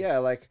everybody, fight. right? Yeah,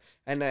 like,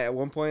 and at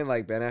one point,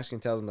 like Ben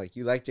Askren tells him, like,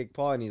 "You like Jake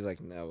Paul?" And he's like,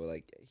 "No,"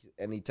 like,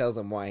 and he tells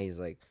him why. He's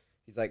like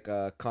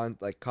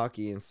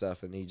cocky and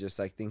stuff, and he just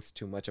like thinks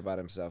too much about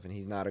himself, and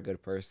he's not a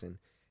good person.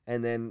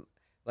 And then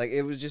like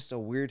it was just a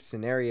weird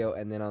scenario,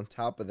 and then on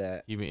top of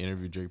that, He even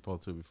interviewed Jake Paul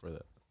too before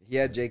that. he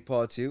had Jake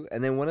Paul too.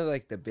 And then one of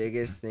like the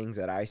biggest things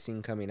that I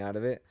seen coming out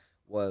of it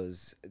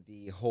was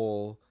the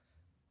whole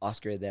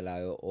Oscar de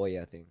la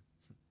Hoya thing.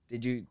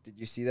 Did you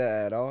see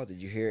that at all?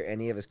 Did you hear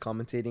any of his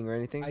commentating or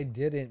anything? I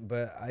didn't,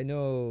 but I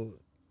know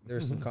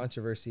there's some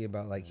controversy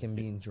about like him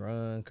being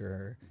drunk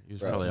or He was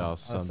Bro, probably some- off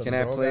some something. Can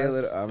I play a drogas?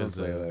 little? I'm gonna 'Cause,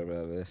 play a little bit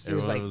of this.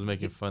 Everyone like- was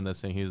making fun that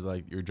saying he was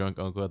like your drunk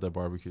uncle at the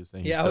barbecue.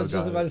 Saying yeah. I was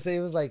just about to say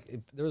it was like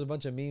there was a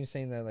bunch of memes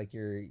saying that like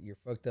your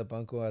fucked up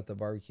uncle at the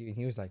barbecue, and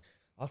he was like,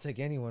 "I'll take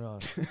anyone on,"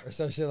 or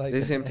some shit like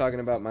This is that. him talking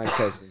about Mike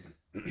Tyson.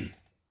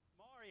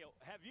 Mario,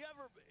 have you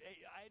ever?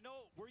 I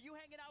know. Were you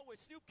hanging out with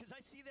Snoop? Because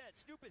I see that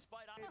Snoop is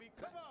fight on.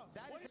 Come on,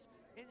 that is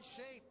in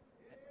shape.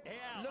 Hey,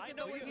 Al, Look I at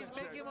know the way you're he's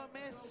making him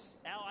miss.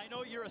 Al, I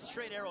know you're a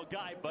straight arrow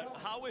guy, but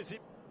how is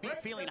it be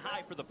feeling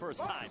high for the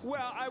first time?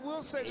 Well, I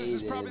will say this He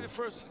is probably did. the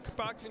first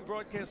boxing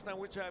broadcast on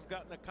which I've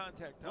gotten a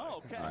contact.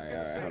 Oh, okay. All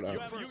right, hold on. You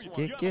have- you-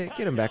 you have Get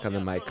a him back on the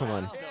contact, mic. Come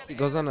on. so- He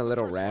goes on a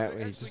little rant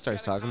where he just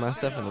starts talking about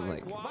stuff, and I'm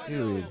like,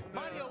 dude.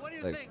 Mario, what do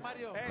you Like, think,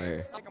 Mario?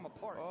 Hey. Like I'm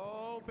apart.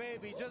 Oh,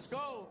 baby, just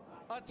go.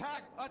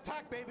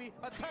 Attack, baby.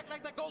 Attack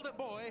like the golden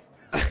boy.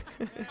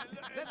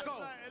 Let's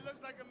go. It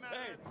looks like a matter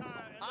Hey, of time.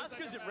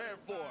 Oscar's in rare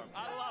form.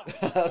 I love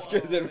it.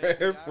 Oscar's in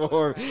rare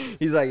form.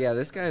 He's like, yeah,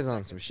 this guy's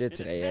on some shit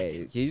today.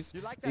 Hey, he's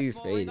You like that he's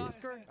small ring, faded.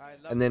 Oscar? I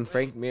love And then the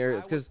Frank ring. Mir, I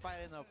it's would 'cause- fight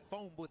in a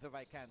phone booth if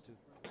I can too.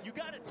 You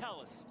got to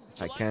tell us.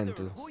 I July can 3rd,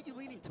 too. Who are you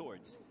leaning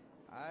towards?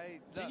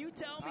 Can you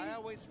tell me? I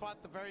always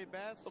fought the very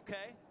best. Okay.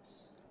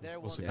 There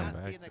will supposed to come not be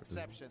back, an isn't he?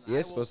 exception. He I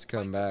is will supposed to come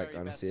fight the back. very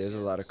Honestly, best.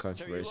 there's a lot of So you're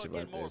controversy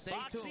looking about more this.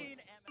 boxing,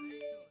 It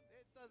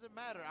doesn't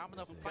matter. I'm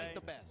gonna fight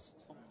the best.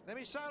 Let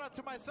me shout out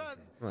to my son.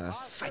 I'm gonna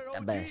Oscar fight the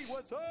OG, best.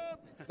 What's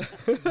up?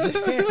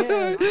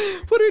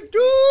 What it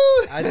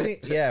do? I think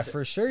yeah,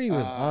 for sure he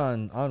was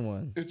on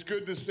one. It's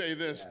good to say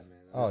this.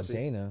 Oh, Let's see.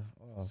 Dana.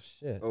 Oh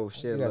shit. Oh,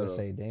 shit, You gotta Little.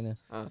 say Dana.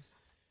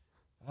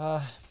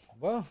 Uh.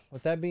 Well,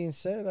 with that being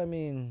said, I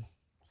mean,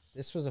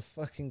 this was a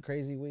fucking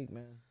crazy week,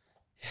 man.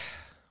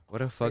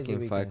 What a fucking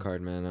fight weekend.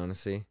 card, man.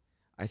 Honestly,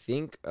 I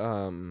think.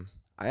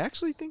 I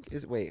actually think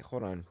is wait,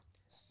 hold on.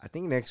 I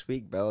think next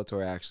week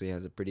Bellator actually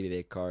has a pretty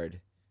big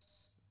card.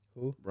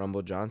 Who?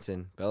 Rumble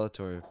Johnson,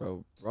 Bellator,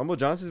 bro. Rumble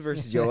Johnson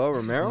versus Yoel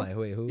Romero. I'm like,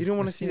 wait, who? You don't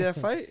want to see that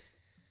fight?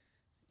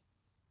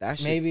 That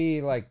shit's-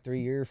 Maybe like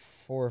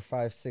 4,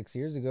 5, 6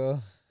 years ago.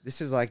 this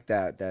is like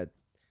that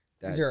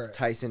These are-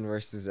 Tyson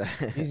versus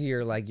These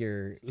are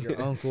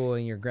your uncle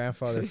and your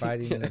grandfather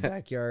fighting in the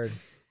backyard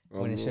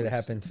when it should have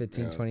happened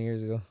 15, Yeah. 20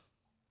 years ago.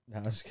 No,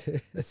 I'm just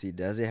kidding. Let's see.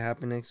 Does it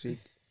happen next week?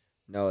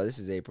 No, this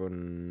is April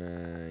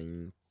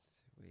 9th.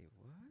 Wait,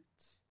 what?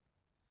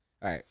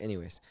 All right.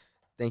 Anyways,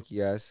 thank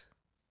you guys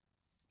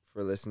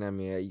for listening to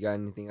me. You got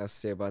anything else to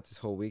say about this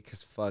whole week?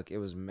 Because, fuck, it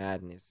was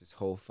madness this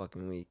whole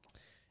fucking week.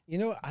 You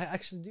know, I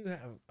actually do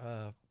have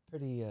a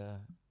pretty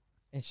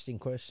interesting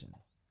question.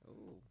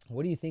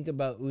 What do you think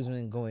about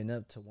Usman going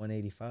up to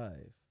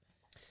 185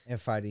 and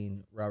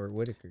fighting Robert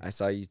Whitaker? I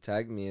saw you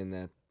tag me in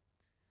that.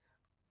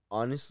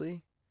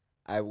 Honestly,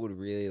 I would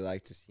really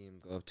like to see him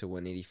go up to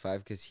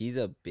 185 because he's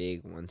a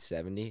big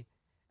 170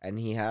 and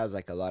he has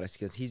like a lot of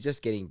skills. He's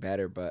just getting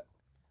better, but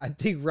I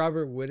think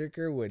Robert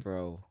Whitaker would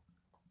bro,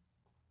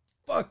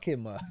 fuck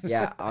him up.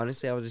 yeah,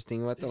 honestly, I was just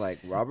thinking about that. Like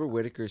Robert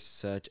Whitaker's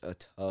such a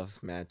tough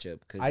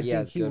matchup because I he think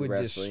has he good would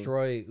wrestling.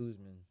 destroy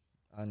Usman.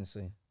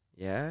 Honestly,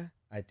 Yeah,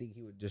 I think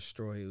he would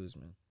destroy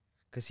Usman.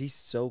 because he's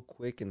so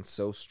quick and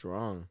so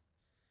strong,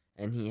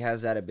 and he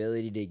has that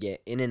ability to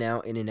get in and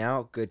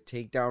out, good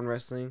takedown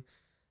wrestling,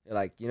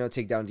 like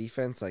takedown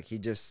defense. Like he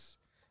just,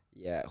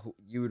 yeah,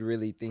 you would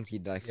really think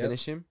he'd like Yep.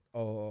 finish him.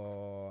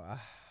 Oh,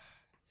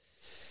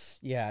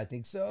 yeah, I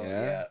think so. Yeah?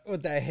 Yeah,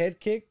 with that head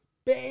kick,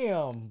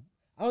 bam!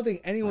 I don't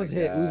think anyone's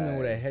hit Usman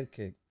with a head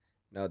kick.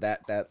 No,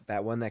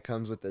 that one that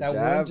comes with the That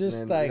jab, one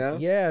just and, like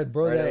yeah,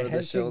 bro. right that over the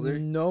head shoulder.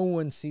 kick, no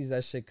one sees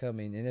that shit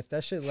coming. And if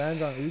that shit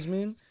lands on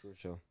Usman, it's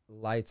crucial.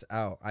 lights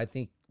out. I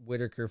think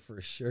Whitaker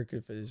for sure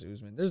could finish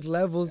Usman. There's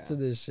levels to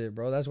this shit,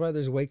 bro. That's why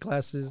there's weight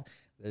classes.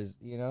 There's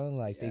they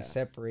Yeah.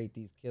 separate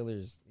these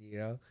killers.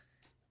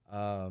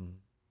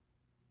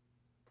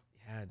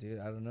 Yeah, dude,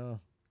 I don't know.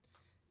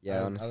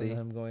 Yeah, I honestly, don't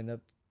know him going up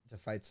to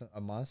fight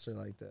a monster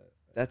like that.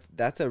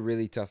 that's a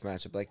really tough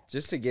matchup. Like,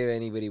 just to give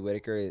anybody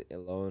Whitaker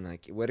alone,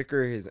 like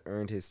Whitaker has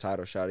earned his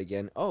title shot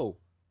again. Oh,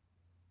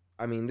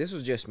 I mean, this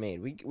was just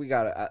made. We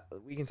got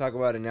we can talk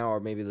about it now or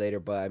maybe later.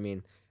 But I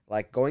mean,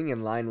 like going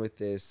in line with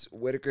this,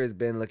 Whitaker has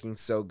been looking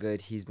so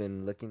good. He's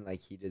been looking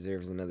like he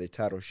deserves another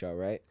title shot,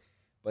 right?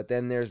 But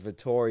then there's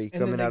Vettori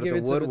coming out of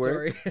the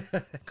woodwork.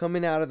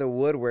 Coming out of the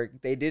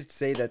woodwork, they did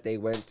say that they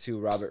went to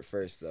Robert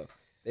first, though.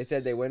 They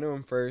said they went to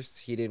him first.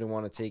 He didn't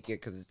want to take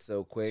it because it's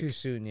so quick. Too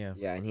soon, yeah.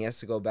 Yeah, and he has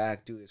to go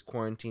back, do his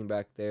quarantine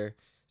back there.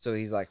 So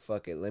he's like,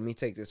 fuck it, let me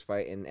take this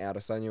fight. And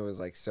Adesanya was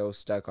like so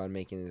stuck on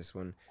making this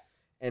one.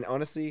 And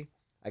honestly,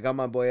 I got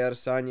my boy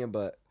Adesanya,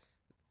 but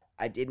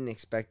I didn't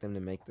expect them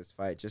to make this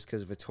fight just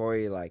because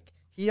Vettori, like,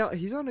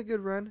 he's on a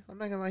good run. I'm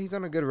not going to lie, he's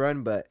on a good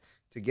run. But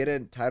to get a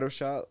title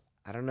shot,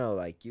 I don't know,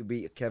 like, you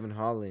beat Kevin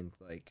Holland.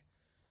 Like,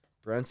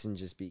 Brunson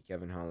just beat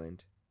Kevin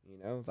Holland. You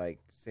know,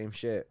 like, same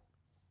shit.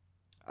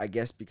 I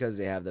guess because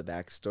they have the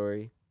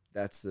backstory.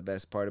 That's the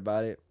best part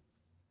about it.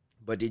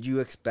 But did you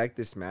expect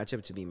this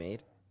matchup to be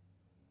made?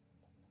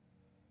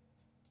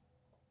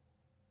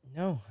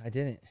 No, I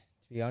didn't.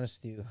 To be honest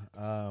with you,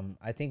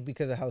 I think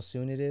because of how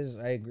soon it is,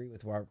 I agree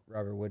with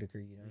Robert Whitaker.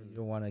 You know, you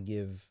don't want to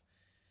give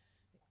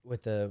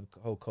with the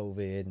whole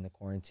COVID and the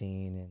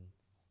quarantine and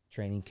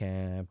training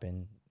camp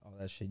and all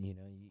that shit. You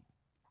know,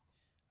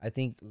 I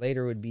think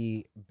later would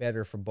be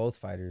better for both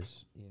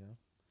fighters. You know,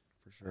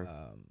 For sure.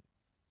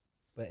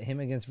 But him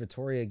against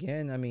Vettori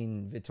again, I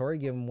mean, Vettori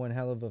gave him one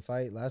hell of a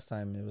fight last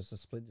time. It was a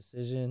split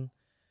decision.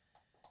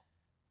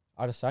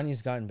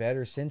 Adesanya's gotten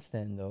better since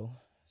then, though.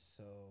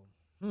 So,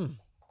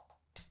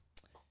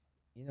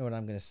 you know what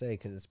I'm going to say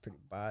because it's pretty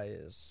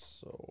biased.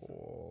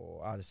 So,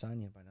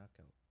 Adesanya by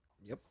knockout.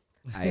 Yep.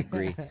 I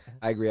agree.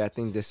 I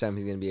think this time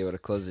he's going to be able to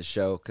close the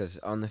show because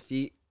on the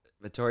feet,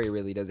 Vettori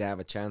really doesn't have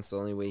a chance. The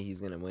only way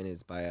he's going to win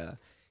is by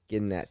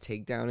getting that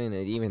takedown in.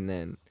 And even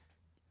then,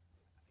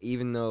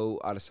 even though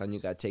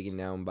Adesanya got taken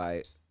down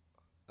by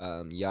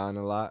Jan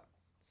a lot,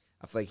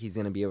 I feel like he's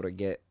going to be able to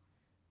get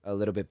a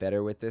little bit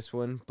better with this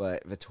one.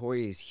 But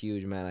Vettori is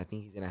huge, man. I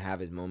think he's going to have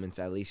his moments,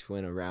 at least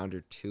win a round or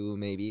two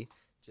maybe,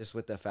 just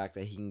with the fact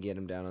that he can get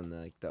him down on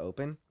the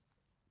open.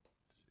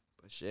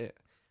 But shit,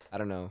 I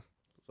don't know.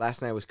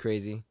 Last night was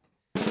crazy.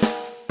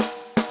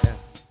 Yeah.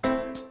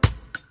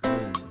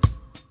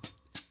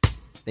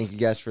 Thank you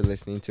guys for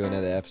listening to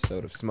another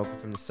episode of Smoking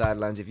from the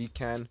Sidelines. If you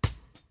can,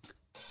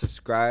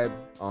 subscribe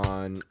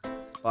on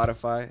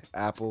Spotify,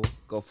 Apple.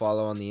 Go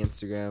follow on the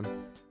Instagram.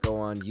 Go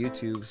on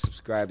YouTube.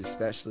 Subscribe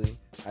especially.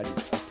 I'd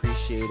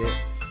appreciate it.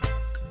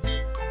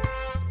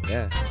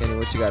 Yeah. Kenny,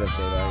 what you got to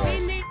say about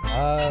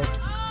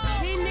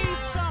that? He needs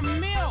some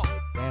milk.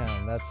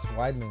 Damn, that's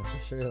Weidman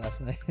for sure last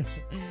night.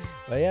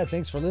 But yeah,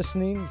 thanks for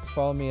listening.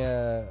 Follow me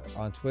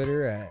on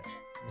Twitter at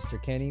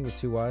Mr. Kenny with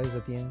 2 Y's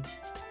at the end.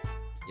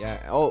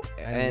 Yeah. Oh,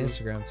 And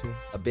Instagram too.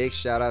 a big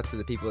shout out to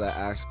the people that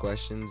ask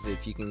questions.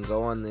 If you can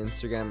go on the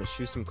Instagram and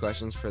shoot some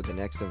questions for the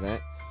next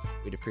event,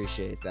 we'd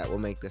appreciate that. We'll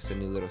make this a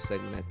new little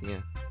segment at the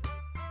end.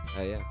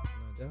 Oh, yeah.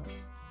 No doubt.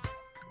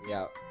 We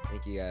out.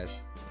 Thank you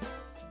guys.